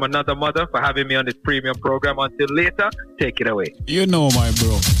brother from another mother, for having me on this premium program. Until later, take it away. You know, my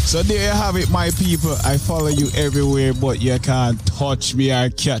bro. So there you have it, my people. I follow you everywhere, but you can't touch me or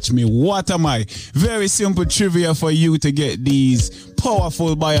catch me. What am I? Very simple trivia for you to get these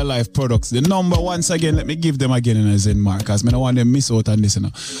powerful BioLife products. The number, once again, let me give them again in a Zen mark, because I don't want them miss out on this.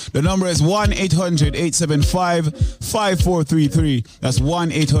 The number is 1-800-875-5433. That's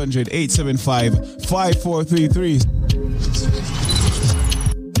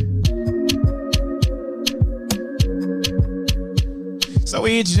So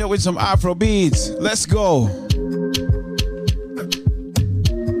we hit you with some Afro beats. Let's go.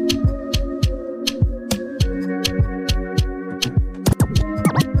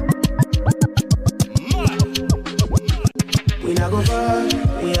 We not go far,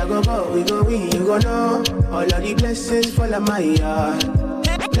 we not go far, we go win, you go know. All of the blessings fall on my yard.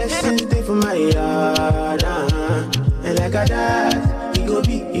 Blessings stay for my yard. And like a dad, he go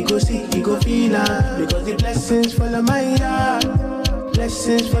be, he go see, he go feel because the blessings fall on my yard.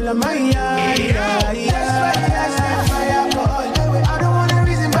 Blessings fall on my yard. That's why I set fire for all. I don't wanna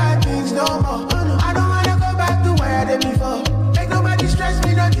reason bad things no more. I don't wanna go back to where I did before. Make nobody stress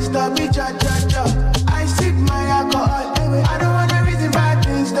me, not disturb me, cha cha cha. I sip my alcohol. I don't wanna reason bad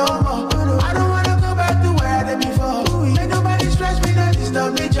things no more. I don't wanna go back to where I did before. Make nobody stress me, not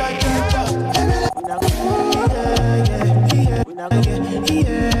disturb me, cha cha cha.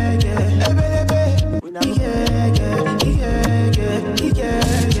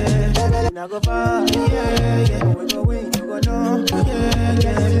 I go far, we go win, you go know, stay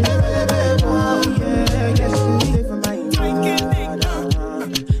for my yard.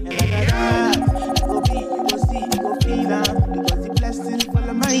 And like a dad, you go be, you go see, you go feel because the blessings fall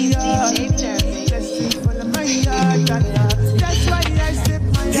on my yard. Blessings fall on my yard. That's why I step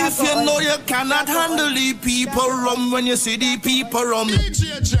my yard. If you know you cannot handle the people rum when you see the people rum.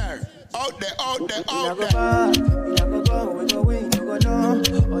 Out there. We go win, you go know.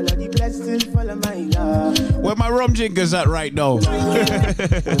 All of the blessings fall on my yard. Where my rum drinkers at right now? And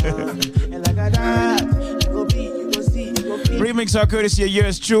like a dad, you go be, you go see, you go feel. Remix are courtesy of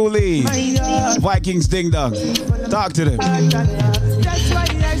yours truly, Vikings Ding Dong. Talk to them. That's why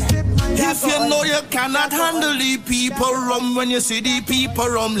I step my yard. If you know you cannot handle the people rum when you see the people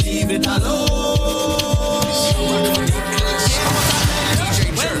rum, leave it alone.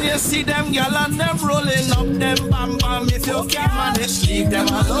 When you see them gyal and them rolling up them bam bam, if you can't manage, leave them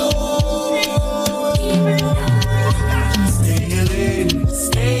alone. Stay in your lane,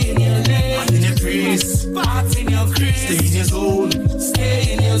 stay in your lane. And in your crease, part in your crease. Stay in your zone,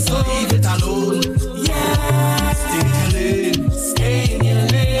 stay in your zone. Leave it alone. Yeah. Stay in your lane, stay in your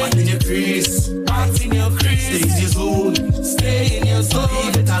lane. And in your crease, part in your crease. Stay in your zone, stay in your zone.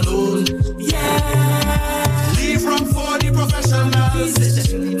 Leave it alone. Yeah. Leave room for the professionals.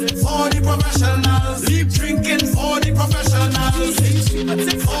 For the professionals, keep drinking for the professionals.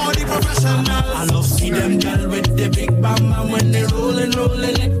 For the professionals, I love see them girl with the big bam and when they rolling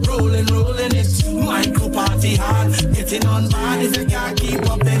it. Micro party hard, getting on bad. If you can't keep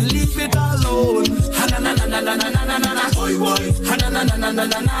up, then leave it alone. Na na na na na na na na na boy. Na na na na na na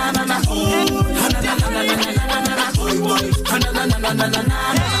na na na na boy. Na na na na na na na na boy. Na na na na na na na na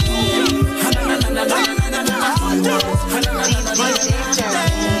na boy. Na na na na na na na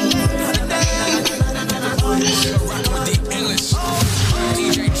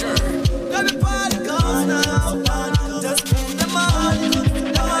DJ Jer. Let the party go now. Just bring them on.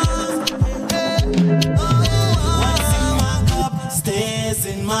 What's in my cup stays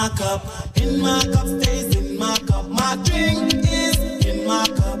in my cup. In my cup stays in my cup. My drink is in my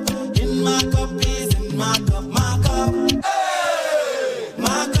cup. In my cup is in my cup. My cup. Hey!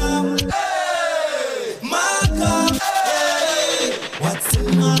 My cup. Hey! My cup. Hey! What's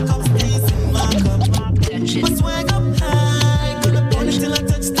in my cup stays in my cup. My swag up high, gonna burn it till I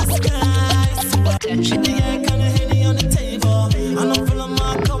touch the sky. The air kinda Henny on the table, and I'm filling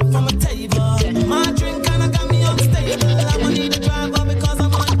my cup from a table. My drink kinda got me unstable. I'ma need a driver because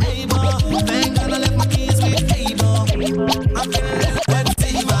I'm unable. Thank God I left my keys with cable. I'm feeling that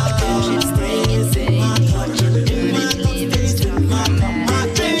fever. Stays in my cup.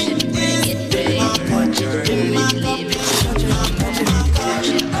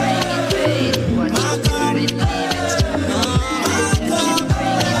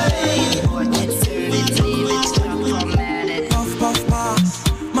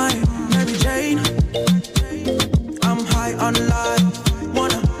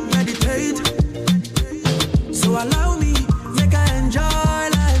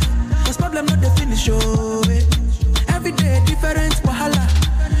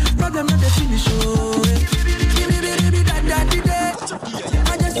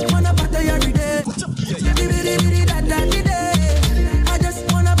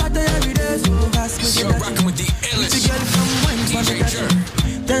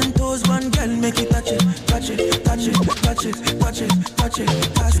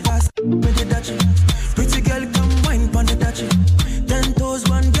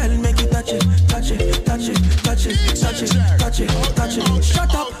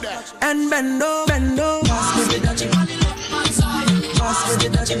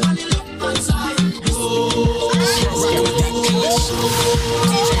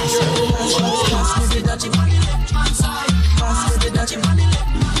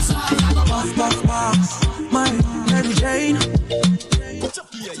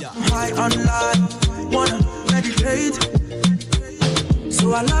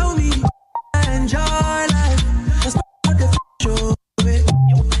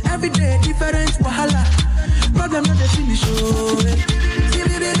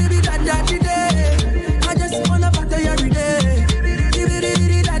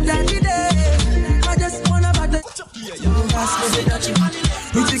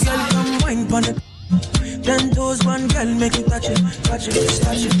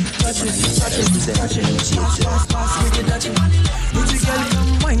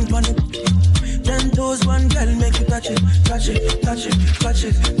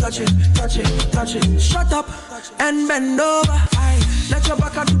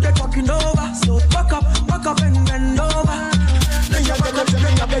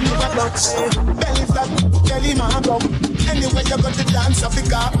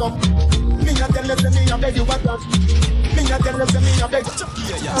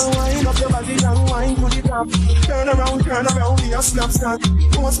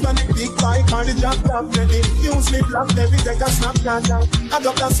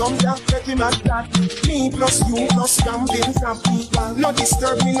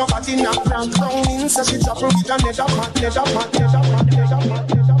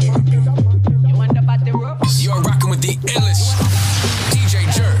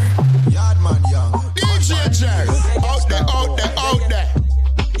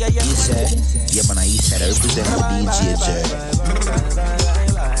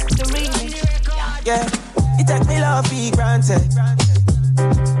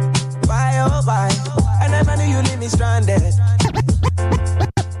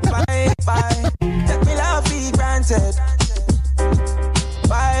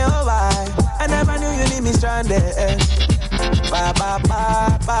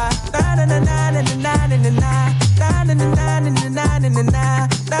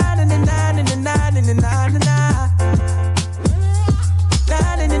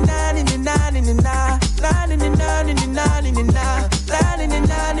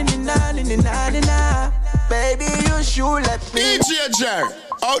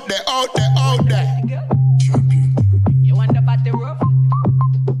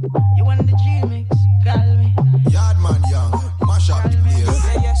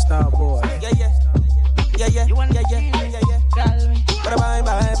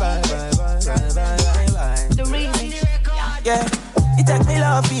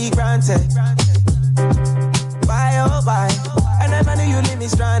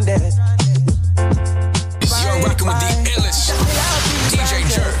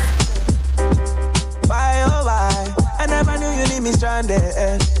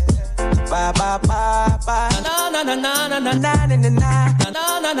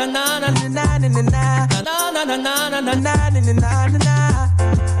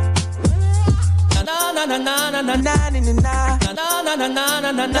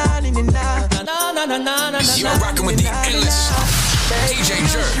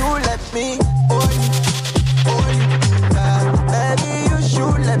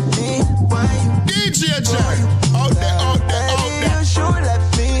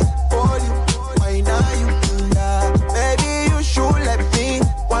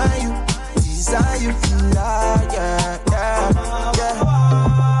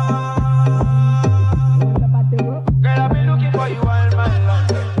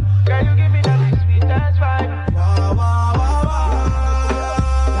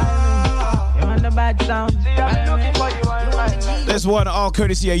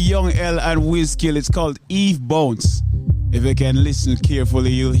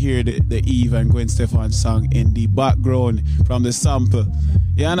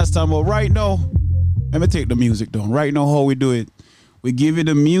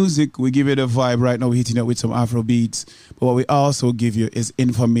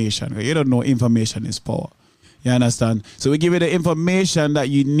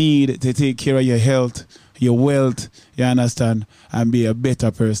 your wealth, you understand, and be a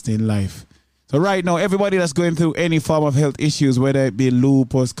better person in life. So right now, everybody that's going through any form of health issues, whether it be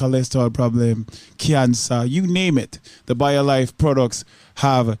lupus, cholesterol problem, cancer, you name it, the BioLife products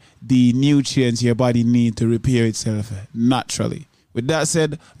have the nutrients your body needs to repair itself naturally. With that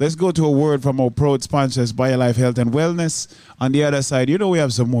said, let's go to a word from our proud sponsors, BioLife Health and Wellness. On the other side, you know we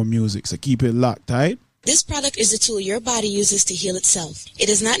have some more music, so keep it locked, right? This product is a tool your body uses to heal itself. It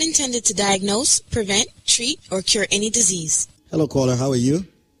is not intended to diagnose, prevent, treat, or cure any disease. Hello, caller. How are you?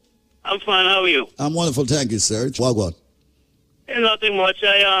 I'm fine. How are you? I'm wonderful. Thank you, sir. Wagwan. Nothing much.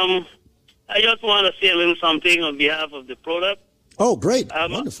 I just want to say a little something on behalf of the product. Oh, great.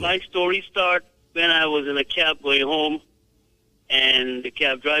 Wonderful. My story started when I was in a cab going home, and the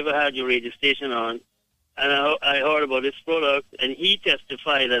cab driver had your radio station on, and I heard about this product, and he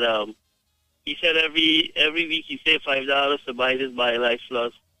testified that he said every week he saved $5 to buy this BioLife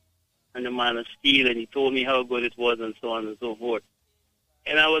Plus, and the man of steel, and he told me how good it was and so on and so forth.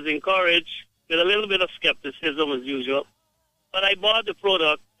 And I was encouraged with a little bit of skepticism as usual. But I bought the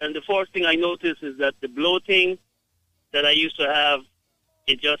product, and the first thing I noticed is that the bloating that I used to have,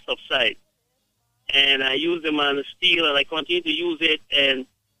 it just subsided. And I used the Man of Steel, and I continued to use it, and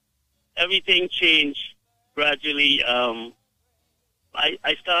everything changed gradually.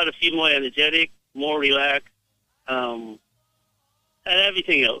 I started to feel more energetic, more relaxed, and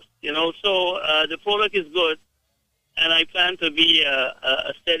everything else. You know, so the product is good. And I plan to be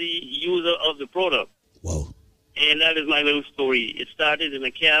a steady user of the product. Wow. And that is my little story. It started in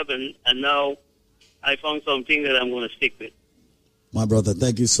a cab, and now I found something that I'm going to stick with. My brother,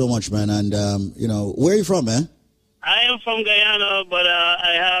 thank you so much, man. And, where are you from, man? I am from Guyana, but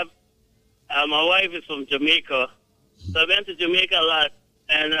I have, my wife is from Jamaica. So I went to Jamaica a lot.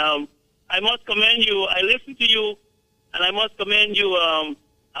 And I must commend you. I listened to you, and I must commend you.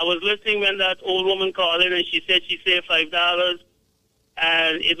 I was listening when that old woman called in, and she said she saved $5,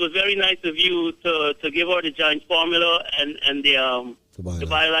 and it was very nice of you to give her the giant formula and the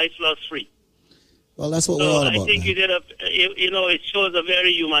BioLife Plus free. Well, that's what we're all about. I think man. you did it shows a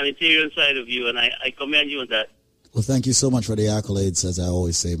very humanitarian side of you, and I commend you on that. Well, thank you so much for the accolades, as I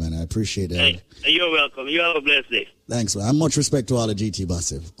always say, man. I appreciate it. Hey, you're welcome. You have a blessed day. Thanks, man. And much respect to all the GT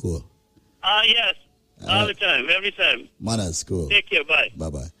Massive. Cool. Yes. All the time, every time. Manners, cool. Take care, bye.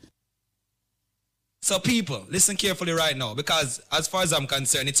 Bye-bye. So people, listen carefully right now, because as far as I'm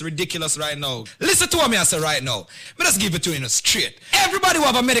concerned, it's ridiculous right now. Listen to what I say right now. Me just give it to you straight. Everybody who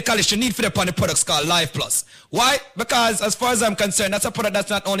have a medical issue need for upon the products called Life Plus. Why? Because as far as I'm concerned, that's a product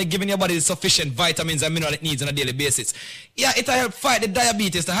that's not only giving your body the sufficient vitamins and minerals it needs on a daily basis. Yeah, it'll help fight the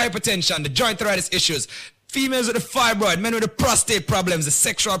diabetes, the hypertension, the joint arthritis issues, females with the fibroid, men with the prostate problems, the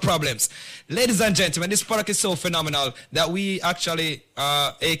sexual problems. Ladies and gentlemen, this product is so phenomenal that we actually,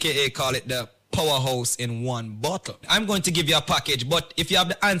 aka call it the powerhouse in one bottle. I'm going to give you a package, but if you have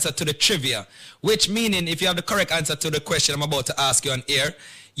the answer to the trivia, which meaning if you have the correct answer to the question I'm about to ask you on air,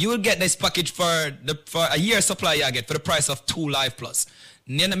 you will get this package for a year supply you get for the price of 2 Life Plus.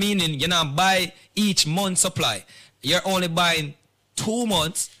 Meaning you're not buy each month supply. You're only buying 2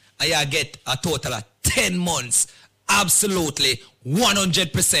 months and you get a total of 10 months absolutely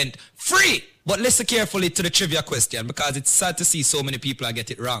 100% free. But listen carefully to the trivia question, because it's sad to see so many people get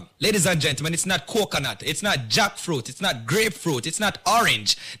it wrong. Ladies and gentlemen, it's not coconut, it's not jackfruit, it's not grapefruit, it's not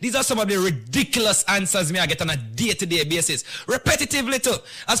orange. These are some of the ridiculous answers I get on a day-to-day basis, repetitively too.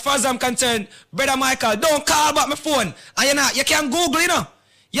 As far as I'm concerned, Brother Michael, don't call back my phone. And you can Google, you know.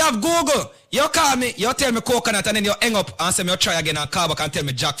 You have Google. You call me, you tell me coconut, and then you hang up and say me you try again and call back and tell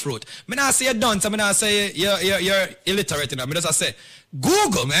me jackfruit. Me not say you're done, so me not say you're illiterate, you know. Me just say,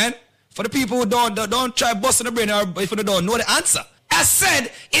 Google, man. For the people who don't try busting the brain, or if they don't know the answer. I said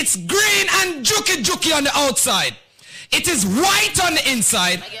it's green and juky on the outside. It is white on the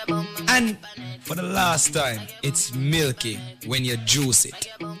inside. And for the last time, it's milky when you juice it.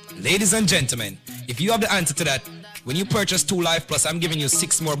 Ladies and gentlemen, if you have the answer to that, when you purchase 2 Life Plus, I'm giving you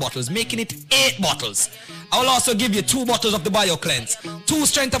 6 more bottles, making it 8 bottles. I will also give you 2 bottles of the BioCleanse, 2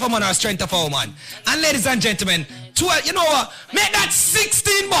 Strength of a Man or Strength of a Woman. And ladies and gentlemen, you know what? Make that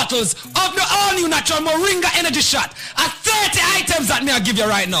 16 bottles of the all-new natural Moringa Energy Shot at 30 items that me I give you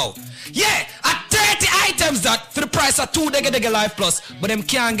right now. Yeah, at 30 items that for the price of 2 Dega Life Plus, but them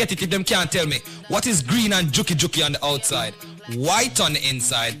can't get it if them can't tell me what is green and juky on the outside, white on the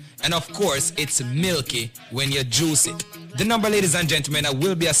inside, and of course it's milky when you juice it. The number, ladies and gentlemen,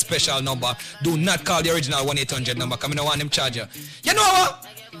 will be a special number. Do not call the original 1-800 number, because I don't want them charge you. You know what?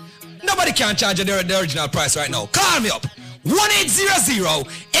 Nobody can charge you the original price right now. Call me up.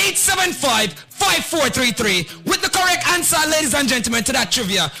 1-800-875-5433 with the correct answer, ladies and gentlemen, to that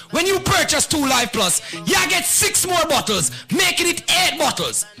trivia. When you purchase 2 Life Plus, you get 6 more bottles, making it 8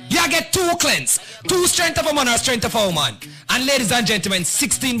 bottles. You get 2 cleanse, 2 strength of a man or strength of a woman. And ladies and gentlemen,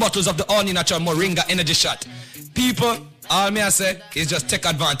 16 bottles of the all natural Moringa energy shot. People, all me I say is just take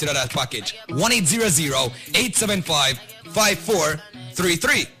advantage of that package.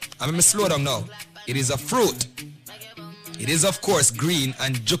 1-800-875-5433. I'm going to slow down now. It is a fruit. It is, of course, green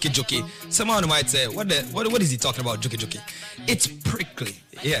and juki. Someone might say, what is he talking about, juki? It's prickly.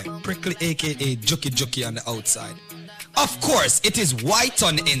 Yeah, prickly, a.k.a. juki on the outside. Of course, it is white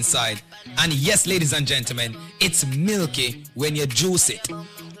on the inside. And yes, ladies and gentlemen, it's milky when you juice it.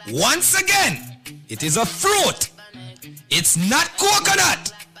 Once again, it is a fruit. It's not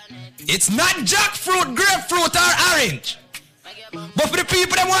coconut. It's not jackfruit, grapefruit, or orange. But for the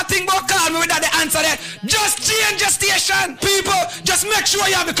people that want to think about call me without the answer that, just change your station. People, just make sure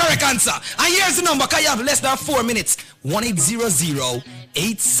you have the correct answer. And here's the number, because you have less than 4 minutes.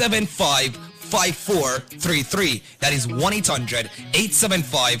 1-800-875-5433. That is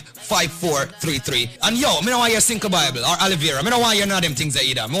 1-800-875-5433. And yo, me don't want you to sink a Bible or aloe vera. Me don't want you to know them things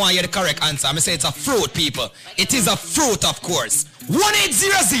either. Me want you the correct answer. I say it's a fruit, people. It is a fruit, of course.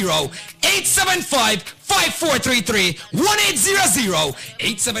 1-800-875-5433.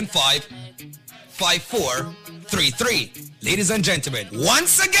 1-800-875-5433. Ladies and gentlemen,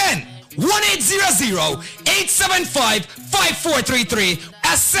 once again, 1-800-875-5433.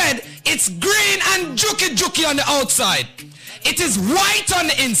 As said, it's green and juki on the outside. It is white on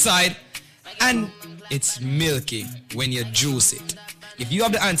the inside. And it's milky when you juice it. If you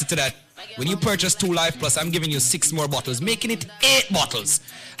have the answer to that, when you purchase 2 Life Plus, I'm giving you 6 more bottles, making it 8 bottles.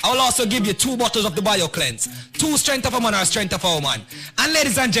 I will also give you 2 bottles of the Bio Cleanse, 2 strength of a man or strength of a woman. And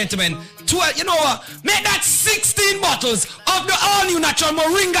ladies and gentlemen, 12, you know what? Make that 16 bottles of the all-new natural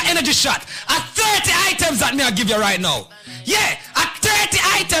Moringa energy shot at 30 items that me I give you right now. Yeah, at 30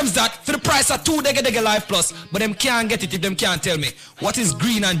 items that for the price of 2 Dega Life Plus, but them can't get it if them can't tell me what is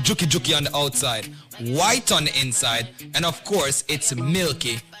green and juki on the outside, white on the inside, and of course it's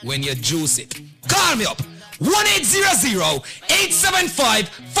milky when you juice it. Call me up.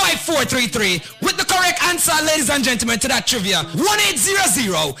 1-800-875-5433 with the correct answer, ladies and gentlemen, to that trivia.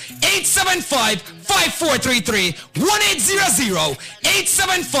 1-800-875-5433.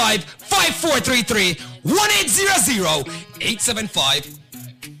 1-800-875-5433.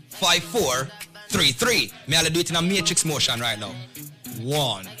 1-800-875-5433. May I do it in a matrix motion right now?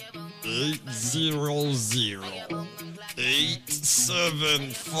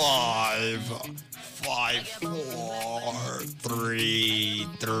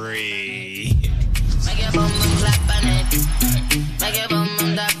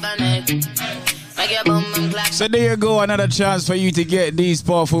 So there you go, another chance for you to get these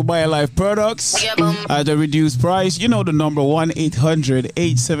powerful BioLife products at a reduced price. You know the number,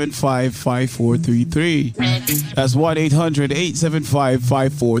 1-800-875-5433. That's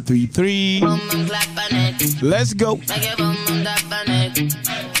 1-800-875-5433. Let's go. Make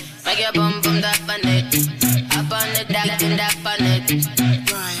your bum bum that on it. Up on the that and that on it.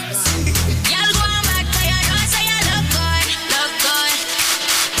 Y'all go back to your know say you look good, look good.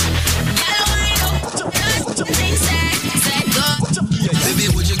 Y'all wind up, things say good.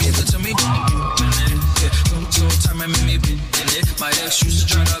 Baby, would you give it to me? So time I made me in it. My ex used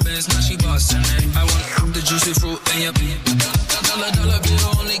to drive her Benz, now she bossing it. I want the juicy fruit and your dollar bill,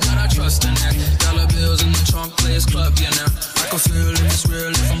 only got our trust in that. Dollar bills in the trunk, players club, you know. I can feel it, it's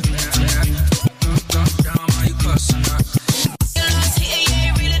real if I'm down, how you cussing that? Your lost hit, yeah,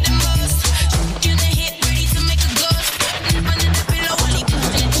 you really the most. You're the hit, ready to make a ghost. Up under the pillow while he put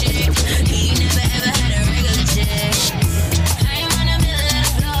that chick. He never ever had a regular chick. I'm on the middle of the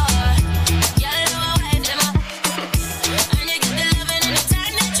floor. Y'all know I wipe them up. And you get the loving in the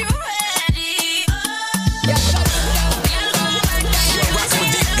time that you're ready. Y'all go back to your rock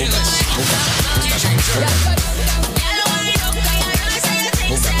with the illest.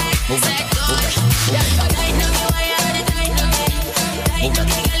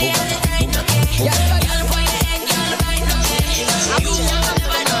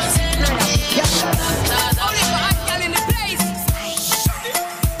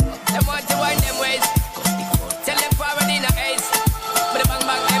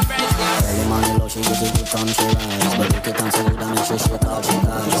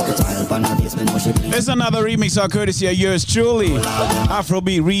 There's another remix on courtesy of yours truly,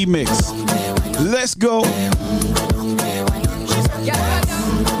 Afrobeat remix. Let's go.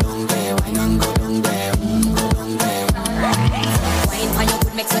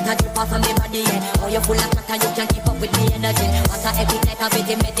 make sweat a drip off of me body, yeah. Oh, you're full of crack and you can't keep up with me energy. What a epic like a bit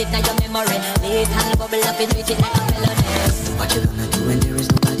embedded in your memory. Little bubble up in with it like a melody. What you gonna do when there is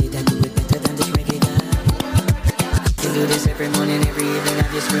nobody that do it better than this reggae guy? You do this every morning, every evening. I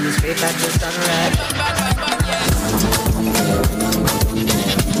just bring it straight back to sunrise.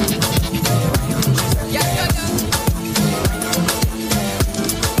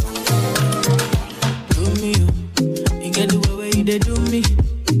 Do me, you get the way you they do me.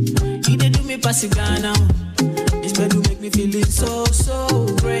 You they do me pass it down now. This bed will make me feeling so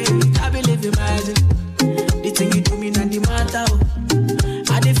great. I believe in magic. The thing you do me not the matter.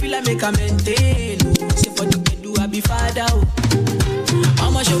 I dey feel like make a maintain. Say for the bed do I be father.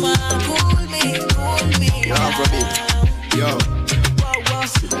 Mama show my cool me. Yo, Afrobeat. Yo.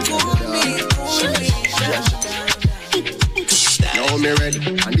 Cool me. Now me red,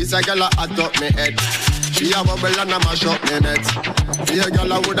 and this a girl a hot up me head. She a bubble and a mash up me net. See a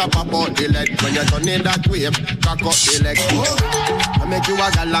girl a woulda pop out the leg. When you turn in that way, cock up the leg. I make you a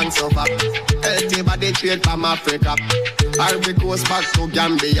galang suffer. Healthy body trade from Africa. Ivory Coast back to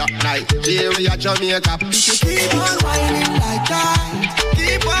Gambia, Nigeria, Jamaica. If you keep on whining like that,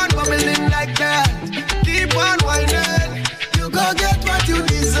 keep on bubbling like that, keep on whining, you go get what you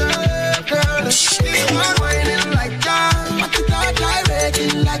deserve, girl. Keep on whining like that, but you not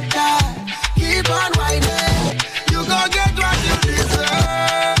gyrating like that. Keep on whining, you go get what you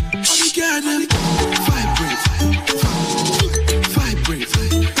deserve. Oh, you get it. Vibrate.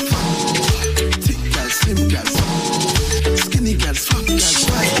 Thick girls, slim girls, skinny girls, fat girls,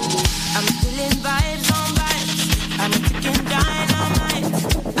 right? I'm feeling vibes on vibes. I'm ticking dynamite.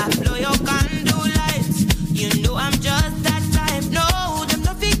 I blow your candle lights. You know I'm just that type. No, them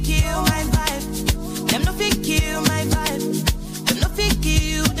no fit kill my vibe. Them no fit kill my vibe. Them no fit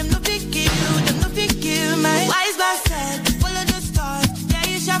kill. Them no fit kill. Them no fit kill my. Wise man said, follow the stars. There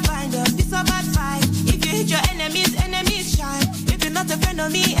you shall find a piece of advice. If you hit your enemies, enemies shine. If you're not a friend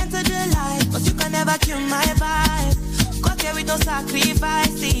of me, enter the light. But you can never kill my vibe. Got here with no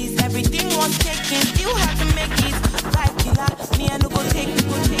sacrifices. Everything was taken, you have to make it. Vibe killer, me I no go take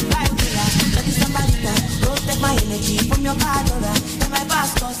vibe killer. That is somebody that don't take my energy from your padora. When my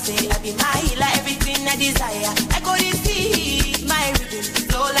pastor say I be my healer, everything I desire. I go to see my rhythm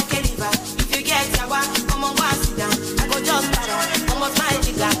flow like a river. If you get yawa, come on, go and sit down. I go just para, almost my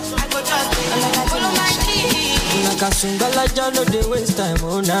jigger. I go just follow my key. Like a sungala, no they waste time,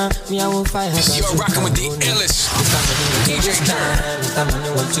 oh nah. Me I won't fight. You're rocking with the illest DJ time. Mr. Money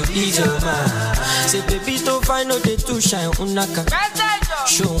want to ease your mind. Say baby don't find no day to shine, unaka.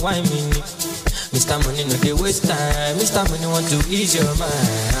 Show why me. Mr. Money no they waste time. Mr. Money want to ease your mind.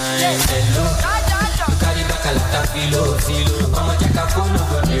 Hello, you carry back a lot of filo. Mama jaka phone no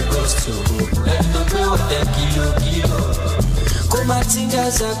go dey ghost to. Let no pay what them kilo.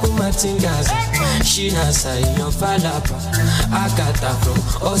 Kumatingaza Shina sayo falapa Akata from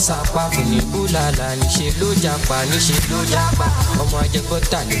Osapa Funi ulala Nishe lo japa Omo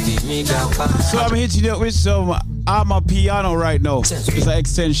ajekota ni migapa. So I'm hitting it with some Amapiano right now. It's an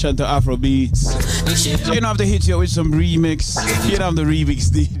extension to Afro beats. So you don't have to hit you with some remix. You don't have the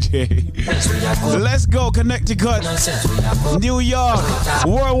remix DJ. Let's go Connecticut, New York,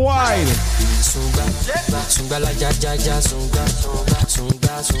 worldwide. Sunga la ja sunga la ja sunga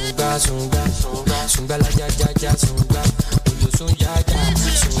Udu sunga la ja sunga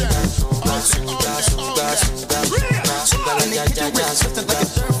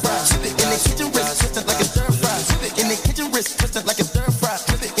in the kitchen wrist twisted like a stir fry.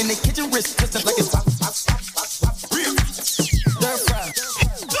 In the kitchen wrist twisted like a stir fry.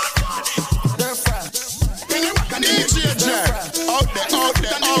 Stir fry. Can you rock a DJ Jack? Out there.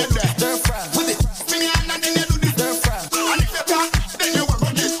 Stir fry. With it. Spin your hand and then you do this. Stir fry. And if you talk, then you work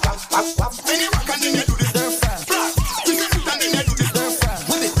on this. Then you rock and then you do this. Stir fry. Spin your foot and then you do this. Stir fry.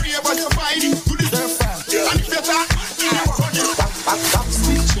 With it. Three of us are fighting. Do this. Stir fry. And if you talk, then you work on this.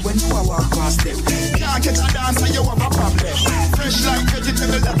 Switch when you walk past them. Can't catch a dance and you have a problem. Fresh like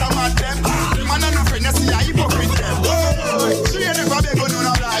vegetable that I'm at them. Man and a friend, you see a hypocrite them. She ain't never beg on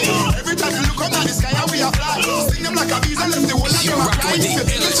no lie. Every time you look up at the sky, we are fly. Sing them like a bees and left the whole of them a cry. If you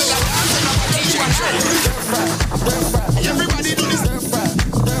feel it, so everybody do this.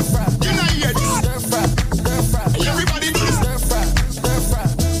 You know you hear this. Everybody do this.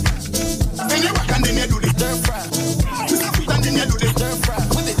 Then you rock and then you do this. Twist your foot and then you do this.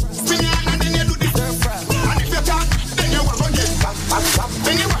 Spin your hand and then you do this. And if you talk, then you walk on this.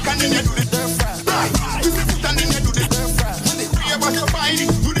 Then you walk and then you do this. Twist your foot and then you do this. Three of us are fighting.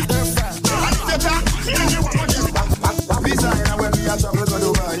 Do this. And if you talk, then you walk on this. This is when we are trouble.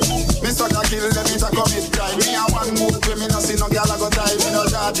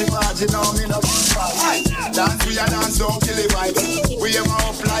 party, now me no fight. Dance we a dance, don't kill the vibe. We ever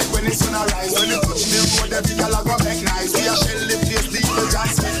up like when the sun arise. When you touch the road, every girl a go make nice. We a shell the place, the people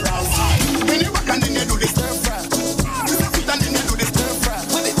just spin round. When you back and then you do the stir fry. Sit and then you do the stir fry.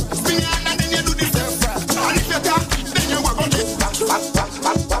 Spin your hand and then you do the stir fry. And if you can't, then you go get back.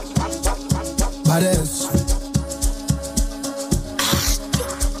 Badass.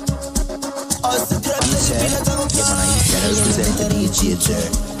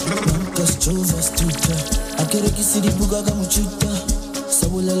 Akere kisiri buga kama chuta.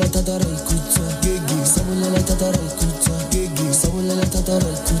 Sabula la tatara ikuta. Sabula la tatara ikuta. Sabula la tatara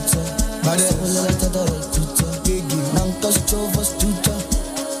ikuta. Sabula la tatara ikuta. Nankas chovas tuta.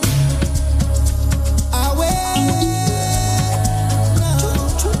 Awe.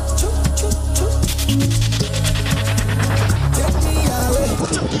 Take me away.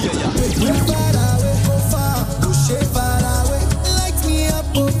 Far away, go far. Push it far away. Light me up,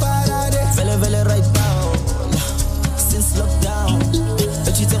 oh Faraday. Vele right down. Since lockdown,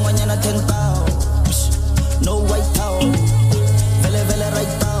 but you tell mañana 10 pounds. No white town. Vele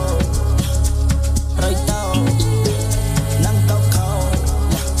right down. Right down. Nang cow.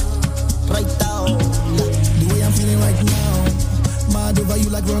 Right down. The way I'm feeling right now, mad over you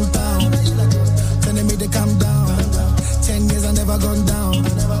like run down. Then they made they calm down. 10 years I never gone down.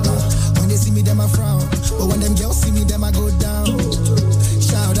 When they see me, them I frown. But when them girls see me, them I go down.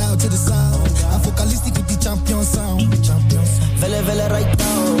 Shout out to the sound. I'm focalistic with the champion sound. Vele right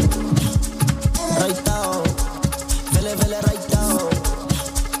down. Right down. Vele right down.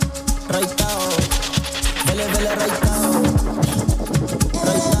 Right down. Vele right down.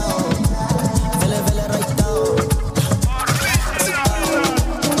 Right down. Vele right down.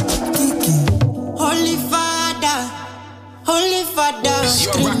 Holy Father.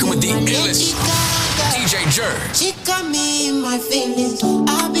 You're rocking with the illest DJ Jer. She got me in my feelings.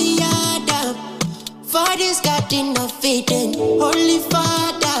 I'll be Adam. Father's got enough feeding. Holy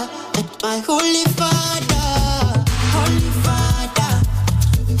Father, my Holy Father. Holy Father,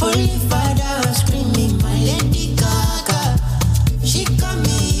 Holy Father, screaming my Lady Gaga. She got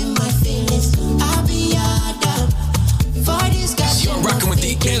me in my feelings. I'll be Adam. Father's got You're rocking with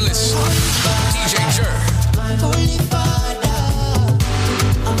the illest DJ Jer. my Holy Father.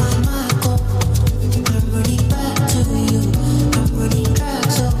 I'm on my go. I'm running back to you. I'm running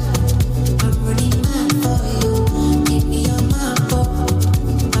tracks up. I'm running mad for you. Give me your map up.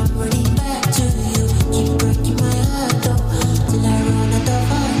 I'm running back to you. Keep breaking my heart up till I run out of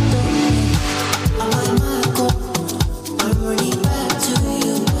heart up. I'm on my go. I'm running back to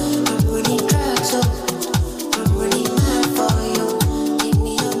you. I'm running tracks up. I'm running mad for you. Give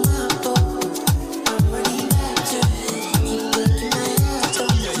me your map up. I'm running back to you. Keep breaking my heart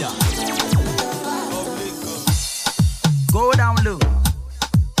up. Go down low.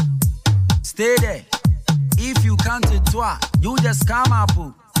 Stay there. If you count it twice, you just come up.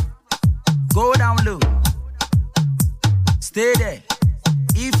 Go down low. Stay there.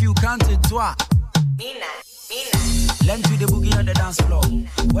 If you count it twice. Learn to the boogie on the dance floor.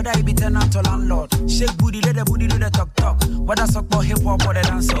 Whether it be tenant or landlord. Shake booty, let the booty do the talk. Whether suck for hip hop or the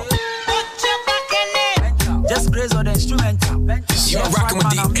dance floor. Just graze or the instrumental. You're rocking with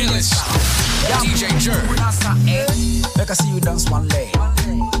the illest DJ Jer. Make I see you dance one leg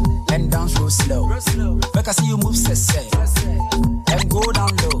and dance real slow. Make I see you move sese and go down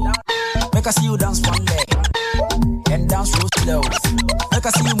low. Make I see you dance one leg and dance real slow. Make I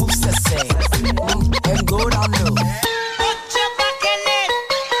see you move sese and go down low.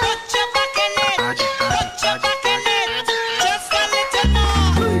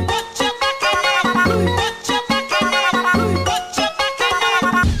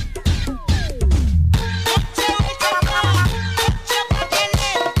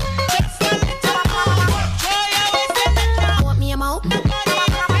 Want me a mouth?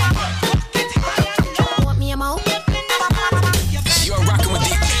 Want me a mouth? You're rocking with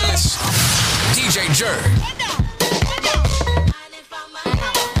the illest DJ Jer.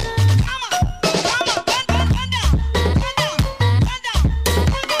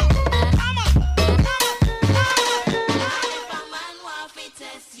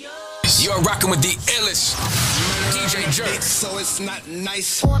 You're rocking with the illest DJ Jer. So it's not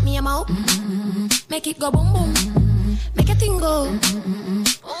nice. Want me a mouth? Make it go boom boom. Make a thing go.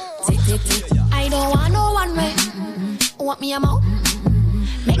 Tick tick tick. I don't want no one way. Want me a mouth?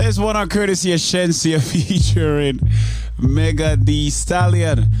 There's one on courtesy of Shensia featuring Mega D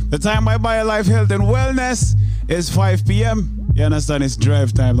Stallion. The time I buy life, health, and wellness is 5 p.m. You understand? It's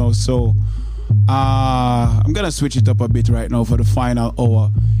drive time now, so I'm gonna switch it up a bit right now for the final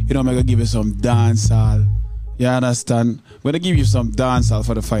hour. You know, I'm gonna give you some dancehall. You understand? We're gonna give you some dancehall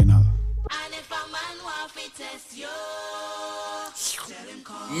for the final.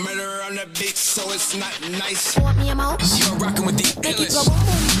 Murder on the beat, so it's not nice. Want me a mouth? You're rocking with the illest.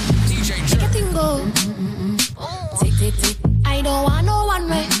 DJ Make it go. Tick, tick, tick. I don't want no one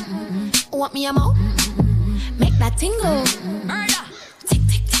way. Want me a mouth? Make that thing go. Murder. Tick,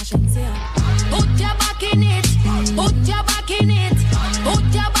 tick, tick. Put your back in it. Put your back in it. Put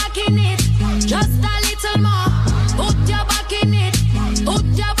your back in it. Just a little more. Put your back in it. Put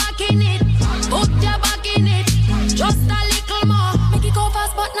your back in it. Put your back in it. Just a little more. Make it go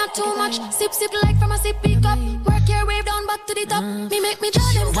fast, but not too much. Sip, sip like from a sippy cup. Work your wave down back to the top. Me make me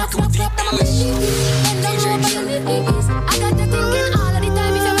draw them clap, clap, clap. I'm a baby. Bend down over your knees. I got you thinking all of the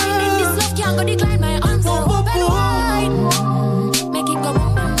time. If you're finding this love, can't go decline. My arms are open wide. Make it go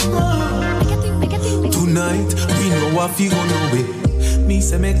boom, boom. Make a thing, make a thing, make a thing. Tonight, we know what we gonna be. Me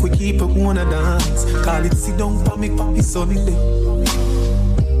say make we keep it wanna dance. Call it sit down for me sunny day.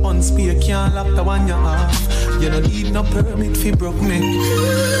 On spear can't lock the one you off. You don't need no permit fi broke me.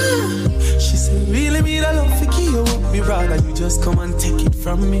 She said really me the love fi keep you up. Me rather you just come and take it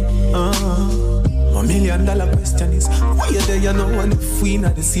from me. $1 million question is why you there you know and if we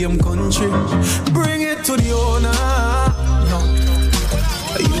not the same country. Bring it to the owner. No.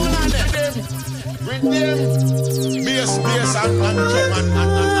 Bring them. Bass and drum and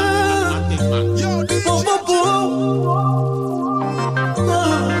thing, man.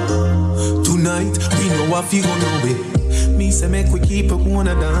 Tonight, we know what we gonna be. Me say make we keep it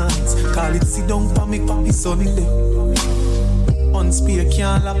wanna dance. Call it sit down for me sunny day. On spear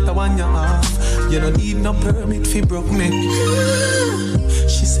can't lock the one you off. You don't need no permit fi broke me.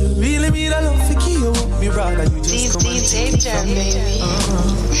 She said really me the love fi keep you up. Me rather you just come and take it from me.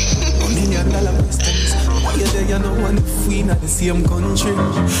 $1 million questions. Why you there you know and if we not the same country.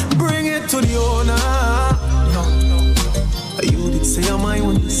 Bring it to the owner. No. You did say I'm my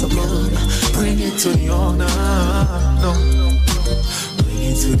one so good. Bring it to the owner. No. Bring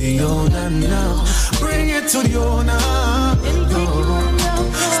it to the owner now. Bring it to the owner. No.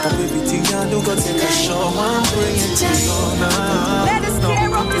 Stop everything I do, go take a shower. Bring it to the owner. Let us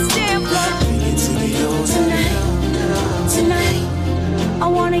tear up the stamp. Bring it to the owner. Tonight, I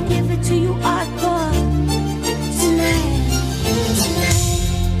wanna give it to you hardcore. Tonight.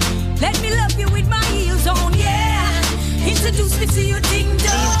 Let me love you with my heels on, yeah. Introduce me to your ding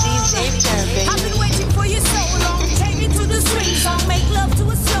dong. I've been waiting for you so long. Take me to the swing song, make love to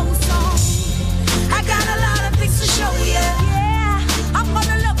a slow song. I got a lot of things to show you, yeah. I'm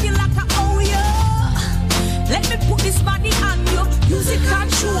gonna love you like I owe you. Let me put this body on you. Use it,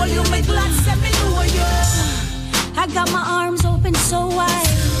 control you, make love, send me know you. I got my arms open so wide.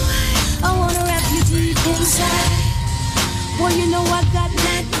 I wanna wrap you deep inside. Well, you know I got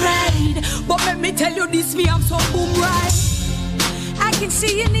that pride. But let me tell you this, me, I'm so boom right. I can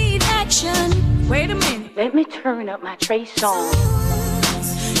see you need action. Wait a minute, let me turn up my Trey song.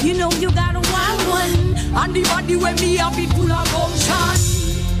 You know you got a wild one. And the body when me have it full of motion.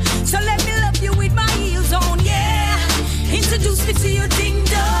 So let me love you with my heels on, yeah. Introduce me to your ding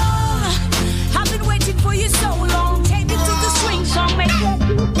dong. I've been waiting for you so long. Take me to the swing song, make love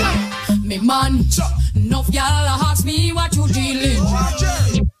to me man. Enough y'all ask me what you dealing.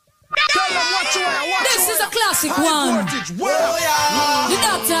 This is a classic one. The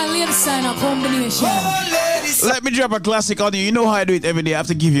doctor and lady sign a combination. Let me drop a classic on you. You know how I do it every day. I have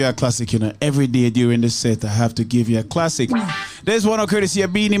to give you a classic, you know. Every day during the set, I have to give you a classic. There's one of courtesy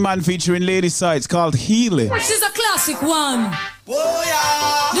of Beanie Man featuring Lady Side. It's called Healing. This is a classic one.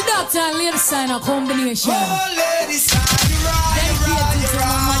 The doctor and lady sign a combination.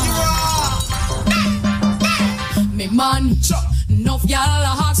 Me man, enough y'all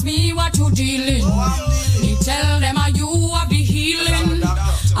ask me what you dealing. Me tell them how you have the healing.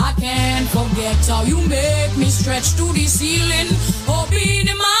 I can't forget how you make me stretch to the ceiling. Oh, be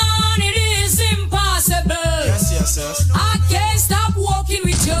the man, it is impossible. Yes. I can't stop walking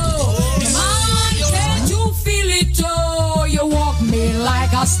with you. Man, can't you feel it? Oh, you walk me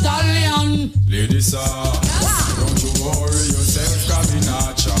like a stallion. Ladies, don't you worry yourself,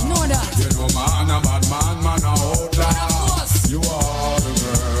 Kabinacha. Know that. You know, man, a bad man, man, a outlaw. You are the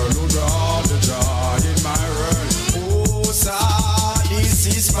girl who brought the joy in my world. Oh, sir, this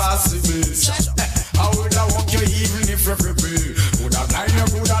is possible. I would have walked you even if you're free. Would have blind you,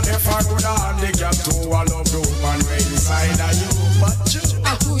 would have deaf, I would have handicapped too. I love the woman way inside of you. But you,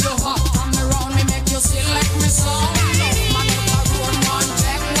 I do your heart, come around me, make you select me song. Man, if I run one,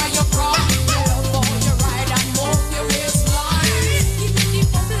 check where you from. You love how you ride and move your waistline. Give me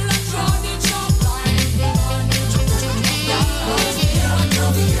the bubble and draw the chalk line.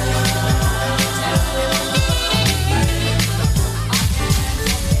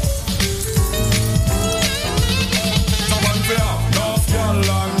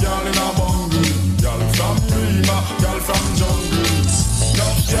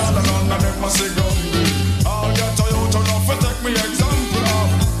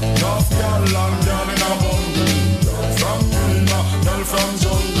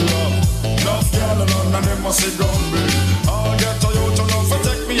 see grumbling. I'll get to you to love for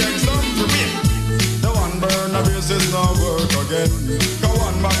take me example. The one burner base is not work again. Go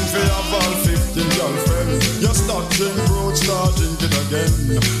one man for have all 15 girlfriend. You start drink fruit, start drink it again.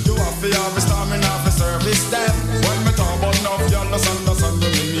 You have to have a stamina for service them. When me talk about enough, you understand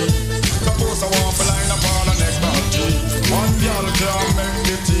me. Suppose I want to line up on the next battery. One girl can't make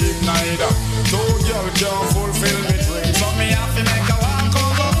the team neither. Two girl can't fulfill me dream. So me have to make a walk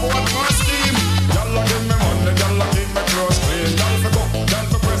over one more scheme. Y'all give me money, y'all keep me close clean. Y'all for go, y'all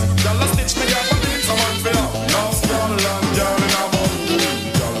for press, y'all stitch me up and need someone for love. Love y'all and y'all in a bundle.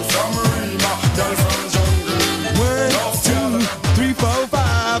 Y'all from Rima, y'all from jungle. 1, 2, 3, 4,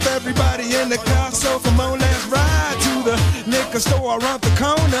 5. Everybody in the car, so come on, let's ride to the liquor store around the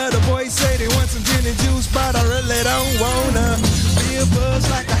corner. The boys say they want some gin and juice, but I really don't wanna be a buzz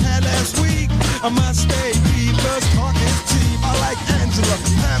like I had last week. I must stay because talk is cheap. I like Angela,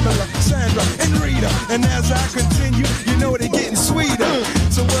 Pamela, Sandra, and Rita. And as I continue, you know they're getting sweeter.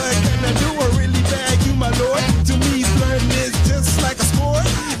 So what can I do? I really bag you, my lord. To me, flirting is just like a sport.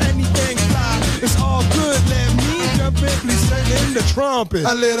 Anything fly, it's all good. Let me jump in, please sing in the trumpet.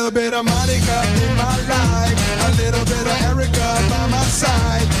 A little bit of Monica in my life, a little bit of Erica by my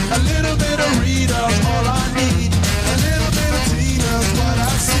side, a little bit of Rita's all I need, a little bit of Tina's what I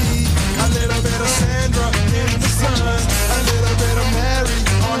see, a little bit of Sandra in the sun, a little bit of Mary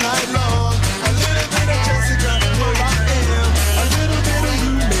all night long, a little bit of Jessica, here I am, a little bit of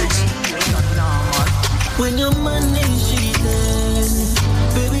you makes me. When your money cheating,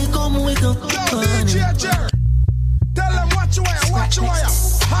 baby come wake up. Yo, DJ Jerry, tell them watch your wire,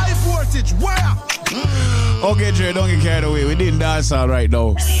 high voltage wire. Okay, Jerry, don't get carried away. We didn't dance all right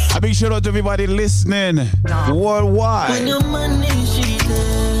now. A big shout out to everybody listening worldwide. When your money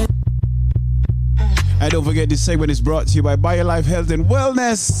cheating. And don't forget, this segment is brought to you by BioLife Health and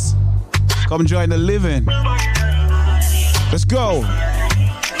Wellness. Come join the living. Let's go.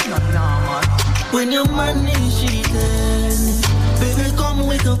 When your money cheating, baby come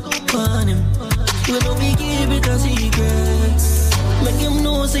wake up on him. We don't be keep it a secret. Make him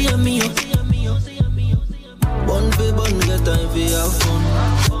know say I'm me up. Bun for bun, get time for your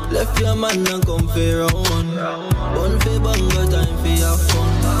fun. Left your man and come for round. Bun for bun, get time for your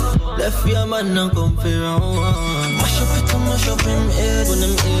fun. Left your man and come for round. Mash up it and mash up him head. When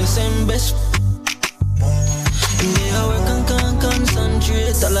them ears same best. Me I work and can't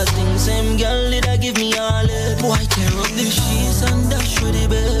concentrate. All the things same girl did I give me all it. Boy tear up the sheets and dash with the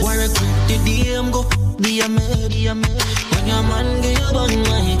bed. Why regret the DM go be a mad. When your man get you bun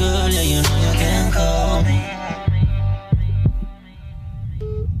my girl, yeah you know you can't come.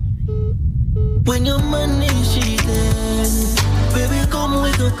 When your money cheating, baby come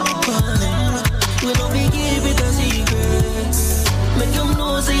wake up on. We don't be keep it a secret. Make them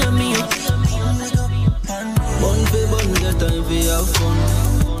know say I'm me up. Bun for bun, get time for your fun.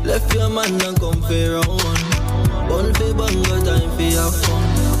 Left your man and come for round. Bun for bun, get time for your fun.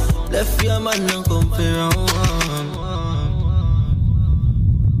 Left your man and come for round.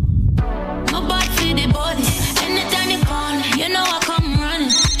 My body for the body. Anytime you call me, you know I come running.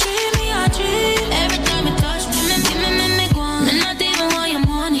 Treat me a treat. Every time you touch me, make me go on. Me not even want your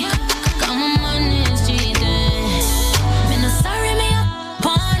money. Got my money is cheating. Me not sorry, me up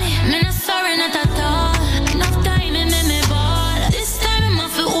on it. Me not sorry, not at all. Enough time, me make me ball. This time, I'm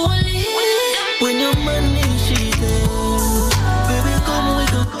off it only. When your money cheating, baby come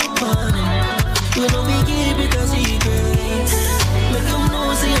wake up on it. We don't be keep it a secret. Make them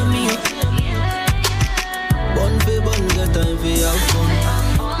know say I'm me up. Bun for bun, get time for your fun.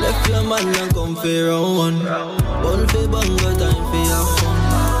 Left your man and come for round. Bun for bun, get time for your fun.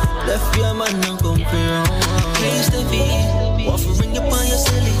 Left your man and come for round. Hey Steffi, what for ring up on your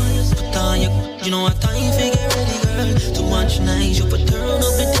silly? Put on your, you know what time for get ready, girl. Too much night, you put turn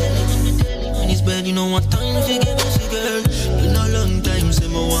up the telly. On his bed, you know what time for get messy, girl. Been a long time, say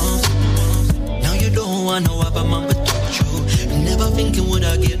my one. Now you don't want no other man but touch you. Never thinking would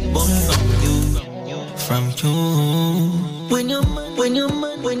I get born from you. From you. When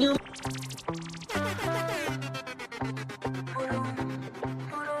you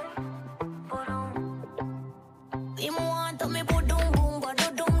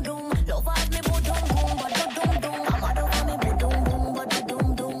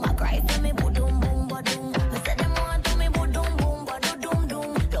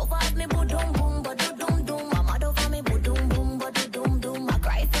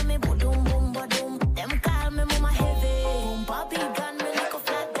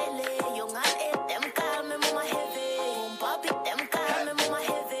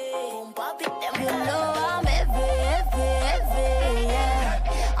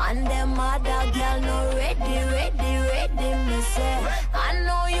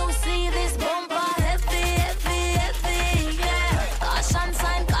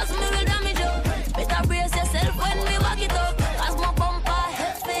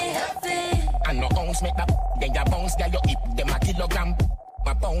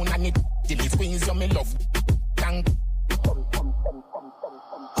pound and it till it squeeze you, me love. Thank.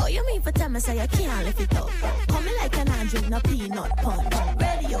 Oh, you mean for tell me say you can't lift it up? Come me like an drink, no peanut punch.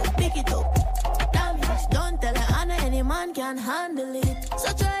 Radio, pick it up. Damage, don't tell her Anna, any man can handle it.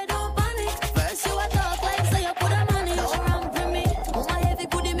 So try don't panic. First you a talk like say you put a money. Don't ramp for me. Oh, my heavy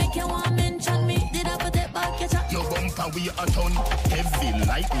goodie make you want mention me. Did I put it back, catch up? Your bumper we a ton. Heavy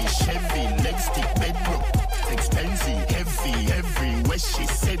like me Chevy. Leg stick, bedrock. Expensive, heavy, everywhere she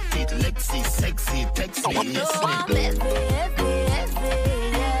set it. Lexi, sexy, text me, yes me. Heavy,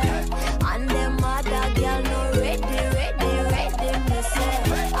 yeah. And them other girl no ready, me say.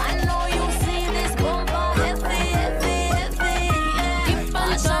 I know you see this bumper heavy, yeah. Dip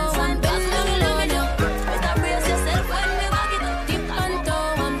and toe and bend down low now. Better brace yourself when we walk it up. Dip and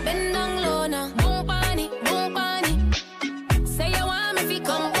toe and bend down low now. Boom pani. Say you want me fi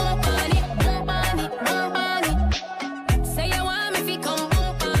come boom pani. Say you want me fi come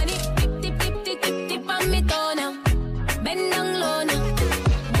boom pani. Dip on me toe now. Bend down low now.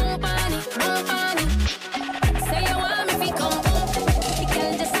 Boom pani. Say you want me fi come boom. The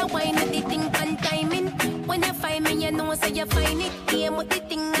girl just a whine with the thing pan timing. When you find me, you know say you find it. Game with the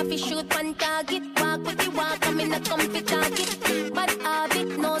thing, I fi shoot pan target. Walk with the walk, I'm in a comfy target. But have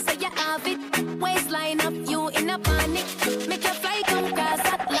it, no say you have it. Waistline up, you in a panic. Make your fly come cross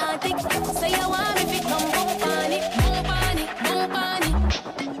Atlantic. Say you want me fi come boom pani.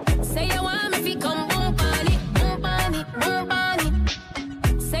 Say you want me fi come boom pani.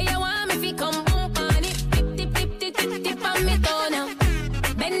 Say you want me fi come boom pani. Tip on me toe now.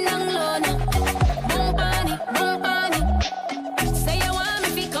 Bend down low now. Boom pani. Say you want me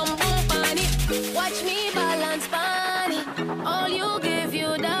fi come boom pani. Watch me balance pani. All you give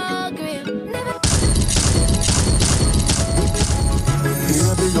you dog grip. Never.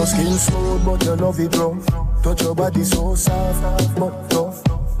 Baby, your skin smooth, but your love it rough. Touch your body so soft, but tough.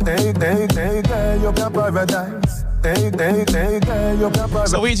 Hey, girl, you got paradise. Hey, girl, you got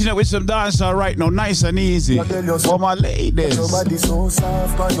paradise. So we eating it with some dancehall right now, nice and easy. For my ladies. Your body so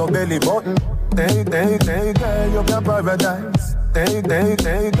soft, on your belly button. Hey, girl, you got paradise. Hey,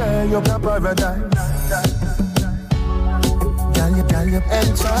 girl, you got paradise. Girl, you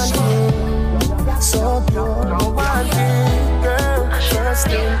enchanting, so pure, romantic, girl. First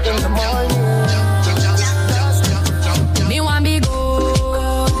thing in the morning. Me want be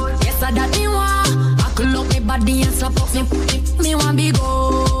good, yes I that me want. I could look me body and slap up me. Me want be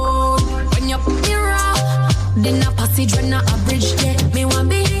good. When you put me raw, then a passage when a bridge there. Me want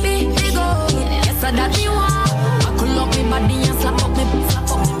be good, yes I that me want. I could look me body and slap up me.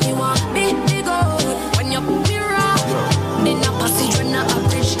 Me want be good. When you put me raw, then a passage when a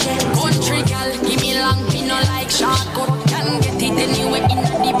bridge there. Country girl, give me long pin no like shortcut. Can get it anywhere in the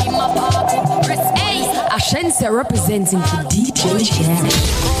be my park. Press A. Ashense representing for DJ Jam.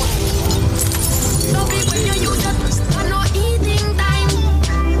 No big when you use it, I know eating time.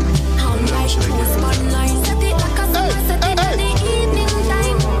 How nice to spotlight. Set it like a sun, set it in the evening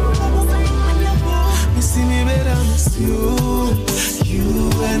time. You see me better, miss you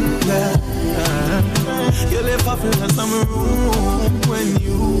and that. You left off in some room when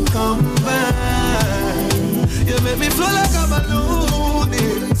you come back. You make me flow like a balloon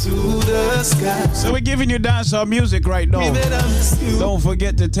into the sky. So we're giving you dancehall music right now. Don't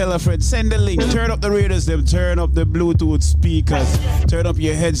forget to tell a friend. Send the link. Turn up the radios, them. Turn up the Bluetooth speakers. Turn up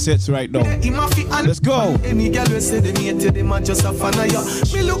your headsets right now. Let's go. Any girl will say they need to them are just a fan of you.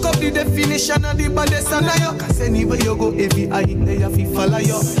 Me look up the definition of the baddest and you. Cause anywhere you go, every eye they have to follow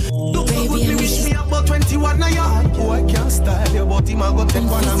you. Look how good me wish me about 21 now you. Oh, I can't style you, but him I go take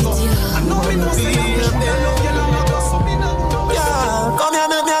one and go. I know me no say you love you long ago, so me no. Yeah, come here,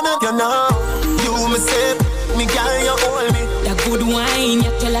 you know. You me say, me girl, you hold me. The good wine,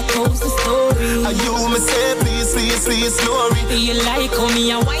 you tell a coast story. And you me say, please, glory. You like how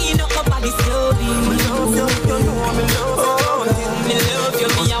me a wine up body slowly. Me love you, you know me love you. Me love you,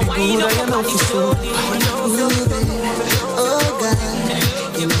 me a wine up body slowly. Oh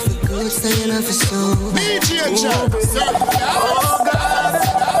God, you know for good, so you know for sure. DJ Jam, oh God,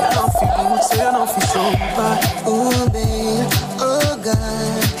 you know for good, so you know for sure. Oh babe, oh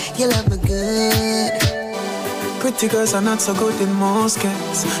God, you love me good. Pretty girls are not so good in most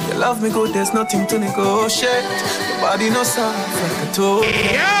cases. You love me good, there's nothing to negotiate. Your body no soft like a toe.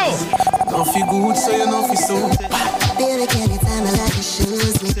 Yo! Don't feel good, so you know feel so. Baby, anytime I like your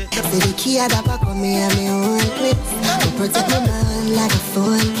shoes, me. Baby, key at the back of me and me own clips. You protect my man like a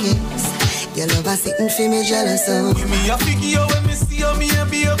phone kiss. Your love is sitting for me jealous of. Give me a figure when me see you, me and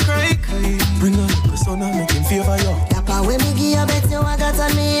be a cry. Bring on the persona, make him favor you. Papa, when me give you bet you I got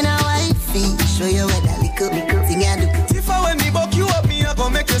on me in a wifey. Show you what that little thing I do. If I when me buck you up, me I go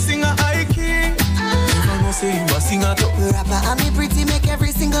make body make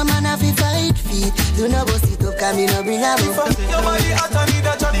every single man have to fight feet. Do not bust it up, come in, no bring a book. Your body hot and need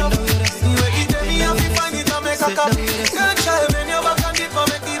a chat up. You eat me, you have to find it and make a cup. Girl, child, bend your back and dip and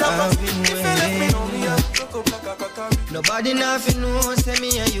make it up. If you let me know, me have to cook up like a cock. Nobody nothing know, say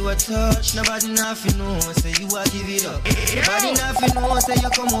me and you a touch. Nobody nothing know, say you a give it up. Nobody nothing know, say you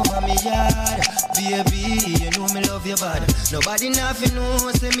come over me yard. Baby, you know me love your body. Nobody nothing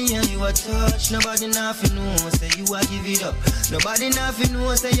know, say me and you a touch. Nobody nothing know, say you a give it up. Nobody nothing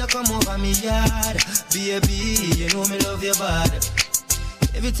know, say you come over me yard. Baby, you know me love your body.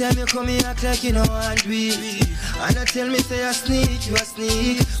 Every time you come here, act like you know and do it. And I tell me, say I sneak, you a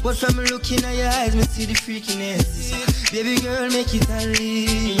sneak. But from looking at your eyes, me see the freakiness. Baby girl, make it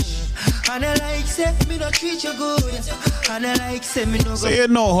unleash. And I like, say, me don't treat you good. And I like, say, me no go. So you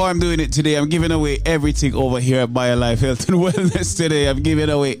know how I'm doing it today. I'm giving away everything over here at BioLife Health and Wellness today. I'm giving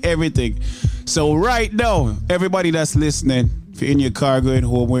away everything. So right now, everybody that's listening, if you're in your car going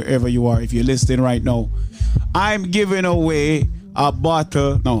home, wherever you are, if you're listening right now, I'm giving away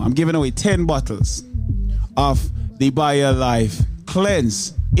I'm giving away 10 bottles of the BioLife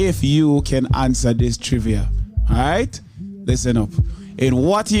Cleanse if you can answer this trivia. Alright? Listen up. In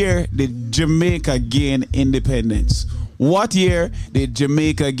what year did Jamaica gain independence? What year did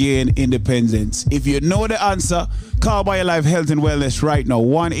Jamaica gain independence? If you know the answer, call BioLife Health and Wellness right now.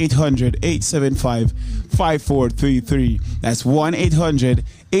 1-800-875-5433. That's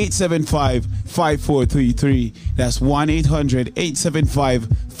 1-800-875-5433. That's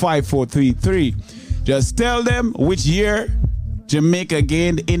 1-800-875-5433. Just tell them which year Jamaica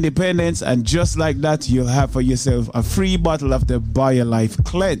gained independence, and just like that, you'll have for yourself a free bottle of the BioLife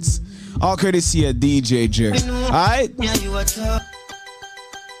Cleanse. All courtesy of DJ Jer. Alright? Baby.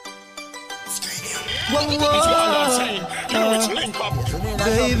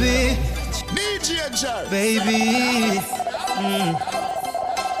 DJ Jer. Baby.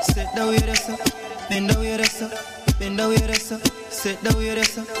 Sit down with us up. Bend down with us up. Bend down with us up. Sit down with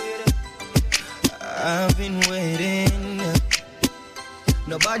us up. I've been waiting.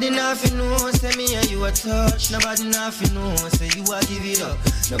 Nobody nothing know, say me and you a touch. Nobody nothing know, say you a give it up.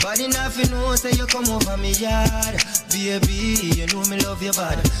 Nobody nothing know, say you come over me yard. Baby, you know me love your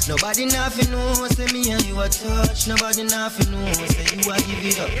body. Nobody nothing know, say me and you a touch. Nobody nothing know, say you a give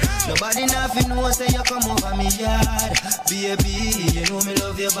it up. Nobody nothing know, say you come over me yard. Baby, you know me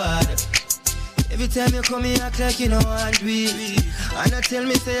love your body. Every time you come here, act like you know and do it. And I tell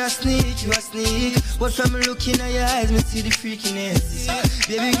me, say I sneak, you a sneak. But from looking at your eyes, me see the freakiness.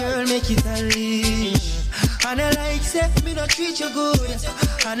 Baby girl, make it unleash. And I like, say, me not treat you good.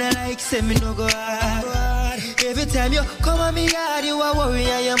 And I like, say, me no go hard. Every time you come at me yard, you a worry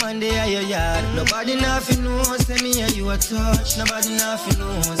and your man there at your yard. Nobody nothing know, say me and you a touch. Nobody nothing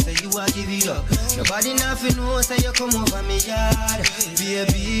know, say you a give it up. Nobody nothing know, say you come over me yard.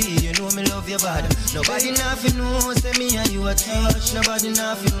 Baby, you know me love your body. Nobody nothing know, say me and you a touch. Nobody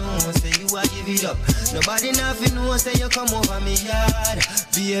nothing know, say you a give it up. Nobody nothing know, say you come over me yard.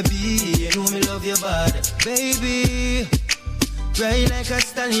 Baby, you know me love your body. Baby, ride like a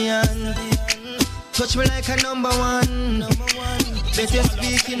stallion. Touch me like a number one. Better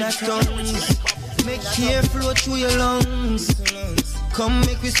speak in a tongues. Make hair flow through your lungs. Come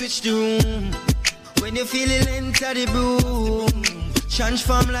make we switch the room. When you feel it, enter the broom.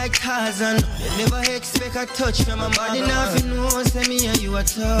 Transform like Tarzan. Never expect a touch from a body. Nothing know, say me and you a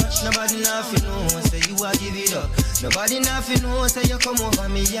touch. Nobody nothing know, say you a give it up. Nobody nothing know, say you come over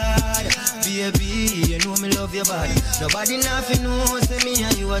me yard. Baby, you know me love your body. Nobody nothing know, say me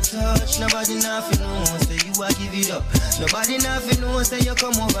and you a touch. Nobody nothing know, say you a give it up. Nobody nothing know, say you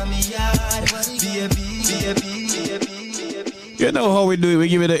come over me yard. Baby. You know how we do it. We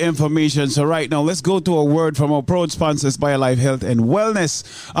give you the information. So right now, let's go to a word from our proud sponsors, BioLife Health and Wellness.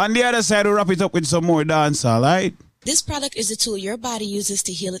 On the other side, we'll wrap it up with some more dance, all right? This product is a tool your body uses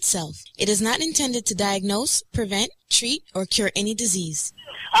to heal itself. It is not intended to diagnose, prevent, treat, or cure any disease.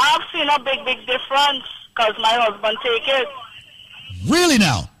 I've seen a big difference because my husband take it. Really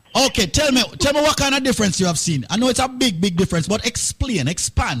now? Okay, tell me what kind of difference you have seen. I know it's a big difference, but explain,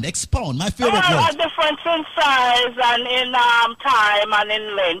 expound. My favorite word. A difference in size and in time and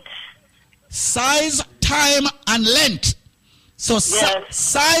in length. Size, time, and length. So yes.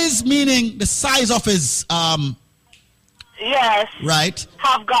 Size meaning the size of his yes. Right.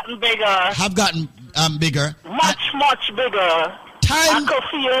 Have gotten bigger. Much bigger. Time. I could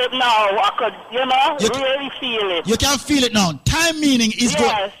feel it now. I could, really feel it. You can feel it now. Time meaning is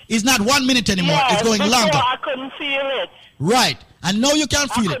not 1 minute anymore. Yes, it's going before longer. I couldn't feel it. Right. And now you can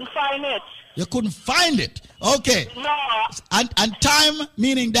feel it. I couldn't find it. You couldn't find it. Okay. No. And time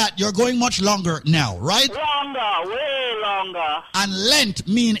meaning that you're going much longer now, right? Longer, way longer. And length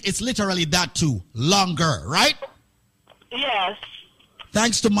mean it's literally that too. Longer, right? Yes.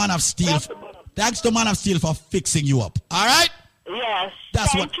 Thanks to Man of Steel. Thanks to Man of Steel for fixing you up. All right? Yes.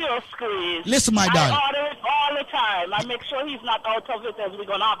 That's Thank you, Squeeze. Listen, my darling. I order it all the time. I make sure he's not out of it as we're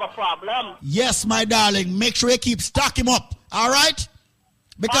going to have a problem. Yes, my darling. Make sure you keep stock him up. All right?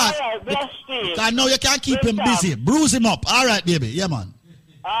 Because, all right, bless Steve. I know you can't keep him busy. Bruise him up. All right, baby. Yeah, man.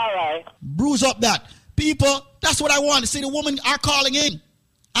 All right. Bruise up that. People, that's what I want to see. The women are calling in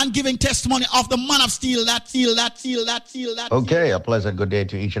and giving testimony of the Man of Steel, that steel. Okay, a pleasant good day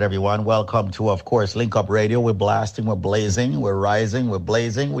to each and every one. Welcome to, of course, Link Up Radio. We're blasting, we're blazing, we're rising, we're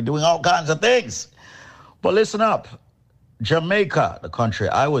blazing, we're doing all kinds of things. But listen up. Jamaica, the country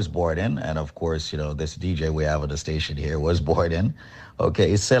I was born in, and of course, you know, this DJ we have at the station here was born in,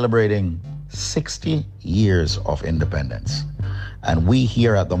 okay, is celebrating 60 years of independence. And we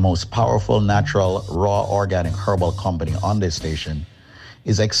here at the most powerful natural, raw, organic herbal company on this station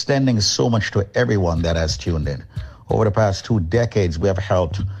is extending so much to everyone that has tuned in. Over the past 2 decades, we have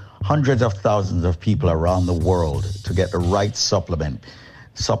helped hundreds of thousands of people around the world to get the right supplements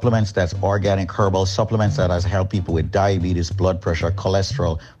that's organic, herbal, supplements that has helped people with diabetes, blood pressure,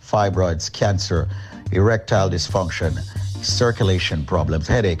 cholesterol, fibroids, cancer, erectile dysfunction, circulation problems,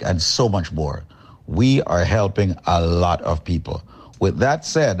 headache, and so much more. We are helping a lot of people. With that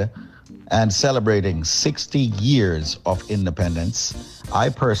said, and celebrating 60 years of independence, I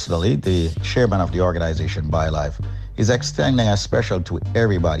personally, the chairman of the organization BioLife, is extending a special to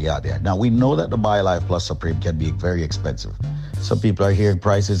everybody out there. Now, we know that the BioLife Plus Supreme can be very expensive. Some people are hearing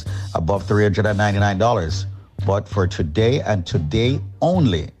prices above $399. But for today and today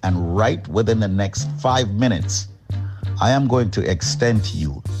only, and right within the next 5 minutes, I am going to extend to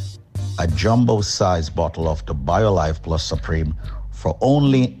you a jumbo-sized bottle of the BioLife Plus Supreme for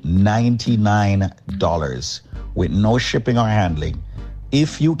only $99 with no shipping or handling.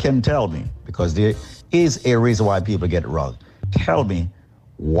 If you can tell me, because there is a reason why people get it wrong, tell me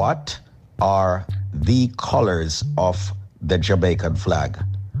what are the colors of the Jamaican flag?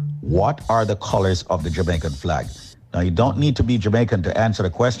 What are the colors of the Jamaican flag? Now, you don't need to be Jamaican to answer the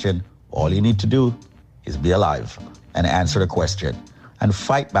question. All you need to do is be alive and answer the question and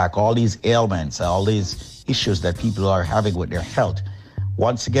fight back all these ailments, all these issues that people are having with their health.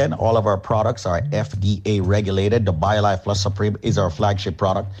 Once again, all of our products are FDA regulated. The BioLife Plus Supreme is our flagship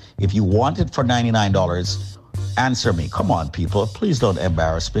product. If you want it for $99, answer me. Come on, people. Please don't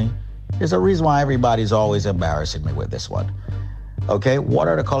embarrass me. There's a reason why everybody's always embarrassing me with this one. Okay, what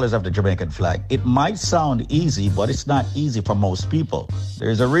are the colors of the Jamaican flag? It might sound easy, but it's not easy for most people.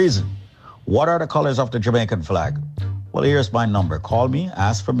 There's a reason. What are the colors of the Jamaican flag? Well, here's my number. Call me,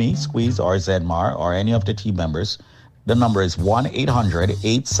 ask for me, Squeeze or Zedmar or any of the team members. The number is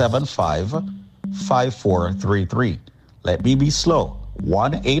 1-800-875-5433. Let me be slow.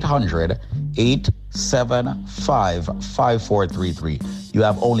 1-800-875-5433. You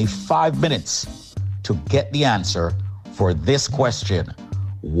have only 5 minutes to get the answer for this question.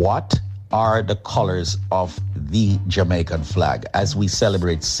 What are the colors of the Jamaican flag? As we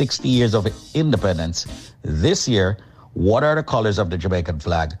celebrate 60 years of independence this year, what are the colors of the Jamaican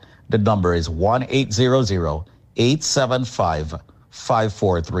flag? The number is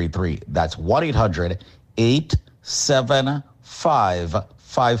 1-800-875-5433. That's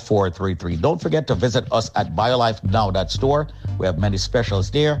 1-800-875-5433. Don't forget to visit us at BioLifeNow.store. We have many specials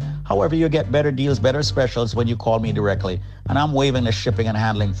there. However, you get better deals, better specials when you call me directly. And I'm waiving the shipping and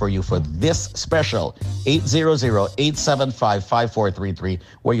handling for you for this special, 800-875-5433,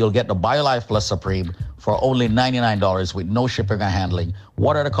 where you'll get the BioLife Plus Supreme for only $99 with no shipping and handling.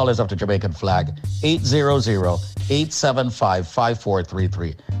 What are the colors of the Jamaican flag?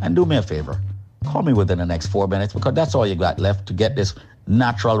 800-875-5433. And do me a favor, call me within the next 4 minutes, because that's all you got left to get this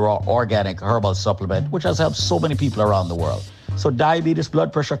natural, raw, organic herbal supplement, which has helped so many people around the world. So diabetes,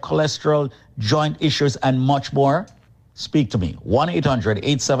 blood pressure, cholesterol, joint issues, and much more, speak to me.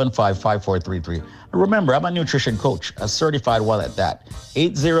 1-800-875-5433. And remember, I'm a nutrition coach, a certified one at that.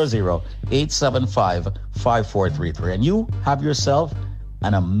 800-875-5433. And you have yourself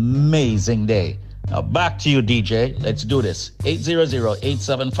an amazing day. Now back to you, DJ. Let's do this.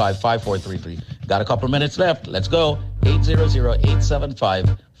 800-875-5433. Got a couple of minutes left. Let's go.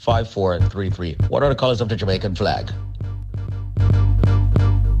 800-875-5433. What are the colors of the Jamaican flag?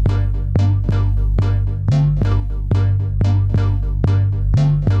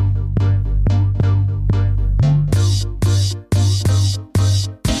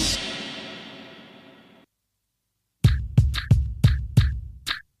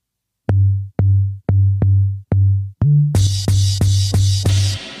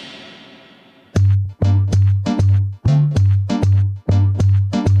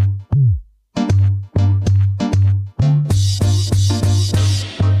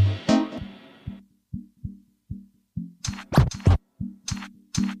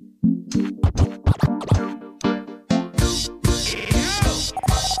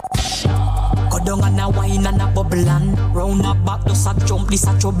 down and a wine and a bubble and round a back does a jump, this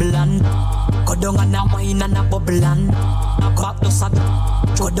a trouble and go down and a wine and a bubble and back does a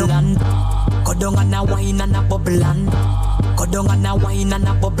trouble and go down and a wine and a bubble and go down and a wine and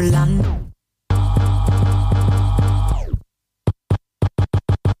a bubble and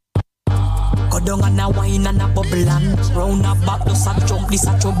go down and a wine and a bubble and round a back does a jump, this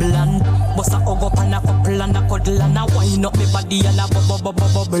a trouble and bust a hug up and a couple and a cuddle and a wine up me body and a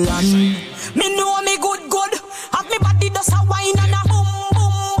bubble and me know me good have me body does a wine and a boom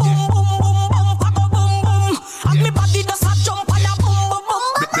boom boom boom boom boom boom boom boom have me body does a jump and a boom boom boom.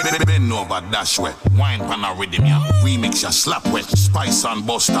 Bend over dash wet, wine pan a rhythm ya. Remix ya slap wet, spice and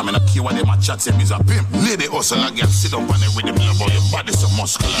bust time. And I care what them a chat say is a pimp. Lady hustle again, sit up on the rhythm. Love how your body so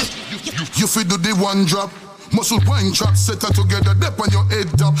muscular. You feel do the one drop. Muscle wine trap, set her together, dip on your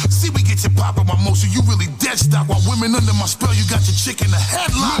head up. See, we get you poppin' my muscle, you really dead stock. While women under my spell, you got your chick in the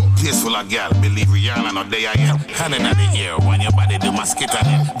headlock. Peaceful a gal, believe Rihanna, no day I am. Hand in the ear, when your body do my skit on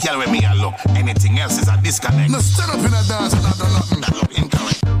it. Girl, with me I look, anything else is a disconnect. Now stand up in a dance and I done nothing. That look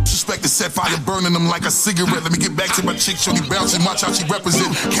incorrect. Suspect the set fire burning them like a cigarette. Let me get back to my chick, shorty bouncing, watch how she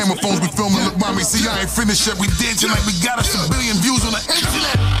represent. Camera phones we filming, look mommy, see I ain't finished yet. We dancing like we got us a billion views on the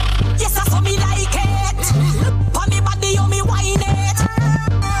internet. Yes, I saw me like it. On me body, on me wine it.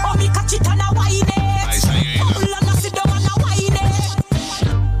 On me catch it and I wine it. Pull on a sit down and I wine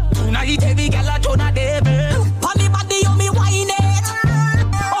it. Tonight every girl a turn a devil. On me body, on me wine it.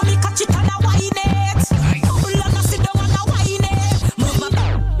 On me catch it and I wine it. Pull on a sit down and I wine it.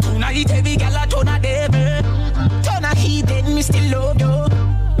 Tonight every girl a turn a devil. Turn a heathen, me still love you.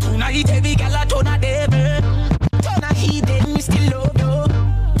 Tonight every girl a turn a devil. Turn a heathen, me still love you.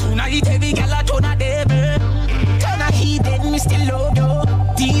 Tonight every girl a turn a devil. Turn a heathen, me still love you.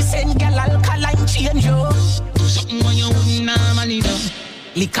 Decent girl alkaline change you. Do something when you wouldn't normally do.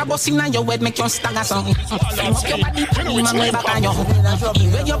 Liquor bust inna your head make you stagger song. Fill up your body, cream and way back on you.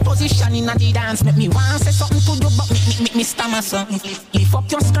 Where your position inna the dance make me want say something to you, but me stammer song. Lift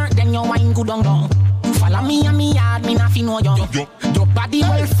up your skirt, then your wine good on down. Follow me and me yard, me not fi know you. Your body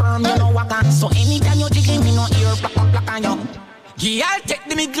well firm, you know what I got. So anytime you jiggle, me no ear black on you. Yeah, take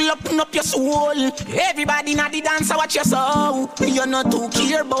the middle up your soul. Everybody na the dance, watch your soul. You're not too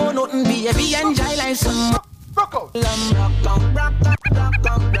care about nothing, baby. Enjoy like some rock out.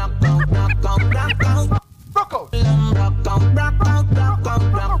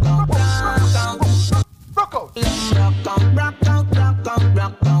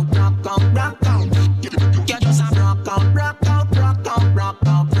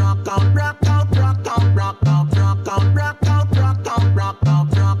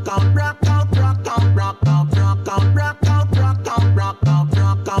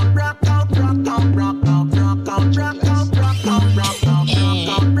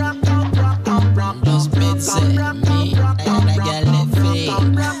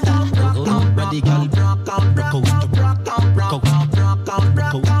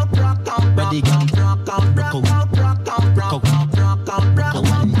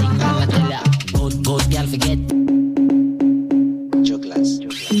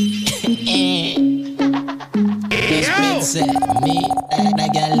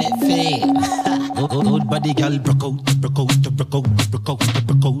 body girl broke out.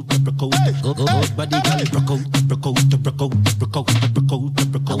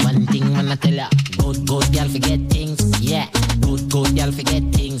 One thing when I tell ya, good girl forget things, yeah. Good girl forget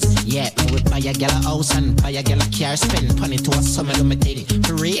things, yeah. Me would buy a girl a house and buy a girl a car, spend 20 to a summer do me thing.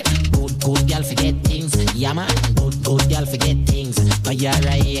 For real, good girl forget things, yeah man. Good girl forget things. Buy her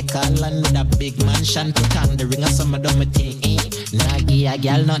a acre land with a big mansion, put on the ring of summer do me thing. Nah give a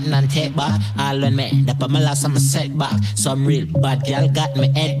girl nothing and take back. All when me, that my last I'm a setback. Some real bad girl got me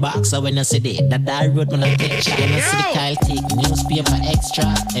head back. So when I see that road when I take shot. When I see the Kyle tick, newspaper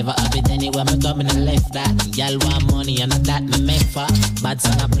extra. Ever have it anywhere me go, me no left that. Girl want money and that me make for. Bad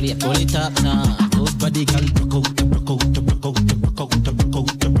son I play, pull it up now. Good body girl, broke out.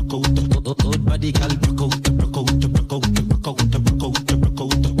 Good body girl, broke out. Good body girl, broke out.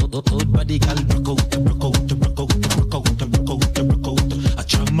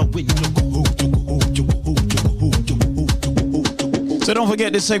 So don't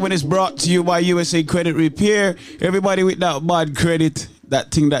forget this segment is brought to you by USA Credit Repair. Everybody with that bad credit,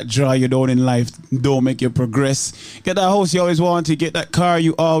 that thing that draw you down in life, don't make you progress. Get that house you always wanted, get that car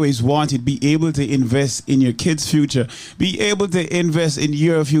you always wanted. Be able to invest in your kids' future. Be able to invest in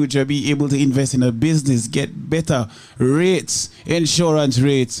your future. Be able to invest in a business. Get better rates, insurance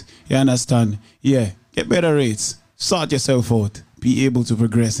rates. You understand? Yeah, get better rates. Sort yourself out. Be able to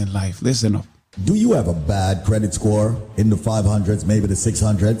progress in life. Listen up. Do you have a bad credit score in the 500s, maybe the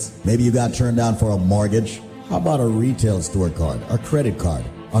 600s? Maybe you got turned down for a mortgage? How about a retail store card, a credit card,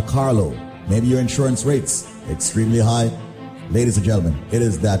 a car loan? Maybe your insurance rates extremely high? Ladies and gentlemen, it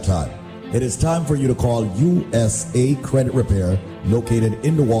is that time. It is time for you to call USA Credit Repair, located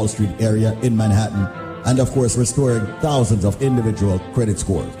in the Wall Street area in Manhattan, and of course restoring thousands of individual credit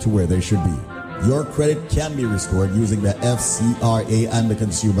scores to where they should be. Your credit can be restored using the FCRA and the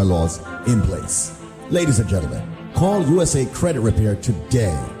consumer laws in place. Ladies and gentlemen, call USA Credit Repair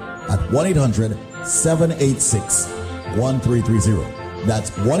today at 1-800-786-1330.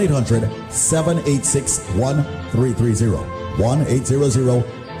 That's 1-800-786-1330.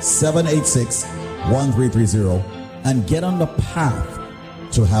 1-800-786-1330 and get on the path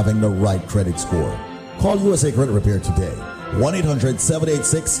to having the right credit score. Call USA Credit Repair today.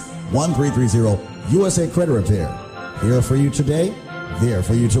 1-800-786-1330. USA Credit Repair. Here for you today, there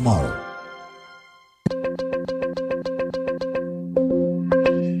for you tomorrow.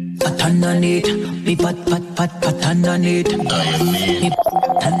 Underneath, me pat underneath. Me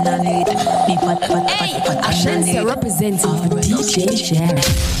underneath, me pat underneath. Ashanti representing for DJ Sherry.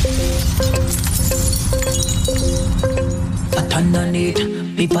 Pat underneath,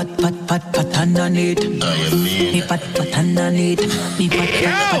 me pat underneath. Me pat underneath, me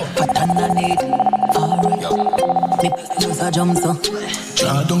pat underneath. Alright, me just a jump so.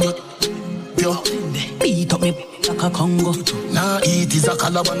 Draw down your beat up me like a Congo. Nah, it is a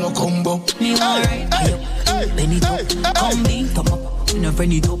calabar no combo. Me alright, bend it up, come beat up, me no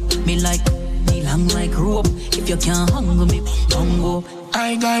friend it up. Me like, me long like rope. If you can't hang me, Congo.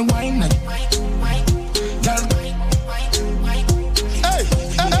 I got wine like, girl.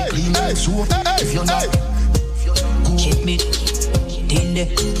 Clean like soap. If you're not, keep me in there.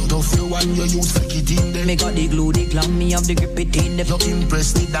 Tough you and you use fake it in there. Me got the glue, the glam, me have the grip it in there. You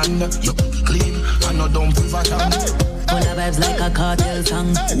impress the dan, you clean and no dump with a tongue. Full of vibes like a cartel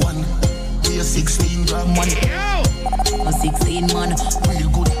song. One, we a 16 gram. One, a 16 man. Real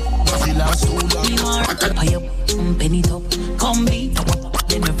good, but the last too long. Me want pay up, penny top, come beat up.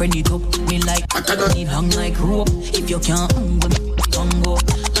 Then me friend it up. Me like, me long like rope. If you can't hang me, Congo.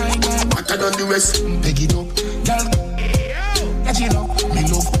 I know better than the rest. Pick it up, girl. Catch it up, me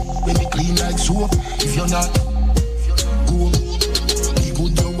love when me clean like soap. If you're not, go. Be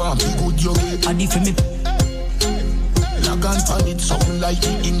good you want, be good you get. And if me log on for it, something like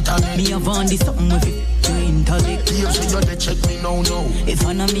the internet. Me have on this something with it to intellect. Here so you dey check me now. If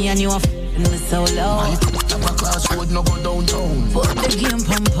one of me and you are f***ing me so loud. My upper class road no go downtown. Fuck the game,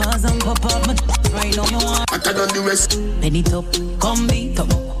 pampas and pop up. Right now you want better than the rest. Bend it up, come beat up.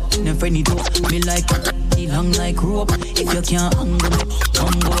 No friend it up. Me like me long like rope. If you can't hang me,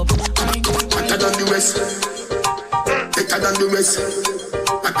 come go up. Better than the rest. Better than the rest.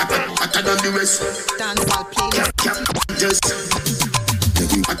 Better than the rest. Dance all play. Just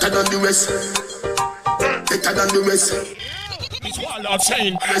better than the rest. Better than the rest. It's wild outside.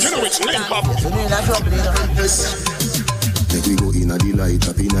 You know it's link up. Make we go in a delight,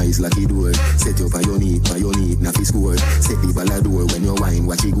 happy nice lucky door. Set you on your need, na fi score. Set the ball a door when you wine,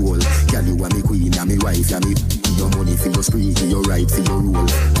 watch it goal. Girl, you are me queen, and me wife, and me. Your money for your spree, your right for your rule.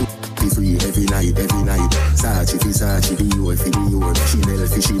 Be free every night. Sachi fi your, fi your. Chanel,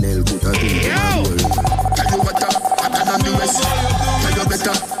 put a thing in my world. Tell you better than the rest. Tell you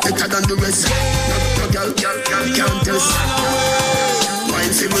better than the rest. No girl can't test.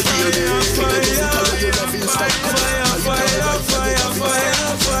 Wine for me, baby. You love it, stop.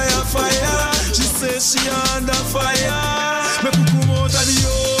 Fire. She says she under fire. Me could come out of the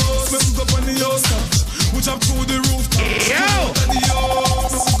house, me could go up on the house, which I'm through the rooftop. Come out of the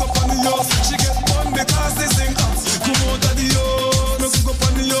house, me could go up on the house. She get one because they sing up. Come out of the house, me could go up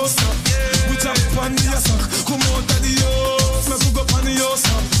on the house, which I'm on the house. Come out of the house, me could go up on the house.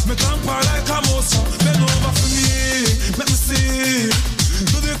 Me tamper like a mouse. Bend over for me, let me see.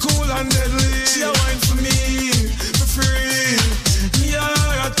 Do the cool and deadly. She a wine for me, for free.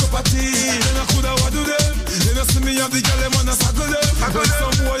 Cup of tea, then I coulda what do them. Then I see me have the girl them and I suckle them. When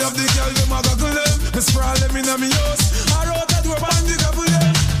some boy have the girl them I goggle them. Me sprawl them in a me house. I wrote that door and the gobble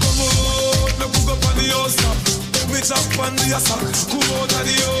them. Come out, me cook up on the house top. Me chop on the ass. Come out of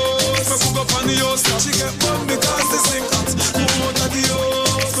the house, me cook up on the house top. She get bun because they sing hot. Come out of the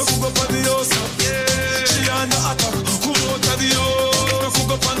house, me cook up on the house top. She on the attack. Come out of the house, me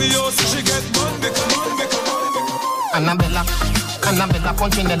cook up on the house. She get bun because Annabella,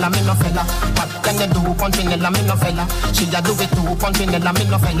 Punchinella, me no fella. What can you do, Punchinella, me no fella? She just do it too, Punchinella, me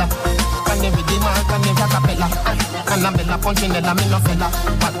no fella. Can you read the mark, can you acapella? Annabella, Punchinella, me no fella.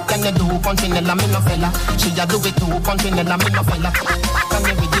 What can you do, Punchinella, me no fella? She just do it too, Punchinella, me no fella. Can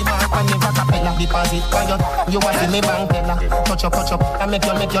you read the mark? and the acapella. Deposit by you want to me bank teller. Touch up, and make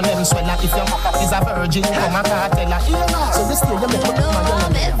your name swell. If your mother is a virgin, come a cartella. So this thing you make me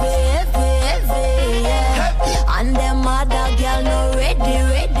and them other girl no ready,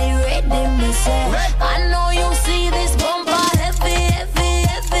 me say. I know you see this bumper heavy,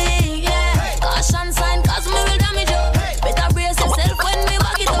 yeah. Caution sign, cause me will damage you. Better brace yourself when me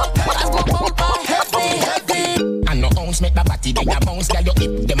back it up, cause my bumper heavy. And no ounce make the body, then a bounce, girl, you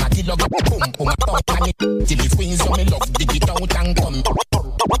hip. Them a kilo, boom, and it. Till it squeeze, you me love, dig it out and come.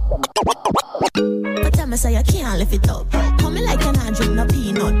 But tell me say you can't lift it up. Coming like an Andrew, no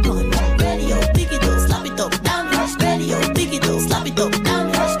peanut bun. Ready up, pick it up, slap it up, down. Ready up, pick it up, slap it up,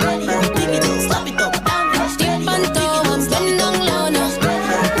 down. Ready up, pick it up, slap it up, down. Step and toe, and bend down low now.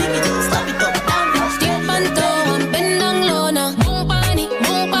 Pick it up, slap it up, down. Step and toe, and bend down low now. Move on it.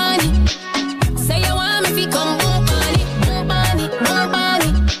 Say you want me fi come, move on it.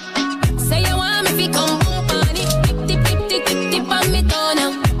 Say you want me fi come, move on it. Tip on me toe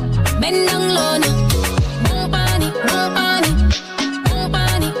now. Bend down low now. Move on it.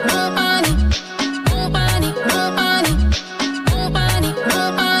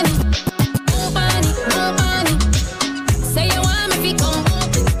 Say you want me fi come.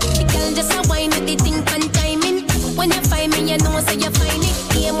 The girl just a whine with the thing pan timing. When you find me, you know say you find it.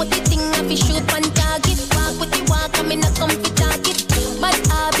 Aim with the thing, I fi shoot pan target. Walk with the walk, I'm in a comfy target. But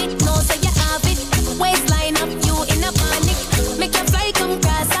habit, no say you have it. Waistline up, you in a panic. Make your fly come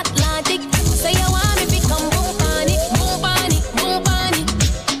cross Atlantic. Say you want me fi come, move on it.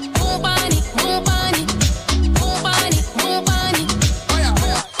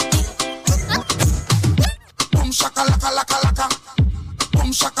 Boom shaka laka laka laka.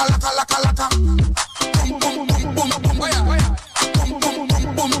 Boom shaka laka laka laka. Boom boom boom boom boom. Boom boom boom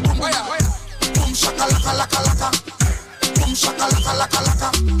boom boom. Boom shaka laka laka laka. Boom shaka laka laka laka.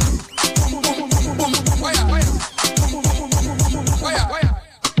 Boom boom boom boom boom. Boom boom boom boom boom.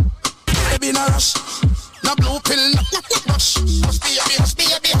 Baby no rush, no blue pill, no rush. Hush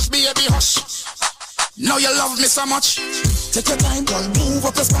baby, hush. Now you love me so much. Take your time, girl, move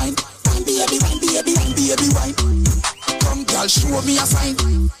up your spine. Baby, wine. Come, girl, show me a sign.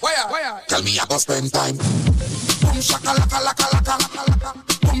 Where? Tell me I go spend time. Boom shaka laka laka laka.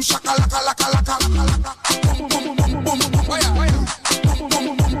 Boom shaka laka laka laka. Boom boom boom boom boom. Boom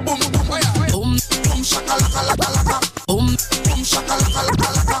boom boom boom boom. Boom shaka laka laka laka. Boom shaka laka laka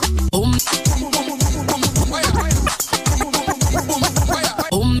laka. Boom boom boom boom boom.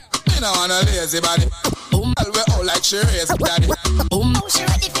 Boom. You know on a lazy body. Boom. We all like she raised daddy. Boom. She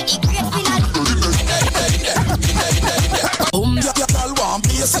ready for the great finale. Boom, your girl want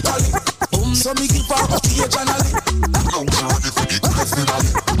basically. Boom, so me give her a stage and a lick.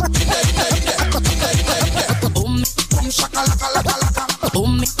 Boom, boom shaka laka laka laka.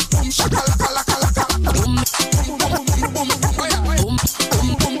 Boom, boom shaka laka laka laka. Boom, boom boom boom boom.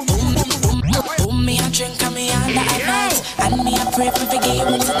 Boom, me a drink and me under advice. And me a pray for the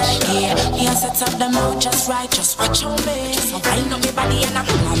game tonight. Yeah, me a set up the mouth just right. Just watch on me. Just wind up me body and I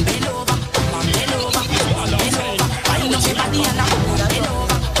come and bend over. Bend over. Wind up me body and I come and bend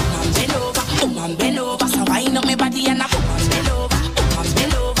over. Bend over. So wind up me body and I come and bend over.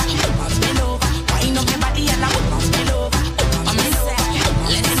 Bend over. Wind up me body and I come and bend over.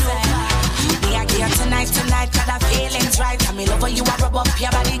 Let's say, we are here tonight, cause the feeling's right. And me love when you rub up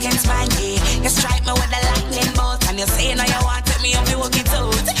your body against mine, yeah. You strike me with the lightning bolt, and you say now you want to me up, you walk it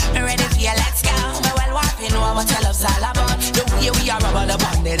out. Me ready for you, let's go. Me well want to know what your love's all about. The way we are about the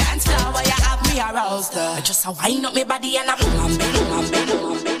bonded and flow, where you have me aroused. Just a wind up me body and I boom, bend.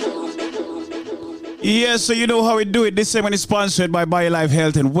 Yes, so you know how we do it. This segment is sponsored by BioLife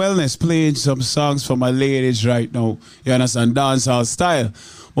Health and Wellness, playing some songs for my ladies right now. You understand? Dancehall style.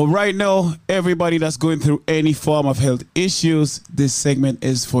 But right now, everybody that's going through any form of health issues, this segment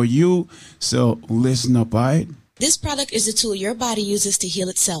is for you. So listen up, all right? This product is a tool your body uses to heal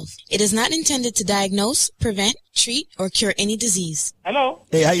itself. It is not intended to diagnose, prevent, treat, or cure any disease. Hello?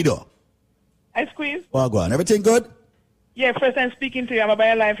 Hey, how you doing? I Squeeze. Well, go on. Everything good? Yeah, first time speaking to you. I'm a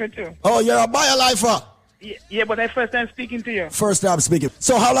BioLifer too. Oh, you're a BioLifer? Yeah, but I first time speaking to you. First time speaking.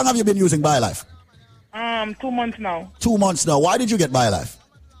 So how long have you been using BioLife? 2 months now. 2 months now. Why did you get BioLife?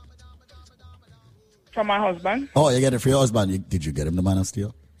 From my husband. Oh, you get it for your husband. Did you get him the Man of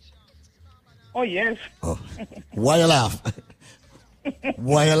Steel? Oh, yes. Oh. Why you laugh?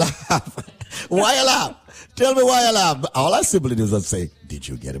 Why you laugh? Why you laugh? Tell me why you laugh. All I simply do is say, did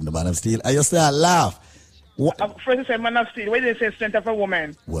you get him the Man of Steel? And you say, I laugh. First you say Man of Steel. Why did they say strength of a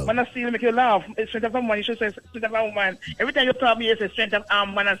woman? Well, Man of Steel make you laugh. Strength of a woman, you should say strength of a woman. Every time you talk me, you say strength of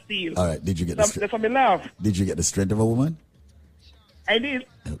Man of Steel. All right, did you get the strength? For me laugh. Did you get the strength of a woman? I did.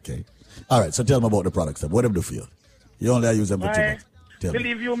 Okay. All right, so tell me about the products. What them do for you? You only use them for 2 months. Tell me.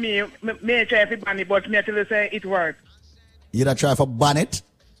 Believe you me try to ban it, but me tell you say it works. You not try for ban it?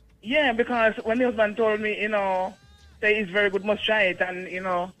 Yeah, because when the husband told me, say it's very good, must try it, and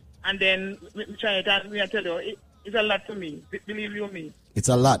and then me try it, and me I tell you, it's a lot to me. Believe you me. It's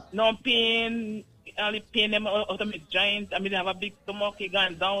a lot. No pain, only pain them out of my joints. I mean, I have a big stomach, it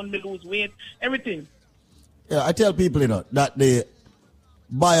gone down, me lose weight, everything. Yeah, I tell people, that the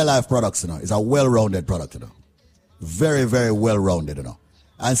BioLife products, is a well-rounded product, Very, very well-rounded,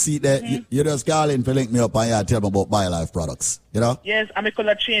 And see that you just call in to link me up and you tell me about BioLife products, Yes, and my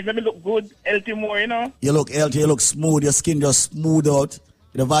color change. Let me look good, healthy more, You look healthy, you look smooth, your skin just smooth out.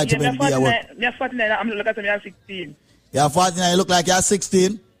 The vitamin D. I'm 49, I'm looking at me, I'm 16. You're 49, you look like you're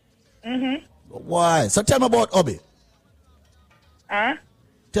 16? Mm-hmm. Why? So tell me about Obi. Huh?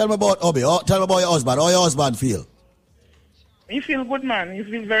 Tell me about Obi. Tell me about your husband. How your husband feel? He feel good, man. He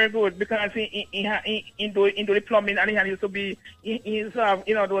feel very good because he do the plumbing and he used to be he's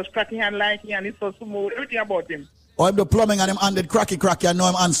those cracky hand like and he's so smooth. Everything about him. Oh, him the plumbing and him handed cracky, I know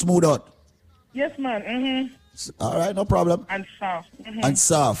him hand smooth out. Yes, man. Mm-hmm. All right, no problem. And soft. Mm-hmm. And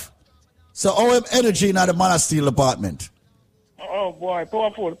soft. So how him energy in the Man of Steel department? Oh boy,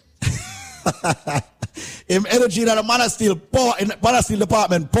 powerful. Him energy in the Man of Steel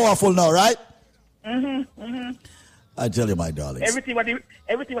department powerful now, right? Mm-hmm. Mm-hmm. I tell you, my darlings. Everything what I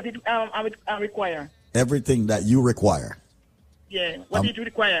require. Everything that you require. Yeah, what it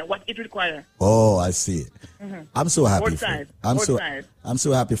require. Oh, I see it. Mm-hmm. I'm so happy. Both sides. I'm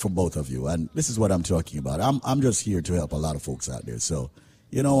so happy for both of you, and this is what I'm talking about. I'm just here to help a lot of folks out there. So,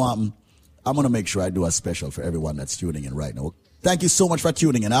 I'm gonna make sure I do a special for everyone that's tuning in right now. Thank you so much for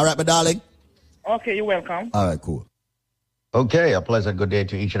tuning in. All right, my darling. Okay, you're welcome. All right, cool. Okay, a pleasant good day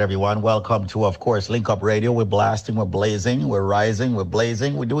to each and every one. Welcome to, of course, Link Up Radio. We're blasting, we're blazing, we're rising, we're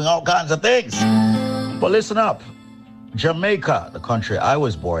blazing, we're doing all kinds of things. But listen up. Jamaica, the country I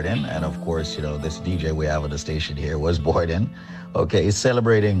was born in, and of course, this DJ we have at the station here was born in, is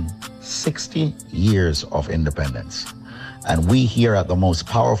celebrating 60 years of independence. And we here at the most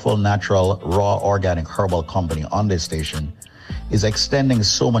powerful natural, raw, organic herbal company on this station is extending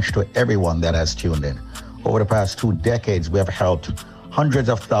so much to everyone that has tuned in. Over the past 2 decades, we have helped hundreds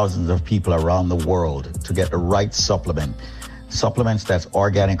of thousands of people around the world to get the right supplements that's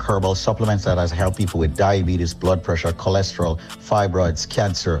organic herbal, supplements that has helped people with diabetes, blood pressure, cholesterol, fibroids,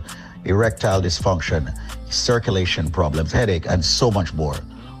 cancer, erectile dysfunction, circulation problems, headache, and so much more.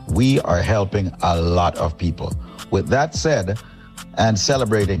 We are helping a lot of people. With that said, and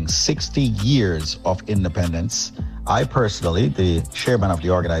celebrating 60 years of independence, I personally, the chairman of the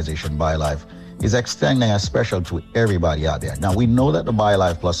organization BioLife, is extending a special to everybody out there. Now, we know that the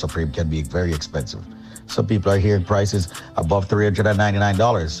BioLife Plus Supreme can be very expensive. Some people are hearing prices above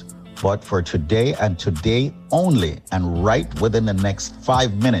 $399. But for today and today only, and right within the next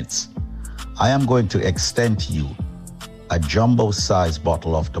 5 minutes, I am going to extend to you a jumbo-sized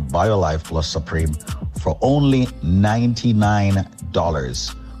bottle of the BioLife Plus Supreme for only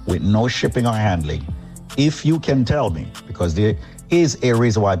 $99 with no shipping or handling. If you can tell me, because there is a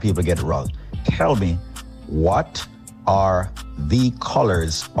reason why people get it wrong, tell me, what are the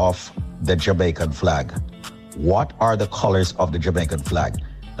colors of the Jamaican flag? What are the colors of the Jamaican flag?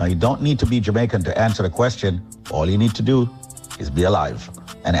 Now, you don't need to be Jamaican to answer the question. All you need to do is be alive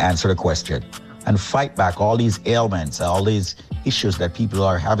and answer the question and fight back all these ailments, all these issues that people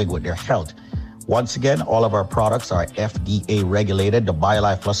are having with their health. Once again, all of our products are FDA regulated. The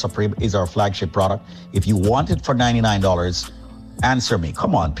BioLife Plus Supreme is our flagship product. If you want it for $99, answer me.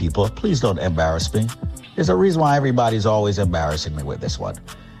 Come on, people. Please don't embarrass me. There's a reason why everybody's always embarrassing me with this one.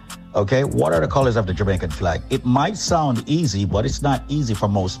 Okay, what are the colors of the Jamaican flag? It might sound easy, but it's not easy for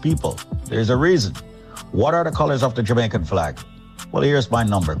most people. There's a reason. What are the colors of the Jamaican flag? Well, here's my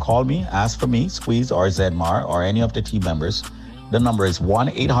number. Call me, ask for me, Squeeze or Zedmar or any of the team members. The number is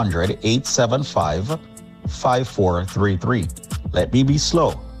 1-800-875-5433. Let me be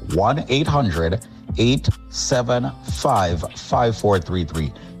slow.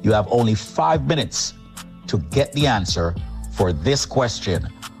 1-800-875-5433. You have only 5 minutes to get the answer for this question.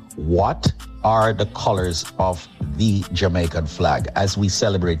 What are the colors of the Jamaican flag? As we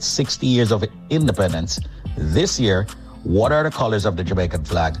celebrate 60 years of independence this year, what are the colors of the Jamaican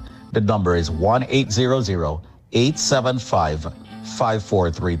flag? The number is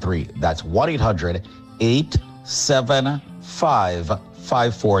 1-800-875-5433. That's 1-800-875-5433.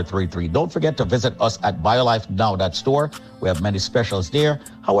 5433. Don't forget to visit us at BioLifeNow.store. We have many specials there.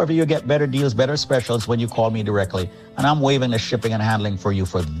 However, you get better deals, better specials when you call me directly. And I'm waiving the shipping and handling for you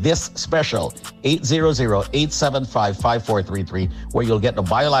for this special, 800-875-5433, where you'll get the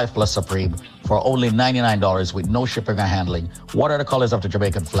BioLife Plus Supreme for only $99 with no shipping and handling. What are the colors of the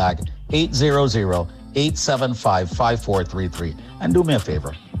Jamaican flag? 800-875-5433. And do me a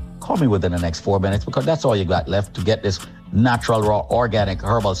favor. Call me within the next 4 minutes, because that's all you got left to get this natural, raw, organic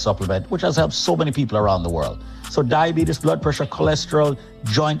herbal supplement, which has helped so many people around the world. So diabetes, blood pressure, cholesterol,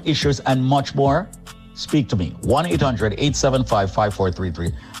 joint issues, and much more, speak to me.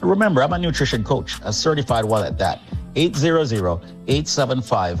 1-800-875-5433. Remember, I'm a nutrition coach, a certified one at that.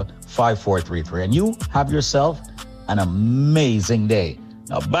 800-875-5433. And you have yourself an amazing day.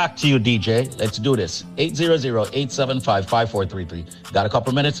 Now back to you, DJ. Let's do this. 800-875-5433. Got a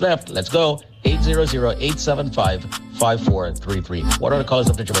couple minutes left. Let's go. 800-875-5433. What are the colors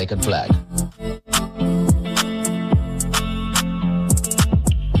of the Jamaican flag?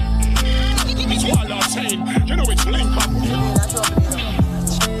 You know it's link up.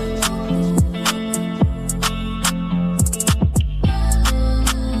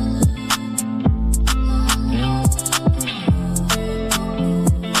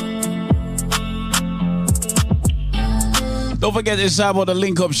 Don't forget it's about the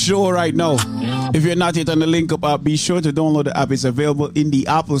Link Up show right now. If you're not yet on the Link Up app, be sure to download the app. It's available in the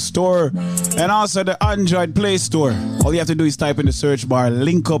Apple Store and also the Android Play Store. All you have to do is type in the search bar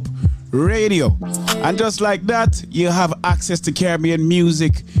Link Up Radio. And just like that, you have access to Caribbean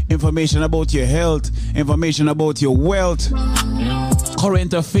music, information about your health, information about your wealth,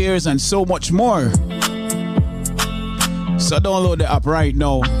 current affairs, and so much more. So download the app right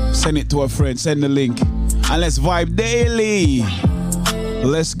now, send it to a friend, send the link, and let's vibe daily.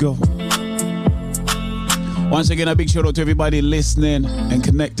 Let's go. Once again, a big shout out to everybody listening in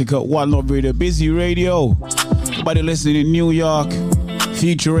Connecticut, One Love Radio, Busy Radio. Everybody listening in New York,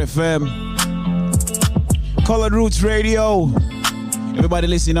 Future FM, Colored Roots Radio. Everybody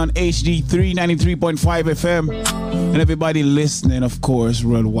listening on HD3 93.5 FM. And everybody listening, of course,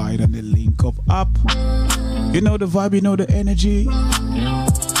 worldwide on the Link Up app. You know the vibe, you know the energy.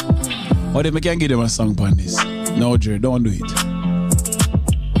 Or they can give them a song on this. No, Jerry, don't do it.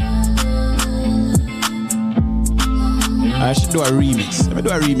 I should do a remix. Let me do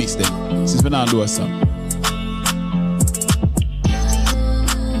a remix then, since we're not doing a song.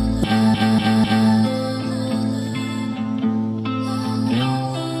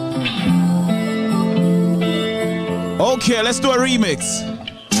 Okay, let's do a remix.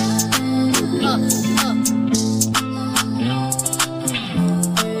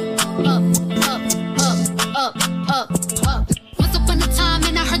 Once upon a time,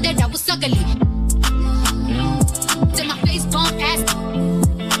 and I heard that I was ugly. Till my face bump ass.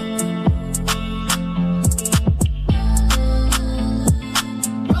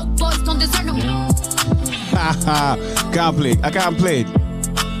 Broke boys don't deserve no. Can't play. I can't play it.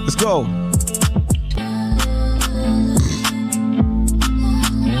 Let's go.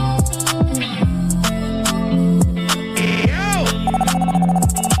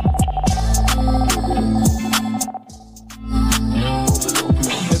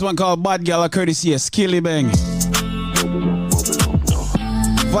 This one called Bad Gala, courtesy of Skilly Bang.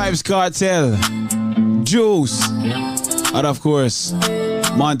 Vibes Cartel, Juice, and of course,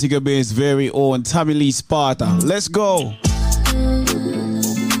 Montego Bay's very own Tommy Lee Sparta. Let's go.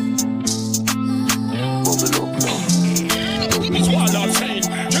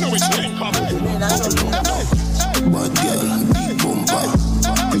 Bad girl, big bumper,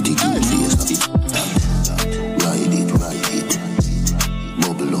 pretty cute face, ride it,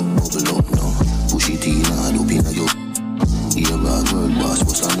 bubble up now, push it in and up in your, here bad world boss,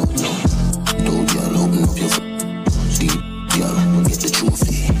 what's a nut now, don't girl open up your, deep girl, get the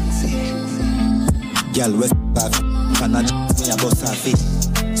trophy. Girl west back, can I me a bust her feet,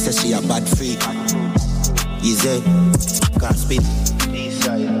 say she a bad freak, easy, can't speak.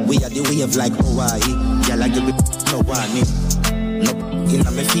 We are the wave like Hawaii. Girl, I give it no warning. No in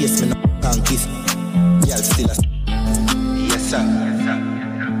my face, me no can't kiss. Girl, still a yes sir.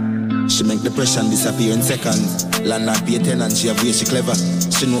 She make depression disappear in seconds. Land not be a tenant, she have way she clever.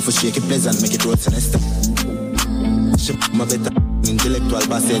 She know for shake it pleasant, make it road sinister. She my better intellectual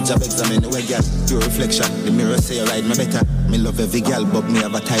boss, job examine way girl. Pure reflection, the mirror say you ride me better. Me love every girl, but me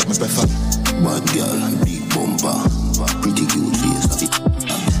have a type me prefer. Bad girl, big bumper, pretty cute face.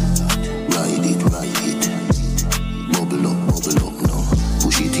 Ride it, bubble up now,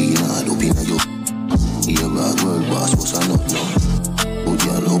 push it in and up in your, here bad world boss, what's a nut now, oh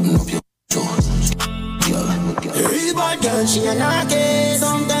girl, open up your door, girl. Real bad girl, she a knock it.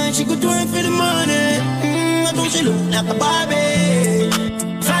 like she could twerk for the money. I thought she looked like a Barbie.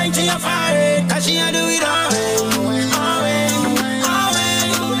 Flying to your fire, cause she had to do it all way.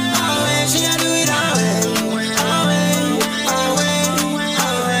 She had to do it all way.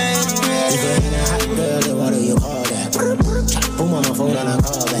 If you're in a hot girl, then what do you call that? Boom on my phone and I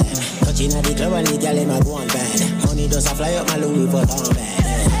call back. Touching at the club and the girl in my one bad. Money does I fly up my Louis Vuitton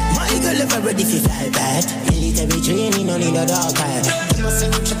bag. My girl if I'm ready to fly back. Military training, no need a dog tag.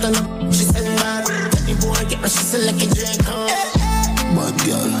 Shut on up, she said bad. Tell me boy, get my shit like a drink. Bad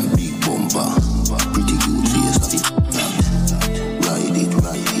girl, big bumper. Pretty cute face, ride it.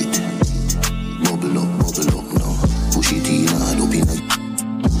 Bubble up now. Push it in hard up in a.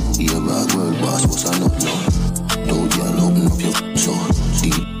 Yeah, bad world boss, what's I not now? Don't girl, open up your so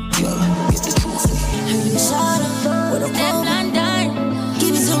deep, girl, get the trophy. Inside with a cold and dime.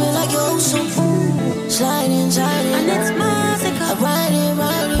 Give it to me like you're so fool. Slide inside and it's music. I ride it.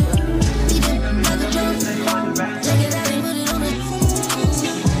 Beat it like a drum. Take it out and put it on it.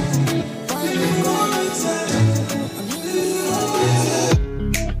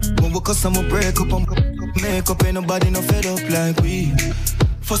 When we cuss and we break up and make up, ain't nobody no fed up like we.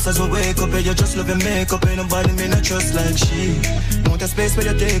 First as we wake up, you just love your makeup, ain't nobody me not trust like she. Want a space where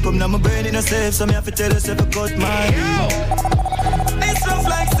you take up, now my brain in a safe, so me have to tell yourself I cut my This love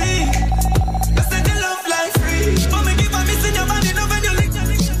like sea, I said you love like free. But me give a miss in your body, no when you lick,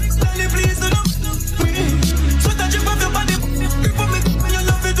 please do not me. So touch you from your body, for me, when you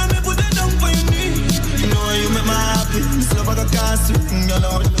love it, when me put it down for your knee. You know you make me happy, this love I got cast you, you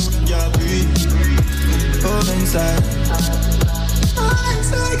know, yeah, breathe. Over inside.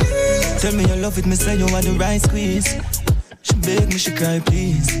 Tell me you love it, me say you want the right squeeze. She beg me, she cry,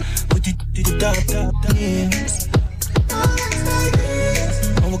 please. Put it to the top, yes.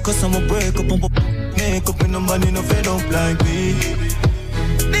 I'm a cuss, I'm a break up, I'm a make up, and nobody no fed up like me.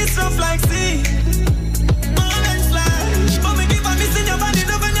 This love like sea, balance like. But me give a miss in your body,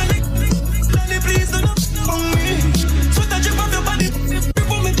 no when you lick, please don't on me. So touch you from your body,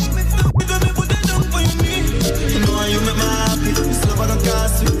 put me put that down for your knee. You know how you make me happy, this love I don't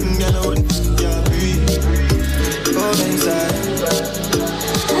cast you.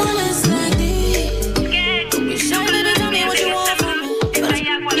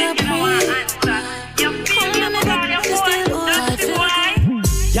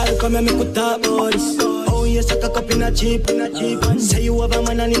 Come here, me could talk about this. Oh, you suck a cup in a cheap. Say you have a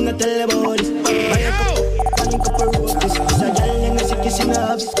man and him not tell about this. Buy a cup and a cup of roses. It's a girl and a sick kissing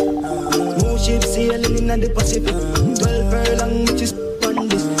abs. Smooth ship sailing in the Pacific. 12 furlong, which is on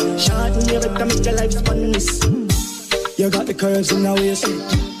this. Short in your head, make your life spun this. You got the curves in the waist.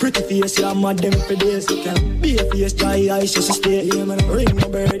 Pretty face, you're mad them for days. Be a face, dry eyes, just stay here, man. Ring my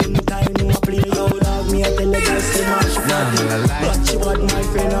bird in the time, you play out. Me I tell the guys to mash but she want my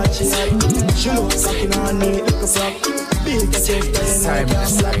friend and she like she looks sucking on me, it could rock. Big chest and I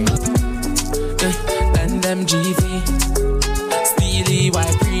and them GV Steely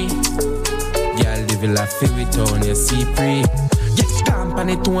Y3 girl live a life with on your C3. Get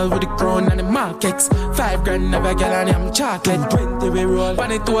company tool with the crown and the markets. 5 grand never girl and I'm chocolate. 20 we roll on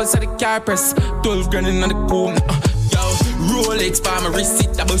the tools at the car press. 12 grand in the cool. Rolex for my wrist,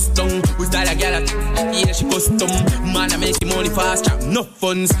 it a bust down. Who's that a gal? Yeah, she custom. Man, I make the money fast, trap no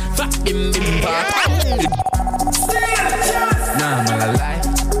funds. Fat bim park. Nah, man, I lie.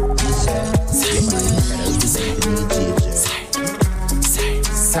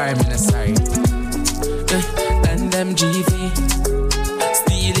 Sorry, man, sorry. And them GV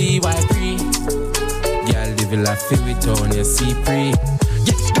Steely Y3 girl, live a life with on your C3.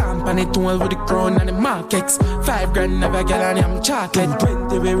 Company tool with the crown and the markets. 5 grand never girl and I'm chocolate.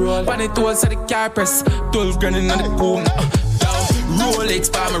 20 we roll on the tools at the car press. 12 grand in the pool. Rolex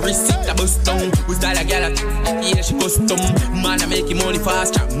for my wrist, it a bust down. Who's that a gal? Yeah, she custom. Man, I make the money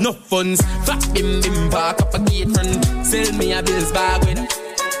fast, trap no funds. Fat bim park up a gate front. Sell me a bills bag with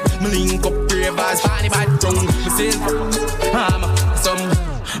me link up ravers, funny bad tongue. Me sell some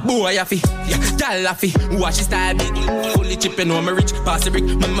boy a fi, yeah, gal a fi. Watch his style big, fully chippin' on me rich. Pass the brick,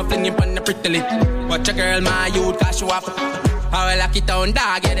 mama fling him on the pretty lip. Watch a girl my youth, cause she want how I lock it down,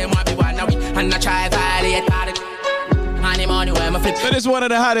 dog. Yeah, them want be one of we, and I try violate party. So this is one of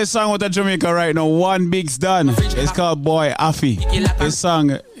the hottest songs with the Jamaica right now. One Big's done. It's called Boy Afi. This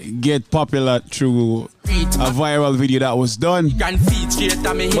song get popular through a viral video that was done.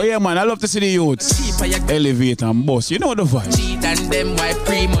 But yeah, man, I love to see the youths elevate and boss. You know the vibe. Cheat and them white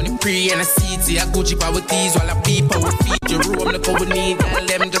pre money pre and a seat. See a Gucci power with these while I beep our feet. You roam look over need and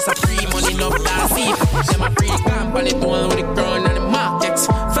them just a free money enough that feet. Them a free company doing with the ground and the markets.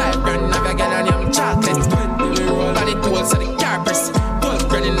 5 grand never get on them chocolate. 20 roll on the tools of the carpets. 12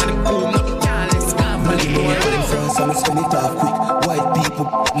 grand in the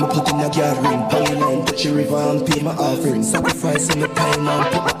Me put in a gathering, pony line, touch the river and pay my offering. Sacrifice in the time and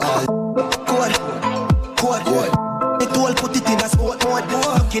put my all. Code. It all put it in a sport mode.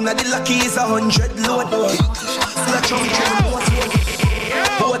 Looking at the lucky is 100 load. Slash on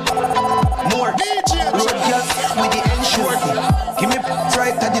more. Road gas with the ensure. Give me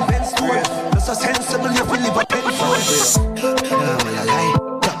right at the Benz store. Just a sensible, you will live a pen for it. Nah, man, I lie.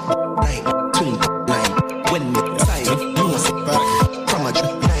 Top line, twin line. When the time, you must sit back. From a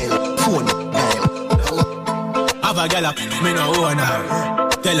drip dial, phone dial. Have a girl up, me no own her.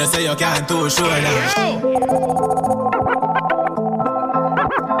 Tell her say you can't too sure now.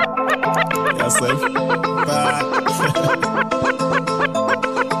 Yourself bad.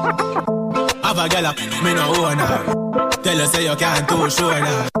 Have a girl up, me no own her. Tell her say you can't too sure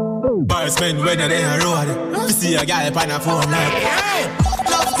now. Bars spend when you're there road. You see a girl on a phone like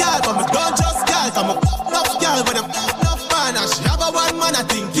love girl, but me don't just girl. I'm a love girl, but I'm love man. And she have a one man, I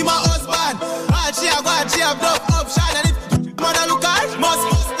think he my husband. All she have love option. And if man a look at must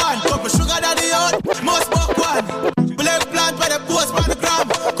stand. Put my sugar daddy out, must buck one. Play plant by the post, by the gram.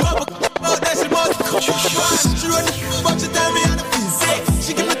 Go up out there, she must one. She run the but she tell me on the piece.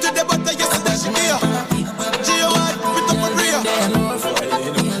 She give me to the butter, yesterday she give. G.O.I. with the real.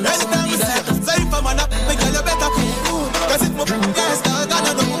 Anytime we say, so if I'm up, make girl you better cool. Cause if my girl start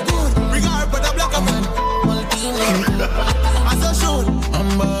gonna no good. Bring her but I'm black up. I so sure I'm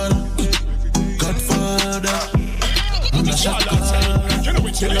bad. Godfather. I'm a shot caller.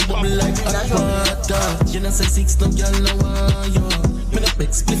 Kill a bubble like hot water. You know say 6 no girl no want you. Me no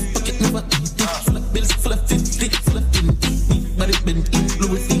big split pocket never empty. Full of bills, full of 50, full of 20. But it been in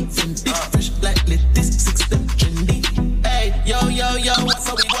Louis V, Fendi. Fresh like lettuce, 6 them trendy. Hey, yo, what's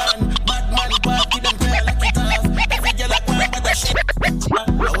how we want? Bad man, party them clear like it off. Every girl like one with that shit.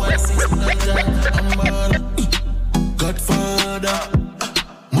 I wanna see some I'm bad. Godfather.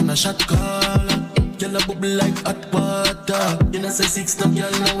 Man a shot caller. Girl a bubble like hot water. You know say 6 no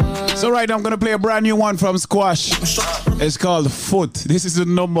girl no want. So right now I'm gonna play a brand new one from Squash. It's called Foot. This is the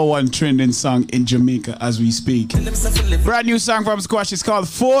 #1 trending song in Jamaica as we speak. Brand new song from Squash. It's called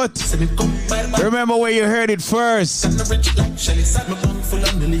Foot. Remember where you heard it first. I'm rich like Shelly, sat my bunk full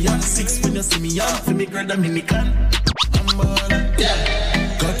of millions. 6 when you see me on, for me grab Dominican. I'm born,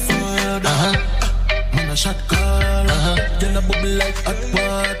 yeah. Godfather, man a shot caller. Girl a bubble like hot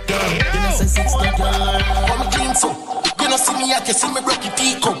water. You know say 6 no girl. I'm clean so. You know see me, I can see me broke your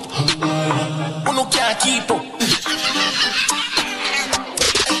teacup. Who no can't keep up.